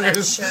 I'm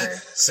sure.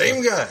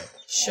 Same guy.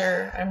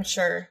 Sure, I'm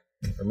sure.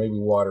 Or maybe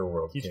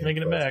Waterworld. Keeps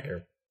making it back.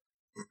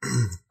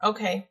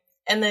 Okay.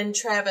 And then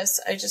Travis,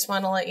 I just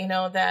want to let you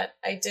know that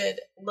I did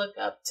look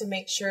up to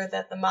make sure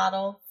that the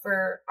model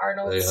for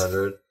Arnold's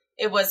 800.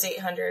 It was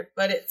 800,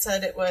 but it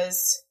said it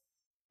was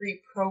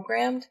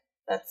reprogrammed.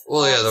 That's the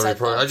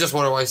reprogram. I just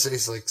wonder why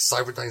it's like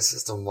Cyberdyne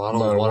System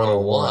Model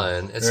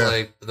 101. It's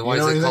like, why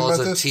does it call it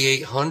a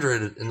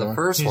T800 in the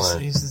first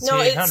one? He's the no,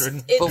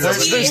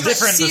 T800. There's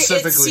different.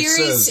 Specifically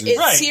says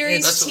it's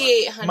Series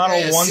T800. Model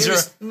 1s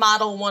are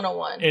Model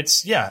 101.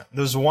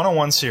 There's a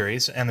 101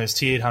 series and there's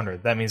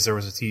T800. That means there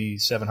was a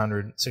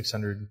T700,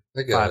 600,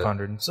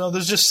 500. So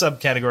there's just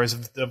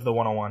subcategories of the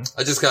 101.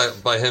 I just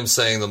got, by him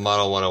saying the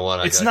Model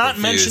 101, it's not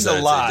mentioned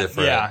a lot.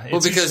 Yeah. Well,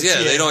 because,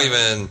 they don't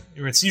even...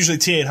 It's usually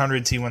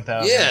T800,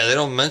 T1000. Yeah, they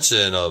don't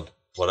mention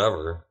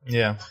whatever.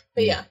 Yeah.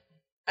 But yeah,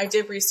 I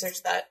did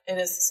research that. It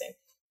is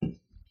the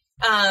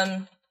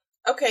same.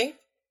 Okay.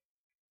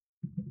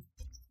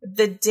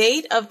 The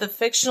date of the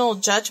fictional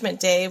Judgment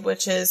Day,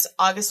 which is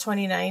August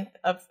 29th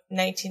of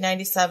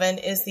 1997,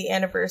 is the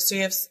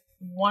anniversary of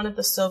one of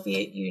the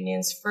Soviet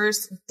Union's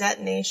first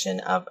detonation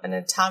of an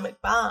atomic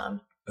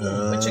bomb,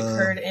 which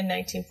occurred in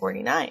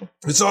 1949.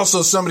 It's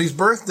also somebody's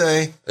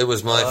birthday. It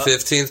was my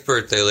 15th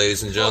birthday,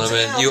 ladies and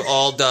gentlemen. You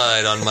all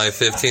died on my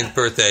 15th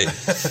birthday.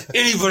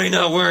 Anybody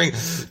not wearing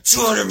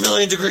 200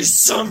 million degree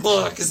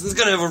sunblock is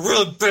going to have a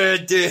really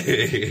bad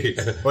day.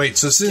 Wait,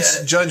 so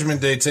since Judgment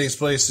Day takes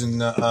place in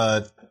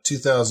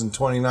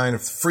 2029,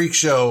 if the Freak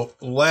Show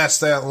lasts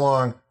that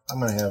long, I'm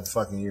going to have a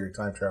fucking year of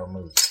time travel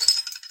movie.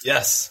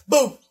 Yes.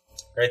 Boom!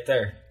 Right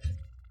there.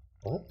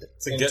 What?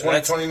 It's a good,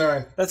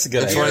 2029. That's a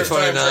good idea.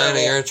 2029, a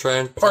year of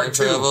time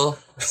travel.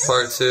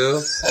 Part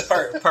 2.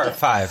 Part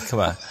 5. Come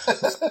on.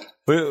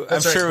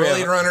 I'm sure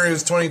Blade Runner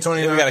is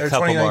 2029. We got a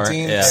couple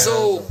 2019. more. Yeah.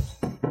 So,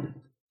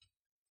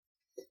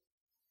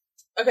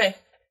 Okay.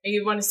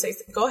 You want to say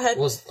something? Go ahead.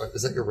 is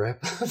that your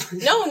rap?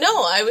 No.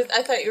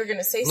 I thought you were going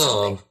to say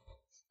something.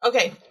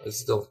 Okay. I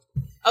just don't.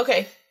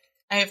 Okay.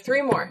 I have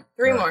three more.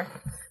 More.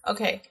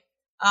 Okay.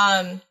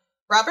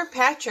 Robert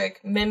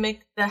Patrick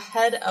mimicked the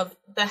head of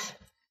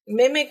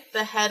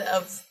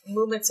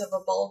movements of a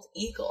bald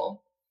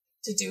eagle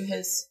to do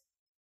his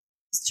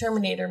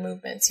Terminator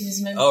movements. He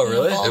was mimicking a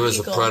bald It was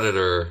eagle a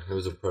predator. It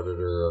was a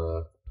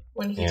predator.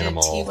 When he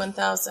animal. did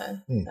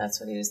T-1000. That's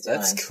what he was doing.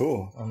 That's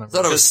cool. I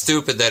thought it was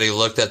stupid that he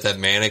looked at that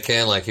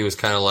mannequin like he was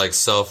kind of like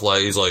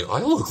he's like,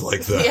 I look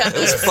like that. Yeah,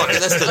 that's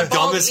the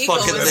dumbest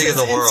fucking thing in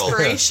the world.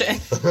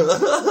 Inspiration.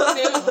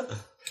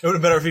 It would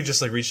have been better if he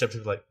just like reached up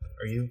to like,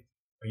 are you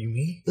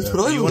me? That's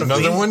what I want.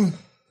 Another one?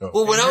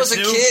 Well, when I was a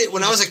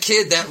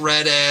kid, that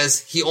read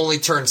as he only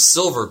turned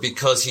silver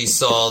because he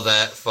saw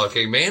that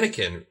fucking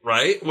mannequin,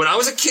 right? When I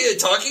was a kid,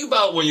 talking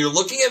about when you're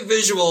looking at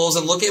visuals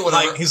and looking at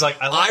whatever, he's like,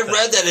 I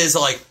read that as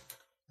like,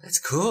 that's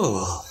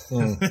cool.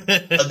 And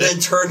then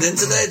turned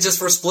into that just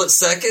for a split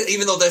second,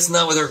 even though that's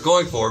not what they're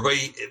going for. But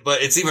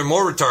it's even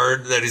more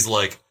retarded that he's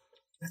like,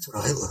 that's what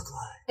I look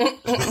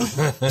like.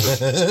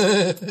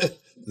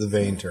 The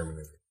vain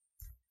Terminator.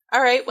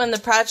 All right. When the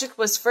project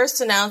was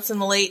first announced in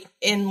late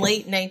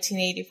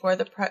 1984,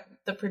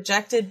 the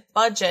projected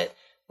budget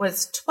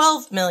was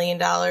 $12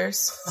 million,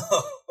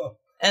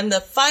 and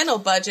the final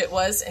budget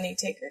was, any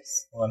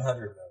takers?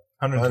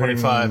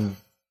 125.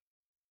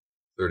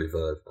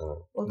 35.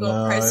 We'll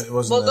go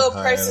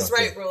Price is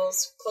Right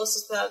rules.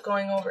 Closest without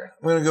going over.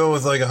 I'm gonna go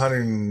with like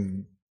 100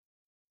 and...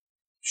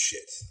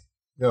 Shit.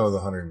 Go with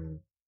 110.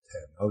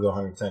 I'll go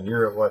 110.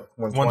 You're at what?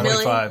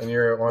 125. And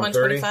you're at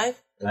 130?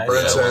 125?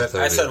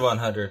 I said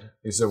 100.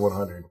 You said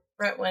 100.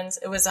 Brett wins.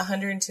 It was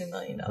 $102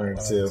 million.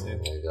 102. Oh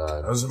my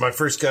god. My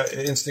first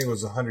instinct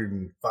was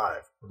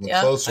 105.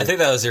 Yeah. Closer. I think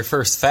that was your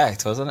first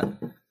fact, wasn't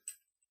it?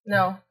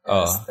 No. It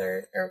was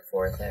third or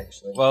fourth,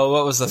 actually. Well,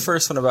 what was the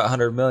first one about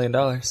 $100 million?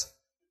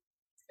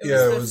 It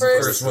was the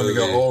first one to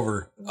go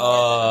over.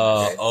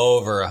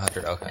 Over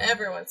 100. Okay.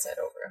 Everyone said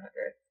over 100.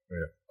 Yeah.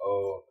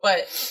 Oh.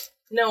 But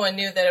no one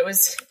knew that it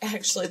was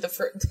actually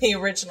the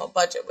original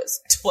budget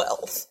was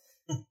 12.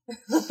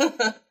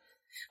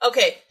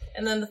 Okay,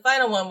 and then the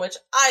final one, which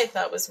I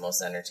thought was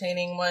most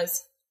entertaining,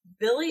 was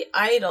Billy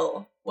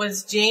Idol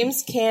was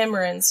James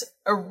Cameron's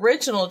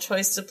original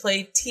choice to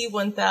play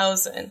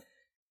T-1000,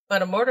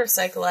 but a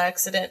motorcycle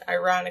accident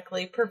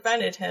ironically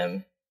prevented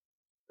him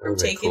from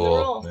taking the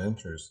role.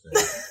 Interesting. I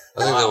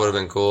think that would have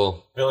been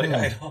cool. Billy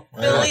Idol.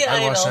 Billy Idol.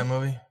 I'd watch that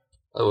movie.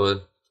 I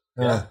would.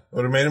 Yeah.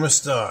 Would have made him a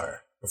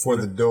star before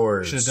the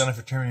doors. Should have done it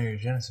for Terminator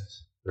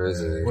Genesis.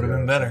 Crazy. Would have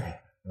been better.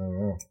 I don't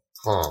know.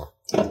 Huh.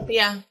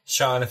 Yeah.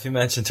 Sean, if you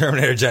mention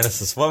Terminator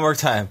Genesis one more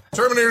time.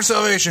 Terminator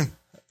Salvation.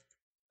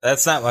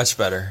 That's not much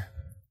better.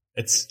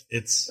 That's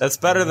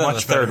better than the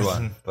much third better.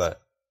 one,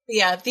 but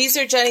Yeah, these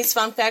are Jenny's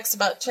fun facts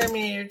about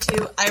Terminator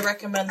 2. I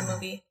recommend the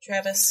movie.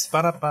 Travis.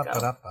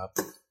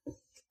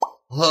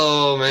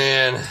 Oh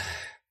man.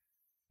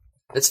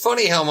 It's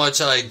funny how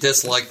much I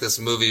dislike this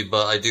movie,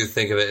 but I do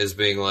think of it as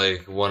being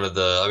like one of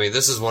the... I mean,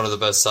 this is one of the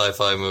best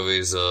sci-fi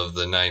movies of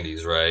the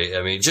 90s, right?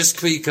 I mean,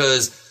 just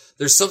because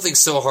there's something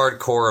so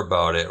hardcore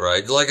about it,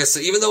 right? Like I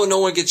said, even though no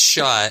one gets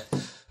shot,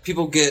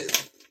 people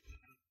get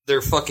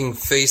their fucking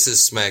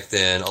faces smacked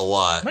in a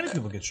lot. Many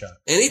people get shot.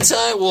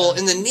 Anytime,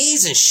 in the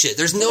knees and shit.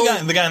 There's no...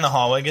 The guy in the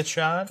hallway gets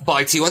shot?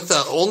 By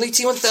T-1000. Only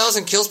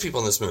T-1000 kills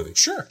people in this movie.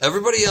 Sure.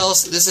 Everybody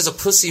else, this is a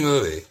pussy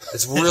movie.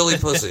 It's really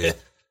pussy.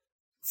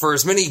 For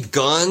as many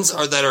guns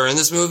that are in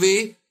this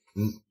movie,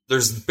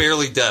 there's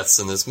barely deaths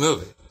in this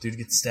movie. Dude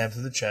gets stabbed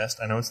through the chest.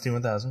 I know it's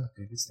T-1000.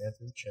 Dude gets stabbed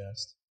through the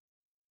chest.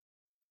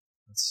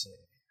 Let's see.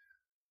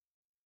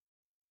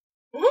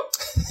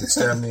 It's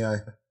stabbed in the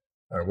eye.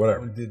 All right,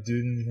 whatever. Did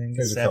dude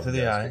get stabbed through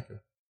the eye?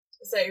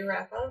 Is that your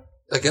wrap up?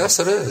 I guess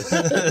it is.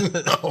 No,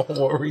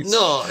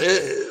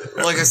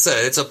 like I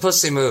said, it's a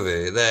pussy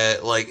movie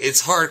that, like,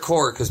 it's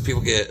hardcore because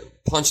people get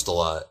punched a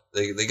lot.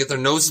 They get their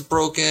noses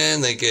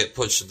broken, they get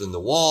pushed in the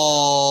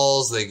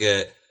walls,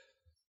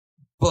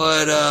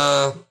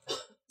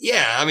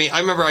 yeah, I mean,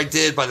 I remember I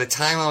did, by the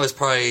time I was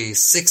probably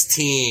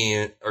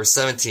 16 or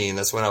 17,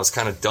 that's when I was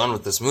kind of done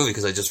with this movie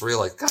because I just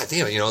realized, God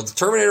damn it, the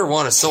Terminator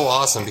 1 is so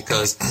awesome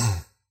because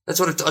that's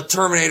what a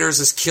Terminator is,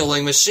 this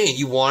killing machine.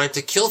 You want it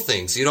to kill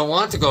things. You don't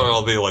want it to go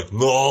and be like,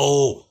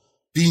 no,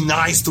 be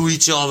nice to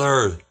each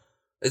other.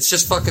 It's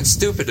just fucking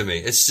stupid to me.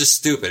 It's just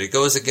stupid. It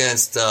goes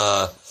against,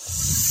 I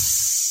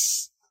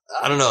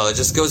don't know, it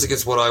just goes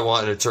against what I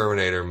want in a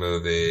Terminator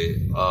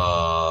movie.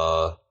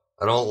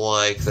 I don't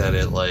like that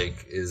it,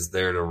 like, is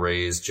there to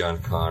raise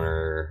John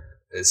Connor.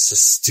 It's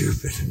just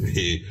stupid to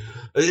me.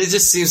 It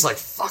just seems like,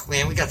 fuck,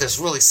 man, we got this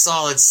really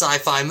solid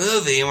sci-fi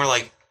movie, and we're,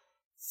 like,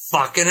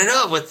 fucking it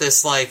up with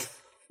this, like,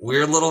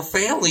 weird little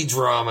family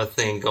drama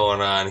thing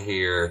going on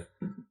here.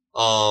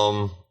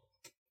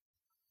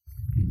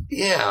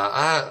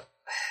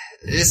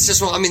 It's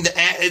just, I mean,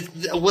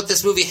 what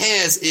this movie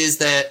has is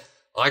that,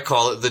 I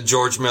call it the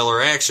George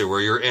Miller action,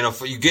 where you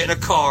get in a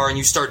car and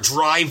you start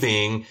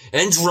driving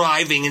and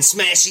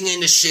smashing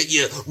into shit.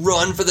 You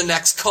run for the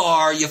next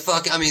car.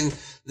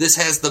 This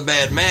has the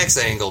Mad Max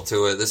angle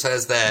to it. This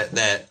has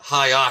that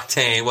high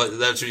octane.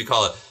 That's what you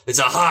call it. It's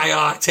a high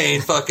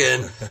octane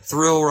fucking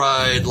thrill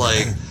ride.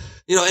 Like,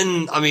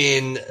 and I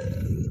mean,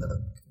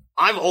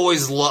 I've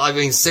always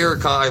Sarah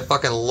Connor, I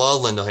fucking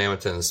love Linda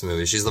Hamilton in this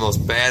movie. She's the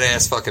most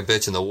badass fucking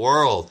bitch in the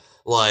world.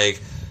 Like,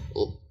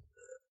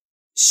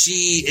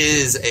 she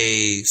is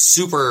a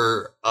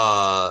super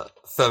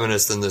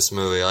feminist in this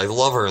movie. I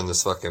love her in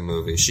this fucking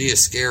movie. She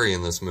is scary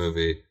in this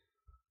movie.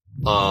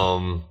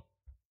 But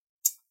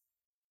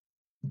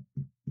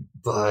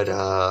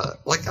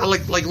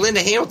like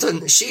Linda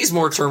Hamilton, she's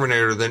more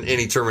Terminator than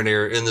any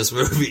Terminator in this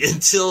movie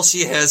until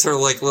she has her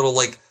like little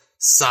like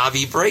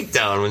sobby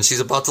breakdown when she's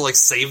about to like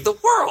save the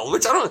world.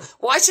 Which I don't.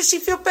 Why should she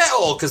feel bad?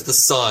 Oh, because the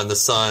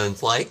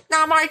son's like,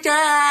 not my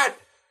dad,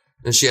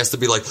 and she has to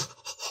be like.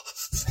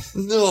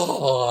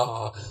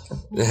 No,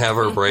 and have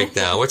her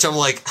breakdown, which I'm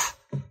like,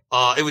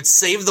 it would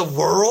save the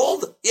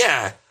world?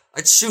 Yeah,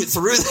 I'd shoot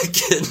through the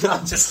kid. No,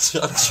 I'm joking.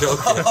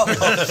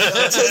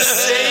 To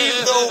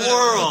save the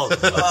world.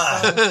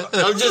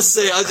 I'm just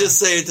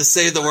saying to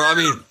save the world. I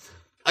mean,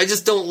 I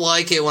just don't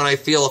like it when I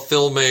feel a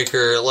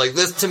filmmaker like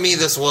this. To me,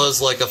 this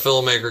was like a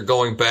filmmaker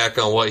going back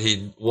on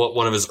what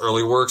one of his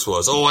early works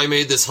was. Oh, I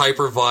made this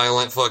hyper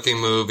violent fucking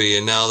movie,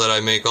 and now that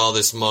I make all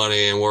this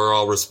money and we're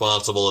all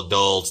responsible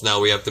adults, now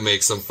we have to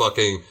make some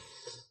fucking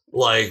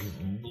like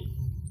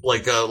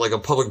a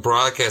public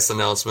broadcast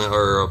announcement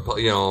or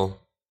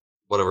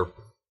whatever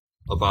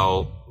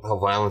about how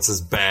violence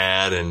is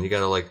bad, and you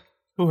gotta like.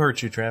 Who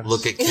hurt you, Travis?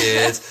 Look at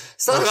kids.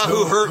 It's not about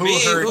who hurt me.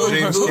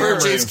 Who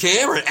hurt James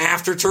Cameron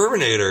after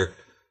Terminator?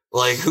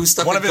 Like, who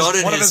stuck a gun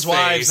in his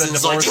face and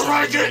was like,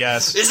 I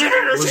guess. Is it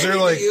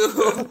entertaining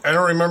you? I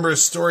don't remember a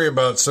story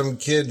about some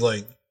kid,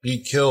 like, he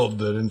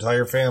killed an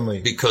entire family.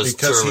 Because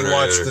he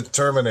watched the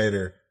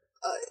Terminator.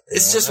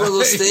 It's just one of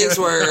those things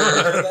where...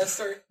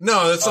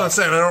 No, that's what I'm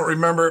saying. I don't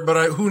remember it,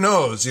 but who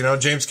knows?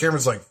 James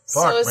Cameron's like,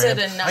 fuck, man.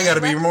 I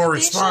gotta be more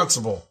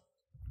responsible.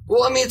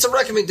 Well, I mean, it's a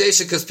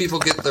recommendation because people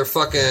get their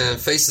fucking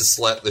faces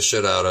slapped the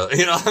shit out of.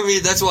 I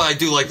mean, that's why I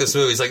do like this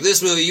movie. It's like,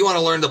 this movie, you want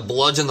to learn to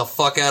bludgeon the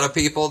fuck out of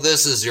people?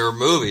 This is your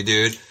movie,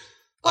 dude.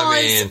 Well,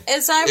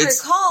 as I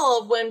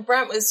recall, when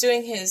Brent was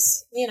doing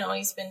his,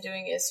 he's been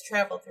doing his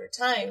travel through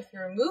time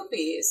through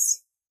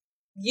movies,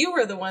 you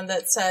were the one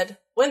that said,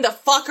 when the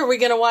fuck are we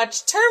going to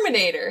watch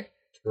Terminator?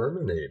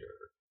 Terminator?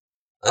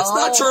 That's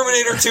not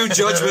Terminator 2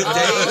 Judgment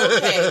Day.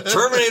 Okay.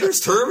 Terminator's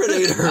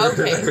Terminator.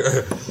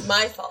 Okay.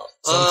 My fault.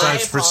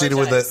 Sometimes proceeded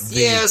with the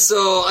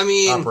so, I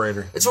mean,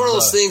 operator. It's one of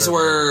those things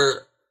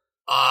where,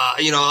 I'll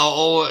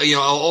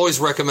always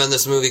recommend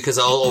this movie because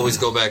I'll always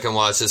go back and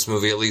watch this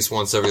movie at least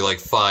once every,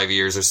 5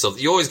 years or so.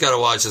 You always got to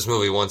watch this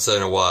movie once in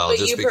a while. But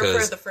just you because.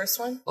 prefer the first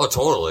one? Oh,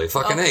 totally.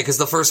 Fucking A, because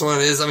the first one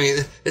is,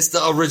 it's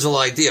the original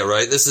idea,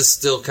 right? This is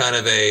still kind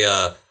of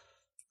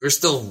they're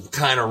still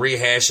kind of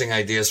rehashing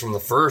ideas from the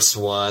first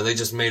one. They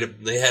just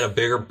they had a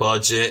bigger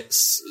budget,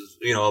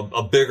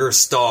 a bigger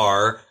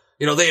star.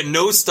 They had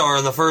no star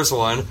in the first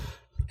one,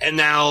 and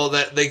now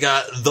that they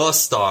got the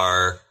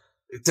star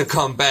to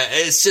come back,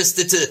 it's just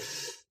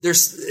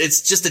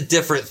a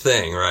different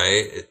thing,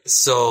 right?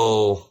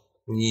 So,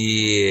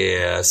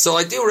 yeah. So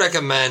I do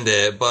recommend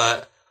it,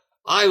 but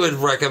I would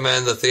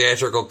recommend the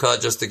theatrical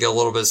cut just to get a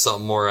little bit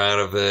something more out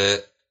of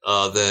it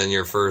than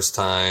your first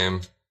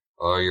time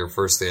or your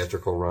first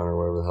theatrical run or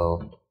whatever the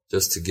hell.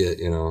 Just to get,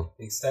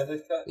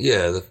 extended cut?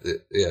 Yeah,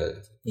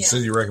 You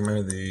said you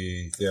recommended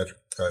the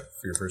theatrical cut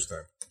for your first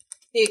time.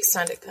 The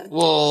extended cut.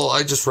 Well,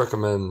 I just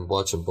recommend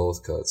watching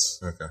both cuts.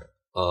 Okay.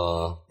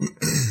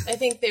 I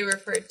think they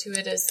referred to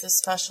it as the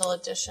special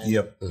edition.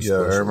 Yep. Yeah,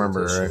 I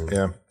remember, edition. right?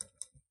 Yeah.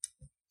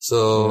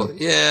 So,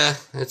 yeah,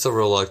 it's a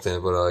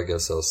reluctant, but I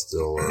guess I'll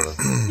still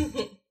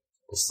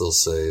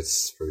say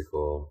it's pretty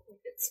cool.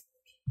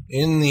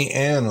 In the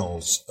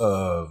annals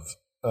of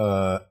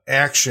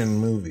action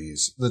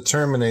movies,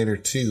 Terminator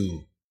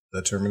 2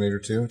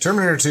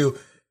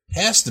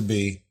 has to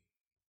be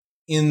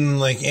in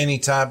like any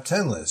top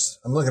 10 list.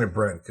 I'm looking at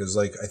Brent because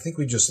I think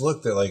we just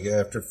looked at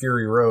after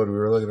Fury Road, we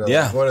were looking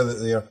at what are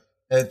the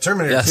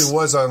Terminator 2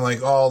 was on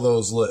all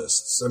those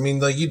lists. I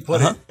mean, you'd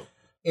put it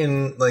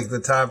in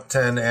the top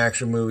 10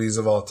 action movies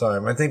of all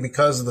time. I think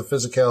because of the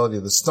physicality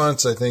of the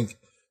stunts, I think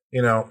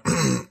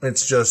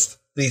it's just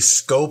the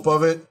scope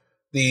of it.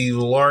 The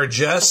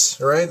largesse,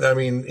 right? I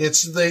mean, I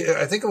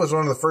think it was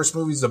one of the first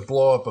movies to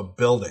blow up a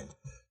building.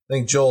 I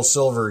think Joel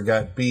Silver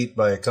got beat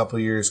by a couple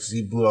of years because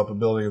he blew up a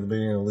building at the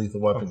beginning of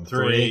Lethal Weapon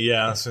 3.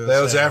 Yeah. So that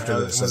was after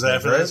this. Was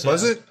after this?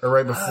 Was it? Or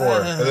right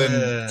before? And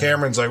then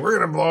Cameron's like, we're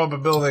going to blow up a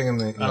building.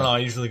 And I don't know. I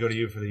usually go to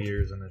you for the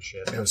years and this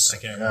shit. I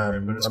can't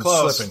remember, but it's I'm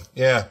close. Slipping.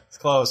 Yeah. It's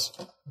close.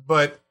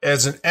 But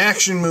as an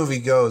action movie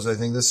goes, I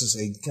think this is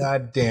a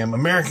goddamn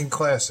American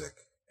classic.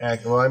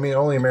 Well, I mean,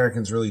 only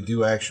Americans really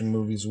do action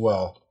movies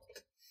well.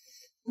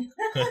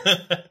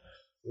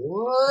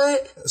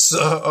 What? So,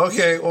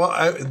 okay,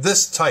 well,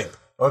 this type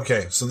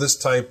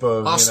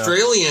of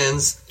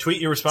Australians tweet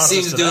your response.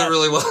 Seem to do it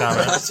really well.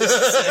 I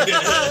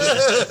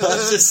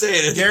was just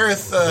saying.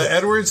 Gareth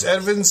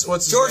Evans,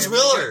 what's his George name?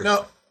 Miller.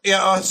 No,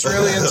 yeah,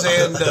 Australians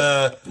and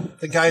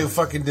the guy who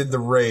fucking did The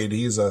Raid.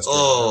 He's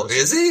Australian. Oh,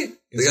 is he?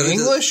 Is he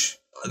English?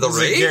 The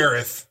Raid?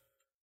 Gareth.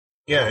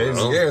 Yeah, it's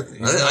Gareth.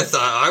 I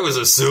thought I was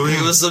assuming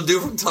it was some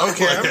dude from Thailand.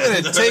 Okay, I'm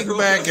going to take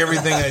back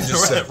everything I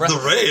just said.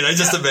 The Raid, I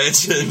just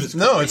imagined.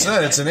 No, it's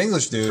not. It's an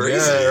English dude. Crazy.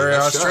 Yeah, or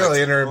I'm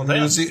Australian shocked. or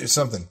New Zealand,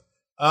 something.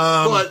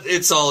 But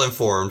it's all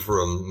informed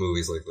from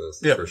movies like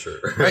this, for sure.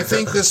 I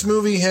think this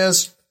movie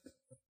has...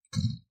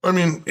 I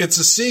mean, it's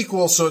a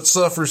sequel, so it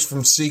suffers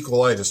from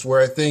sequelitis, where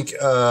I think,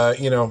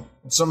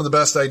 some of the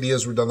best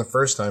ideas were done the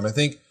first time. I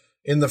think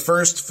in the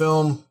first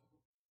film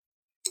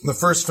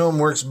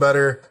works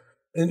better.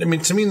 I mean,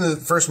 to me, the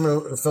first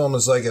film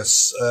is like a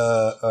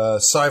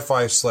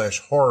sci-fi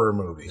 / horror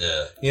movie.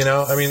 Yeah.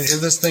 I mean,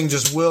 this thing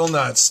just will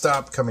not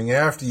stop coming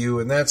after you,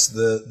 and that's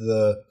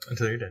the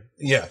until you're dead.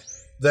 Yeah,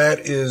 that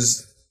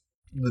is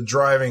the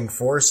driving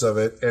force of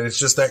it, and it's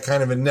just that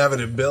kind of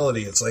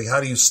inevitability. It's like, how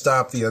do you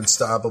stop the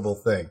unstoppable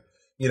thing?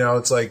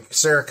 It's like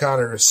Sarah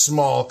Connor is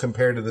small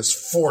compared to this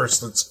force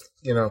that's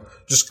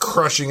just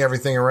crushing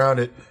everything around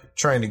it,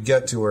 trying to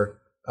get to her.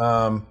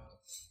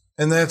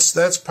 And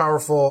that's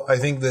powerful. I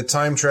think the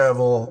time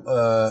travel,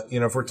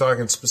 if we're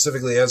talking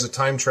specifically as a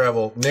time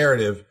travel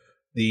narrative,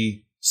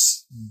 the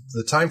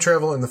time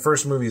travel in the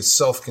first movie is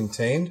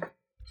self-contained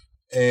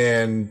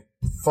and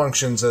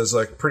functions as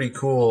pretty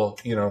cool,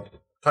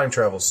 time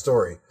travel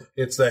story.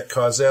 It's that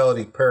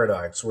causality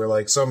paradox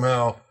where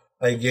somehow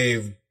I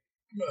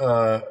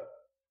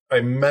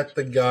met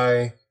the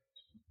guy.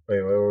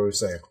 Wait, what were we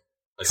saying?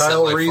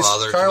 Kyle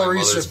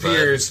Reese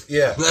appears.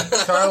 Yeah,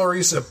 Kyle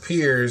Reese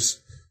appears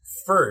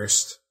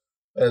first,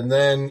 and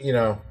then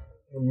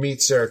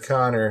meet Sarah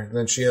Connor, and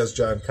then she has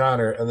John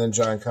Connor, and then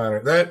John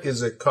Connor. That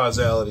is a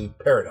causality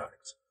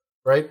paradox,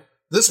 right?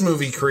 This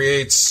movie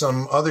creates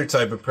some other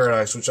type of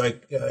paradox, which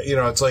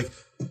it's like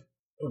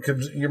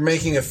you're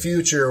making a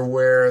future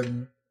where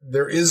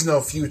there is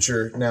no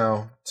future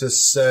now to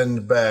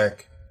send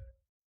back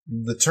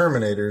the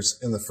Terminators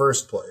in the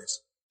first place.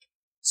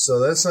 So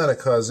that's not a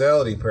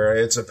causality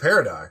paradox; it's a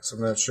paradox.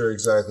 I'm not sure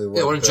exactly what.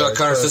 Yeah, wouldn't John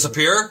Connor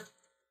disappear?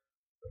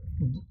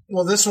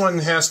 Well, this one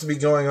has to be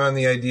going on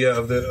the idea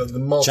of the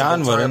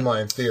multiple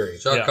timeline theory.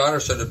 John Connor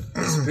should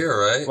disappear,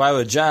 right? Why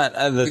would John?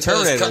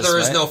 Terminators, there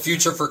is no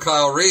future for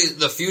Kyle Reese.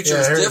 The future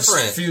is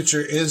different. His future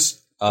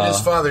is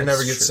his father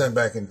never gets sent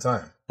back in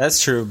time.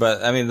 That's true,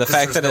 but I mean the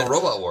fact that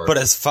Robot War. But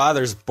his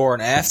father's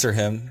born after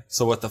him,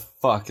 so what the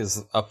fuck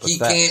is up with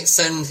that? He can't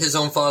send his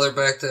own father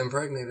back to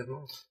impregnated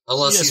mom.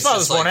 Unless his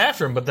father's born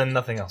after him, but then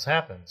nothing else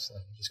happens.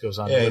 He just goes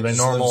on to live a lives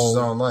normal, his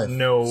own life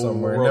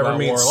somewhere. Never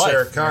meets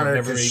Sarah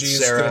Connor because she's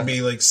going to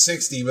be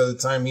 60 by the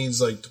time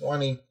he's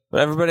 20. But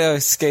everybody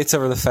always skates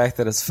over the fact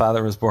that his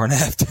father was born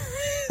after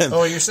him.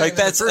 Oh, you're saying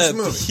that's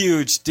a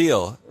huge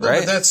deal,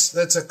 right? No, but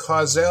that's a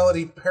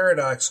causality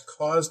paradox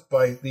caused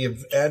by the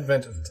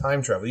advent of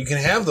time travel. You can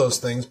have those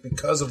things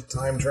because of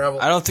time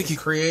travel. I don't think he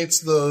creates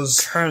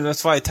those.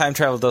 That's why time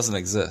travel doesn't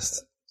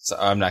exist. So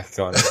I'm not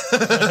going. You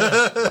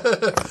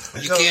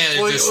can't.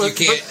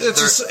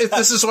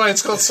 This is why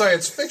it's called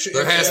science fiction.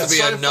 There has to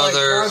be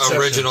another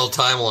original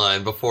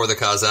timeline before the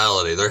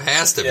causality. There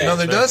has to be. No,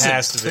 there doesn't. There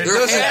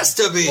has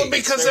to be. Well,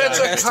 because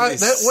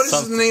what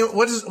is the name?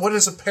 What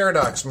does a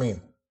paradox mean?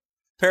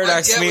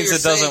 paradox means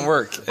it doesn't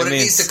work. But it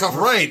needs to come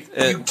right.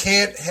 You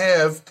can't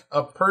have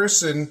a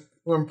person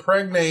who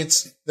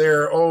impregnates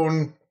their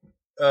own.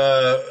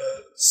 Not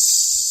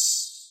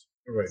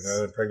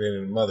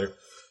impregnated mother.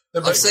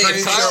 I'm saying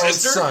if Kyle,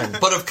 son,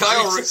 but if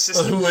Kyle Reese,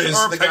 who is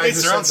the guy who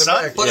sent them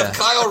back? But if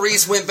Kyle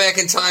Reese went back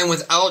in time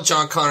without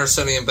John Connor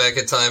sending him back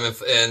in time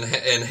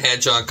and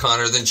had John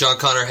Connor, then John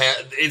Connor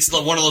it's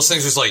one of those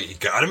things where it's like, you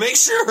gotta make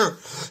sure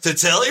to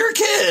tell your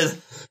kid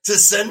to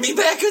send me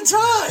back in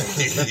time.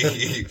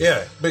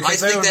 Yeah, because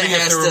that would be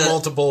if there were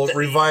multiple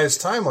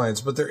revised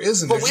timelines, but there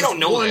isn't. But we don't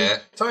know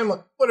that.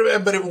 Timeline.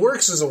 But it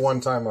works as a one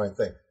timeline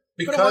thing.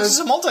 Because it works as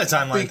a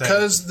multi-timeline thing.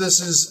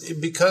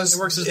 Because it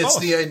works as it's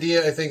both. The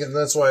idea, I think, and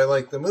that's why I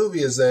like the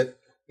movie, is that,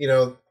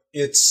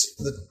 it's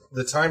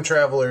the time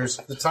travelers,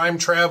 the time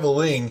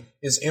traveling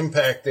is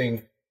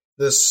impacting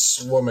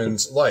this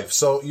woman's life.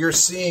 So you're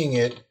seeing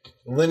it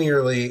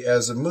linearly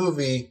as a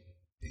movie,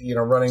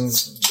 running,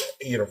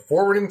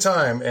 forward in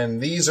time,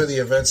 and these are the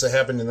events that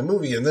happened in the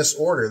movie in this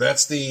order.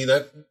 That's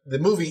the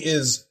movie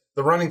is,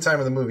 the running time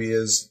of the movie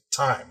is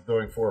time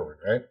going forward,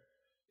 right?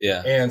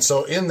 Yeah. And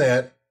so in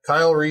that,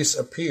 Kyle Reese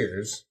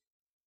appears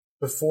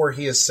before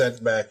he is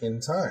sent back in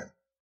time.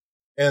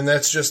 And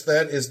that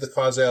is the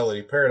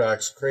causality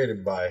paradox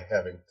created by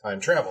having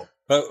time travel.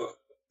 But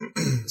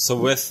so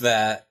with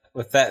that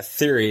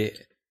theory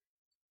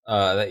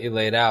that you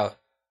laid out,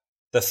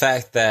 the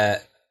fact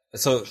that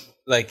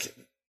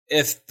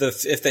if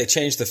they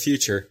change the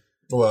future,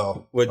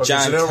 would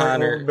John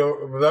Connor?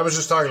 I was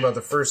just talking about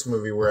the first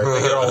movie where I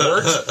think it all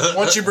works.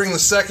 Once you bring the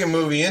second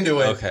movie into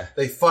it,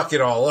 they fuck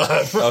it all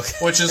up.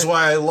 Which is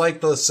why I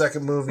like the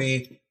second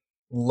movie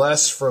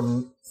less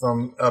from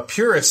a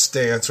purist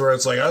stance, where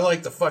it's like, I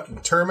like the fucking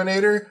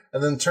Terminator,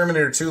 and then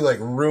Terminator 2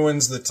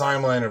 ruins the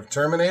timeline of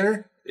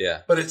Terminator.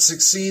 Yeah. But it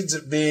succeeds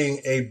at being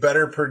a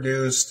better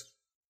produced,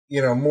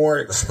 more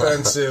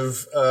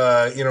expensive,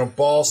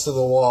 balls to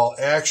the wall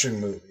action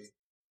movie.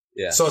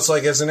 Yeah. So it's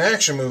like, as an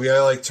action movie,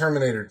 I like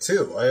Terminator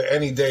 2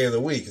 any day of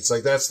the week. It's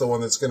like, that's the one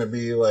that's going to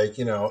be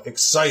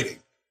exciting.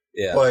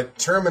 Yeah. But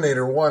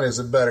Terminator 1 is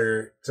a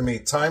better, to me,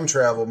 time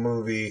travel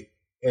movie.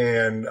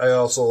 And I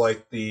also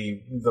like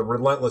the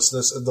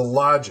relentlessness of the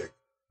logic.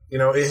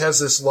 It has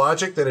this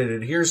logic that it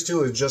adheres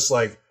to. It's just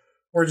like,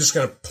 we're just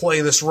going to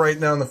play this right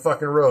down the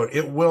fucking road.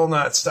 It will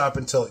not stop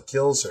until it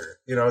kills her.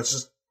 It's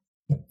just,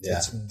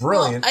 it's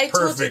brilliant. Well, I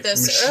told you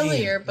this machine.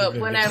 earlier, but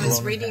when I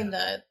was reading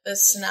the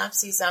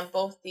synopses on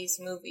both these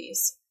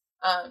movies,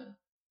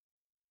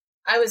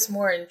 I was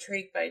more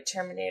intrigued by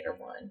Terminator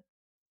 1.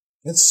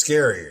 It's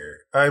scarier.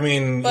 I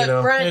mean,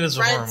 but Brent's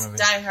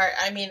diehard.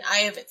 I mean, I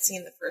haven't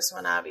seen the first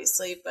one,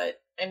 obviously, but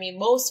I mean,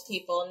 most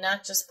people,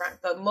 not just Brent,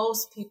 but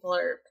most people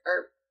are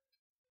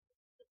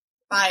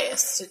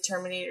biased to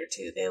Terminator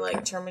 2. They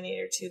like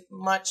Terminator 2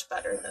 much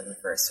better than the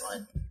first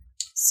one.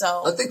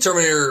 So I think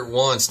Terminator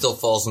 1 still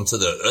falls into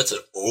that's an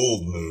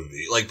old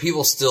movie.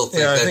 People still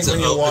think it's an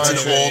old-looking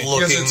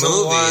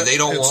movie. They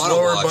don't want to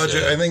watch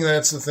budget. it. I think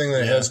that's the thing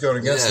that has gone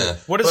against it.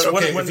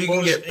 If you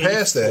can get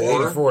past that,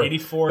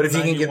 84. But if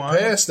you can get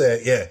past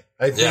that,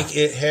 I think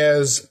it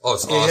has. Oh,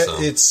 it's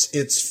awesome.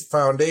 Its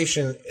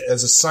foundation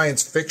as a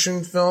science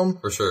fiction film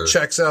for sure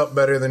checks out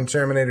better than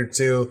Terminator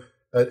 2.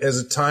 As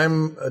a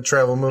time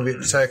travel movie,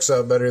 it checks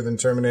out better than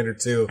Terminator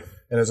 2,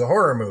 and as a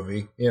horror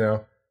movie,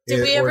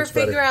 Did we ever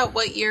figure out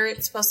what year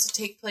it's supposed to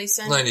take place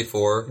in?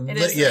 94. It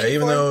is 94?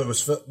 Even though it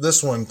was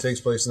this one takes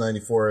place in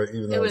 94.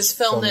 Even though it was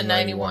filmed in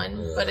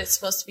 91, but it's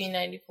supposed to be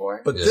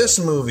 94. But this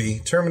movie,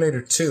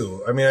 Terminator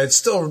 2, I mean, I'd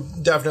still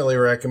definitely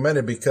recommend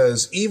it,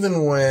 because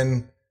even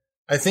when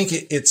I think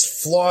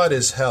it's flawed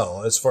as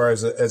hell as far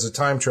as a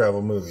time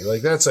travel movie,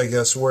 that's, I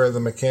guess, where the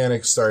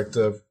mechanics start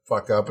to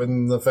fuck up,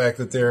 and the fact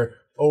that they're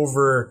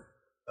over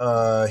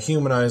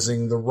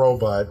humanizing the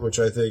robot, which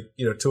I think,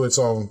 to its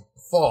own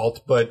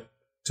fault, but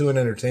to an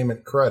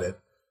entertainment credit.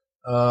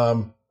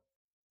 I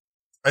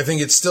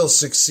think it still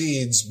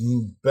succeeds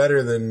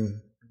better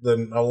than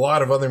a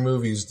lot of other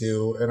movies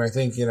do. And I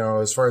think,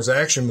 as far as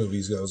action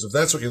movies goes, if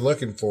that's what you're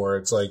looking for,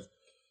 it's like,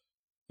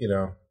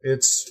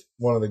 it's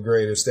one of the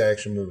greatest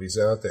action movies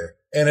out there.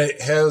 And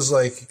it has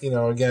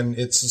again,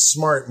 it's a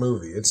smart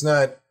movie. It's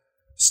not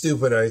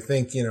stupid. I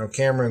think,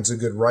 Cameron's a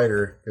good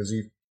writer, because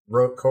he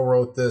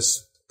co-wrote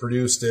this,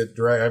 produced it,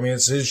 directed. I mean,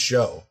 it's his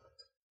show,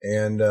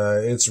 and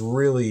it's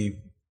really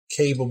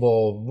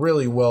capable,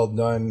 really well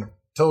done,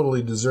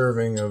 totally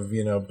deserving of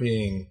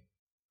being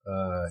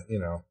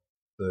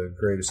the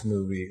greatest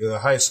movie, the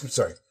highest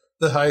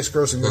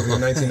grossing movie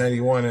of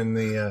 1991, and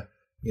a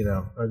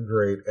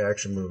great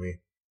action movie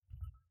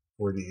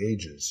for the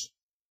ages.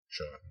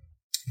 Sean,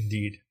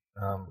 indeed.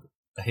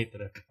 I hate that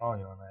I have to follow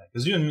you on that,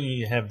 because you and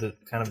me have the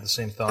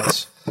same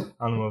thoughts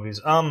on the movies.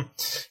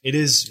 It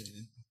is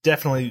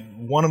definitely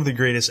one of the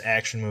greatest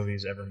action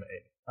movies ever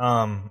made.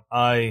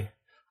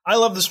 I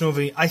love this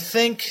movie. I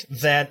think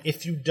that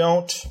if you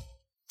don't,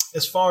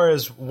 as far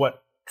as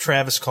what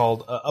Travis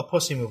called a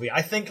pussy movie,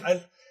 I think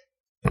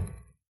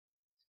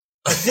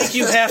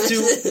you have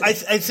to. I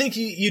think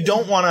you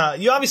don't want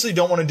to. You obviously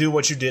don't want to do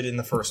what you did in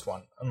the first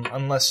one,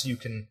 unless you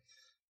can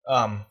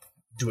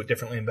do it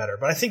differently and better.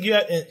 But I think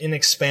in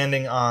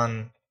expanding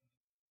on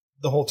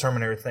the whole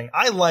Terminator thing,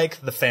 I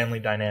like the family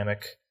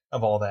dynamic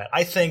of all that.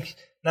 I think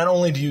not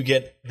only do you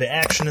get the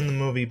action in the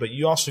movie, but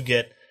you also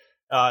get,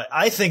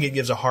 I think it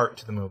gives a heart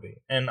to the movie.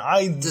 And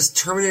does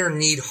Terminator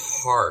need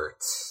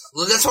heart?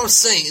 Well, that's what I'm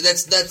saying.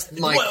 That's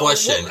my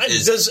question.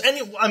 Does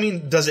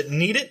it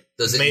need it?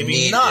 Does it Maybe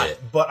need not. it?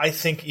 But I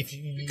think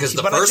because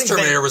the first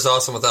Terminator was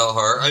awesome without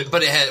heart,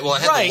 but it had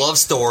the love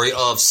story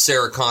of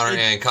Sarah Connor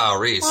and Kyle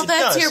Reese. Well,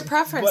 that's your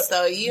preference,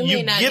 though. You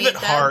may not give need it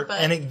heart,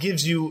 that, and it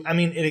gives you. I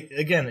mean, it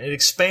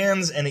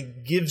expands and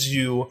it gives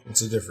you.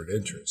 It's a different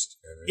interest.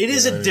 It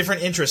is a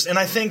different interest, and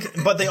I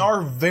think, but they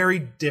are very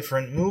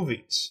different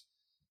movies.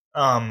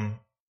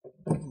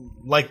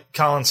 Like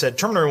Colin said,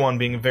 Terminator 1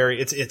 being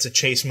it's a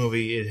chase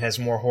movie. It has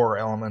more horror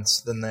elements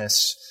than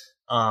this.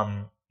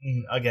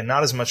 Again,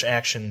 not as much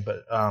action,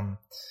 but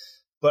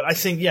I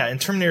think, in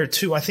Terminator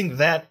 2, I think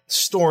that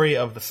story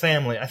of the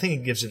family, I think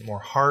it gives it more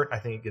heart. I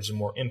think it gives it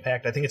more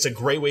impact. I think it's a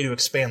great way to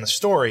expand the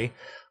story.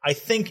 I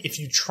think if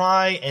you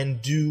try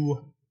and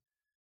do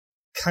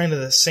kind of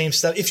the same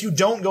stuff, if you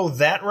don't go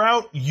that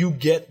route, you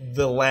get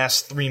the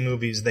last 3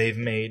 movies they've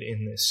made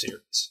in this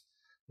series.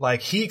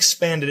 Like, he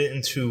expanded it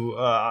into,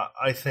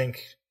 I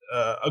think,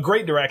 a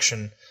great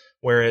direction,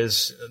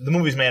 whereas the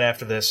movies made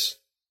after this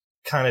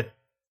kind of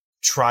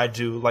tried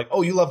to, like,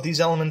 oh, you love these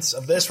elements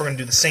of this, we're going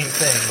to do the same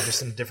thing,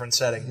 just in a different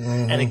setting.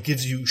 Mm-hmm. And it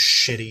gives you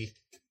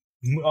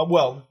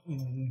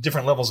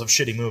different levels of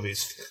shitty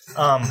movies.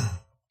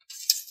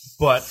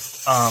 But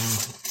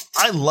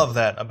I love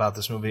that about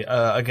this movie.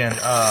 Again,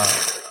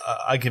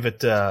 I give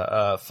it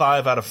 5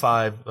 out of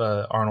 5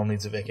 Arnold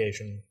Needs a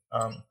Vacation.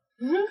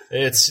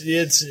 It's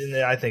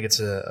I think it's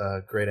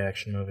a great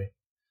action movie,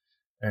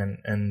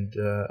 and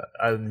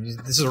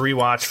this is a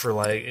rewatch for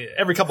like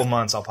every couple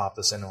months. I'll pop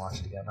this in and watch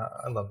it again.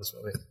 I love this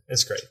movie.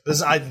 It's great.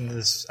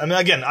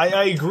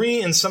 I agree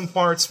in some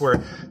parts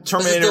where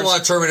Terminator. I still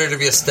want Terminator to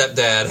be a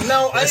stepdad.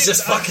 No, it's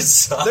just fucking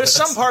sucks. There's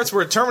some parts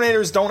where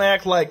Terminators don't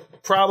act like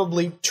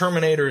probably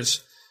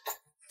Terminators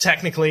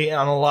technically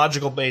on a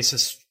logical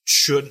basis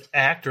should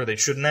act, or they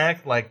shouldn't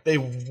act. Like, they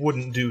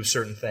wouldn't do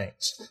certain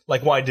things.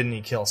 Like, why didn't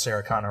he kill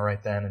Sarah Connor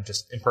right then and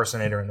just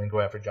impersonate her and then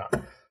go after John?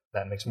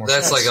 That makes more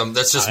sense.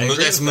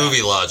 That's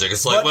movie logic.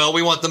 It's like,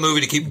 we want the movie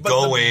to keep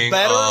going,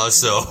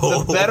 the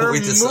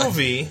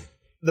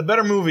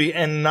better movie,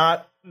 and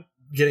not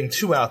getting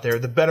too out there,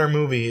 the better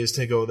movie is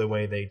to go the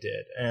way they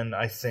did. And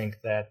I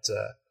think that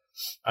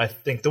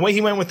the way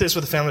he went with this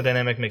with the family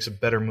dynamic makes a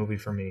better movie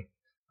for me.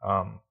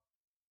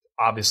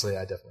 Obviously,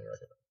 I definitely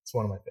recommend it. It's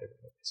one of my favorite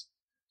movies.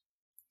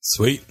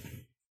 Sweet.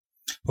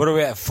 What are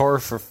we at? 4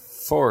 for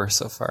 4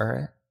 so far,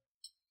 right?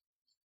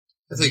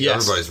 I think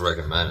everybody's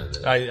recommended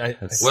it.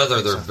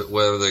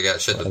 Whether they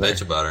got shit to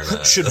bitch about or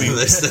not. Should be.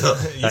 They still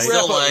I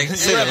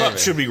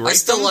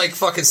still like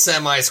fucking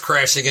semis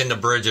crashing into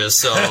bridges,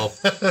 so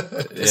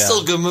it's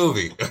still a good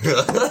movie.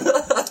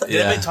 Did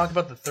anybody talk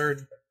about the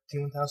third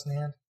T-1000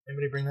 hand?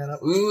 Anybody bring that up?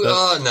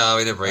 No,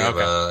 we didn't bring it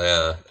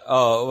up.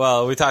 Oh,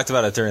 well, we talked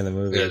about it during the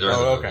movie. Yeah, during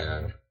the movie,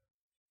 yeah.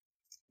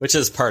 Which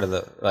is part of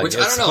the... Which,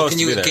 I don't know, can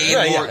you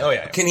gain more...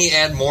 Can he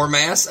add more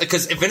mass?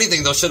 Because, if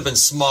anything, those should have been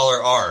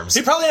smaller arms.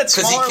 He probably had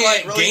smaller... Because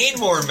he can't gain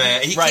more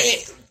mass. He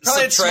can't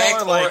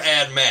subtract or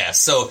add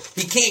mass. So,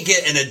 he can't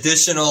get an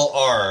additional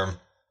arm.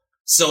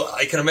 So,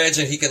 I can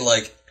imagine he can,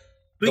 like...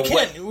 But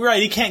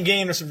he can't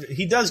gain...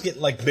 He does get,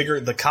 like,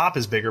 bigger... The cop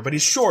is bigger, but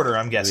he's shorter,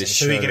 I'm guessing.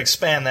 So, he can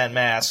expand that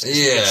mass and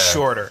get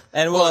shorter.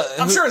 And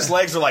I'm sure his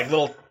legs are, like,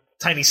 little...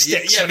 tiny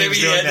sticks. Yeah, maybe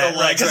he had no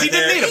legs because he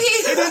didn't need them.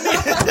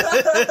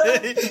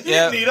 He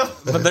didn't need them.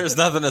 But there's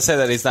nothing to say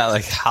that he's not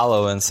like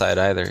hollow inside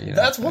either. You know?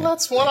 That's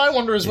what I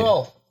wonder as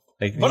well.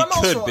 Like, but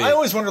I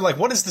always wonder, like,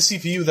 what is the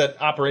CPU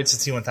that operates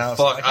the T-1000? How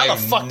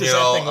the fuck does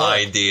that thing work?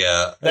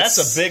 Idea. That's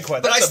a big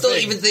question. But I still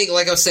even think,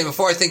 like I was saying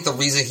before, I think the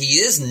reason he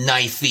is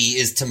knifey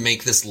is to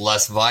make this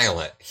less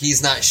violent.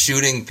 He's not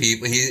shooting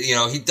people.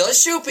 He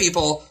does shoot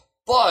people,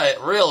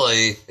 but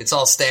really, it's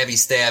all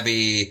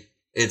stabby.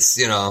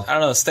 It's, I don't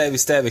know,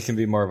 stabby can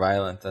be more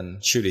violent than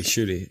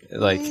shooty,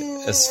 like,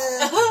 as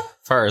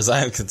far as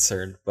I'm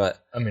concerned,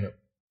 but... I mean, it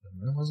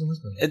wasn't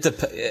it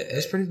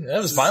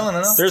it was violent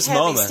enough. There's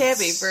moments.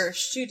 Stabby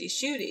versus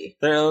shooty.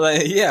 They're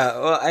like,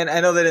 well, I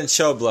know they didn't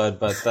show blood,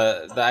 but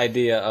the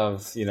idea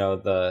of,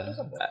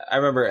 I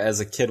remember as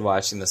a kid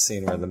watching the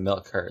scene where the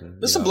milk carton...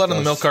 There's some blood in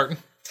the milk carton.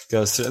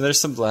 Goes through, and there's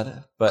some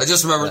blood. But I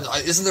just remember,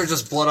 isn't there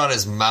just blood on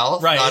his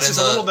mouth? Right, not it's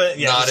a little bit.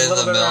 Yeah, not in the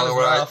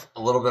milk.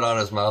 A little bit on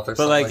his mouth, or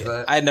something like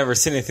that. I'd never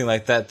seen anything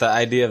like that. The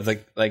idea of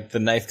the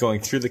knife going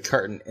through the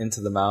carton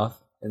into the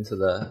mouth, into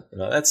the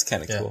that's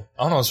kind of cool.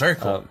 Oh no, it's very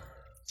cool.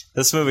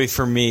 This movie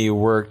for me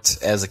worked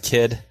as a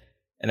kid,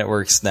 and it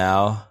works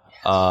now.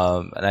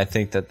 And I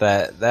think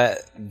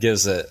that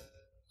gives it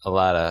a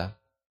lot of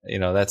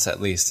that's at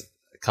least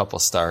a couple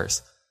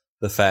stars.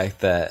 The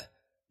fact that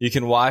you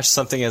can watch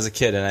something as a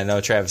kid, and I know,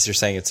 Travis, you're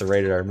saying it's a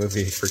rated R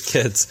movie for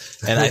kids,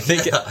 and I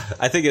think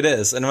it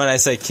is. And when I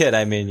say kid,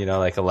 I mean,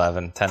 like 10,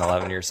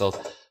 11 years old.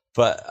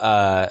 But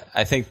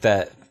I think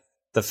that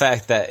the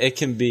fact that it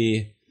can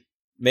be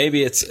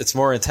maybe it's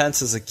more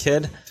intense as a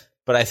kid,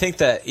 but I think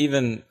that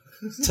even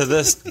to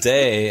this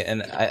day,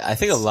 and I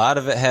think a lot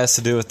of it has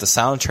to do with the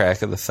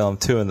soundtrack of the film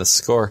too, and the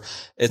score.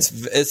 It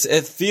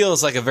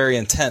feels like a very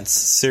intense,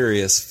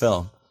 serious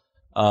film.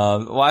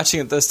 Watching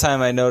it this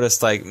time, I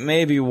noticed like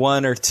maybe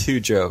one or two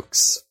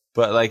jokes,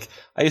 but like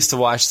I used to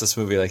watch this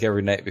movie like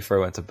every night before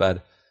I went to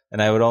bed,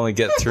 and I would only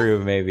get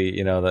through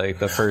maybe like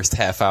the first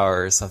half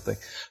hour or something.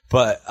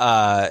 But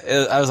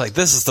I was like,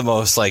 this is the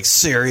most like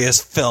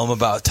serious film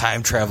about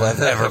time travel I've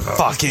ever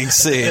fucking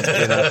seen.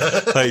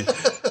 Like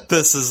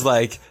this is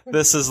like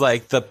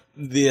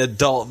the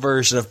adult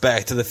version of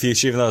Back to the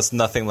Future, even though it's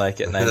nothing like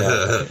it. And I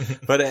know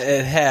but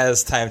it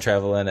has time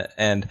travel in it.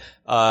 And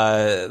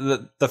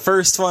the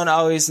first one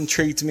always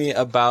intrigued me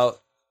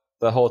about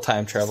the whole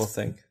time travel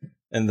thing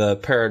and the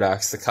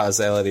paradox, the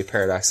causality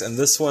paradox. And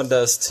this one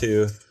does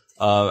too.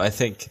 I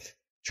think,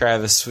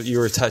 Travis, you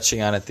were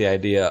touching on it, the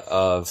idea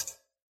of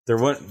there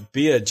wouldn't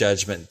be a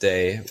judgment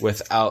day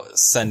without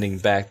sending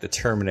back the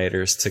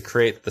Terminators to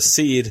create the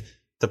seed,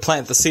 to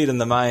plant the seed in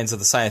the minds of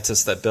the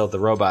scientists that build the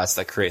robots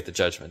that create the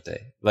judgment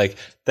day. Like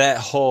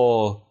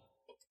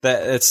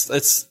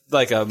it's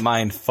like a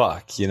mind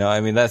fuck,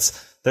 I mean, that's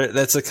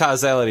a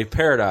causality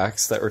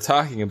paradox that we're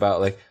talking about.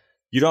 Like,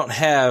 you don't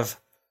have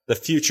the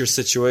future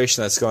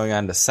situation that's going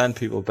on to send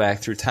people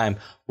back through time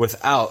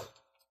without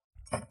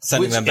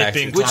sending them back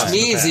through time.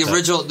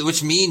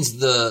 Which means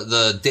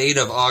the date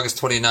of August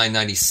 29,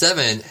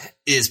 1997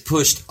 is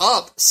pushed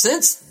up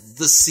since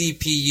the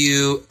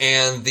CPU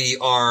and the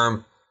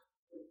ARM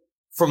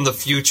from the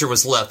future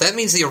was left. That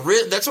means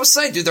that's what's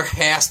saying, dude. There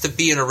has to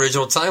be an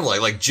original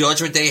timeline. Like,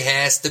 Judgment Day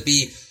has to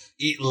be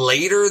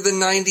later than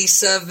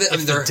 97. I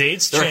mean, there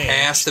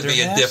has to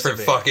be a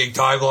different fucking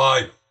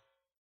timeline.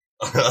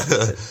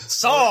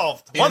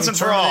 Solved once and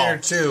for all.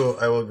 Terminator 2,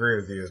 I will agree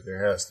with you.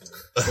 There has to be.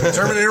 In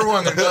Terminator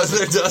 1, there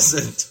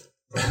doesn't.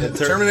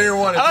 Terminator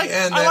 1, at the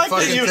end, that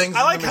fucking thing.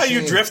 I like how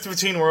you drift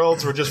between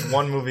worlds where just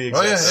one movie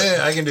exists. Oh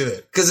yeah, I can do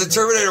that. Because in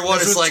Terminator 1,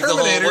 it's like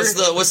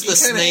what's the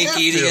snake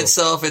eating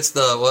itself? It's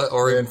the what?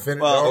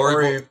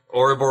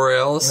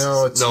 Ouroboros?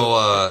 No, it's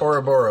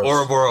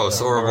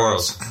Ouroboros.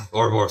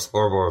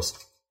 Ouroboros.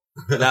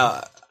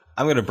 Now,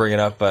 I'm going to bring it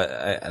up, but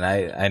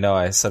I know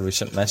I said we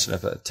shouldn't mention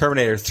it, but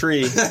Terminator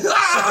 3.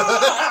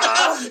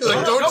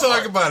 Like, don't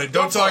talk about it.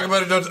 Don't talk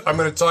about it. I'm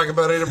going to talk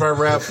about it in my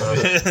wrap up.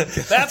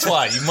 That's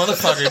why, you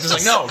motherfucker. Just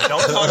like, no,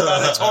 don't talk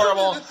about it. It's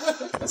horrible.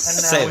 And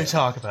now we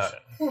talk about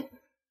it.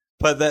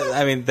 But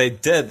they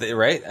did,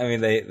 right? I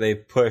mean, they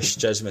pushed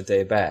Judgment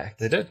Day back.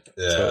 They did.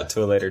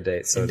 To a later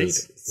date. So indeed.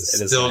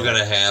 It's still going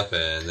to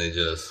happen. They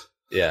just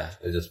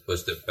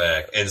pushed it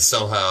back. And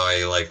somehow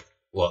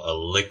a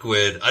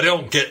liquid. I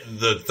don't get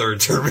the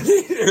third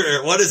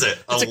Terminator. What is it?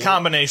 It's a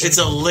combination. It's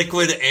a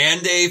liquid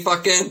and a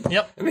fucking.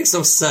 Yep. It makes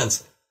no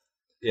sense.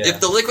 Yeah.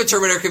 If the liquid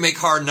Terminator can make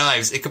hard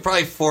knives, it could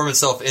probably form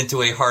itself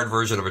into a hard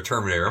version of a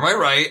Terminator. Am I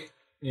right?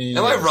 Yes,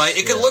 am I right?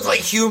 It could look like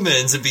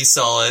humans and be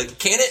solid.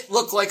 Can it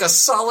look like a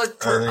solid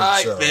Terminator?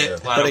 I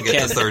don't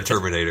get the third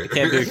Terminator. It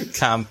can't do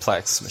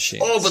complex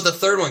machines. Oh, but the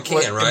third one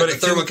can, right? The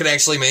third one can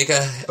actually make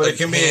a. But it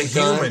can be a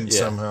human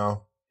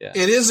somehow. Yeah.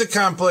 It is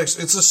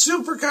it's a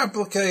super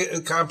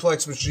complicated,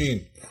 complex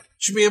machine.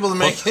 It should be able to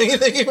make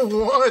anything it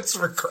wants,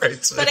 for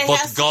Christ's sake. But it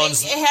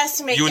has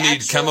to make you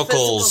need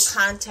chemicals,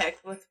 physical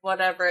contact with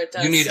whatever it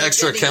does. You need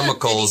extra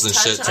chemicals and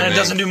shit to make. And it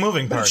doesn't do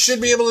moving parts. It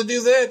should be able to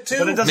do that, too.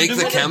 But it doesn't make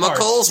the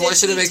chemicals? Why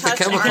should it make the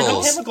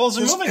chemicals? Chemicals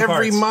and moving parts.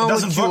 Every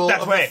molecule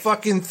of the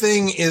fucking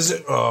thing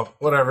is,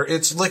 whatever.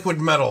 It's liquid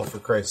metal, for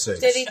Christ's sake.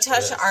 Did he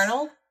touch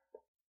Arnold?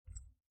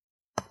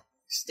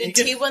 Did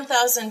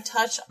T-1000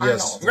 touch Arnold?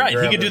 Yes, right,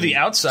 he could do the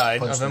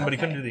outside of him, but he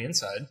couldn't do the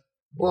inside.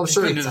 Well, I'm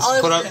sure he did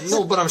this.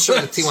 But I'm sure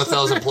the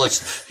T-1000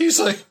 plus. He's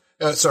like,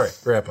 sorry,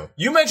 wrap up.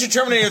 You mentioned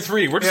Terminator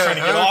 3. We're just trying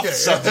to get off the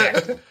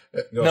subject.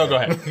 Go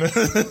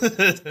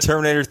ahead.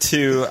 Terminator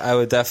 2, I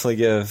would definitely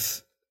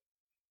give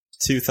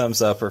 2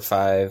 thumbs up or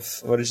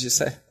 5. What did you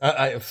say?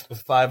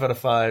 5 out of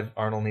 5.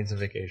 Arnold needs a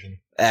vacation.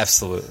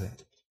 Absolutely.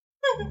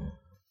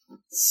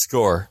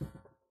 Score.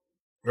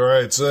 All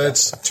right, so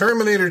that's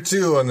Terminator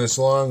 2 on this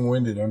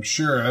long-winded, I'm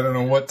sure. I don't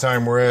know what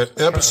time we're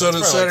at. Episode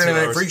of Saturday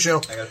Night Freak Show.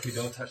 I got to pee,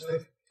 don't touch me.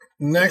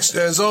 Next,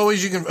 as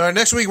always, you can.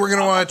 Next week we're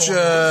gonna watch.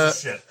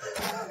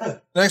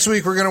 Next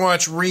week we're gonna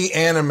watch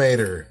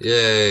Reanimator.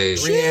 Yay!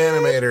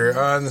 Reanimator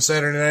on the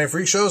Saturday Night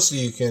Freak Show, so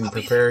you can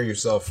prepare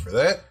yourself for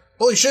that.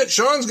 Holy shit,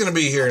 Sean's gonna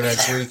be here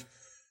next week.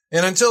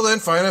 And until then,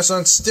 find us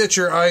on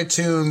Stitcher,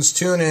 iTunes,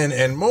 TuneIn,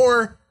 and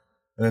more.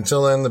 And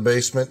until then, the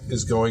basement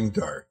is going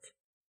dark.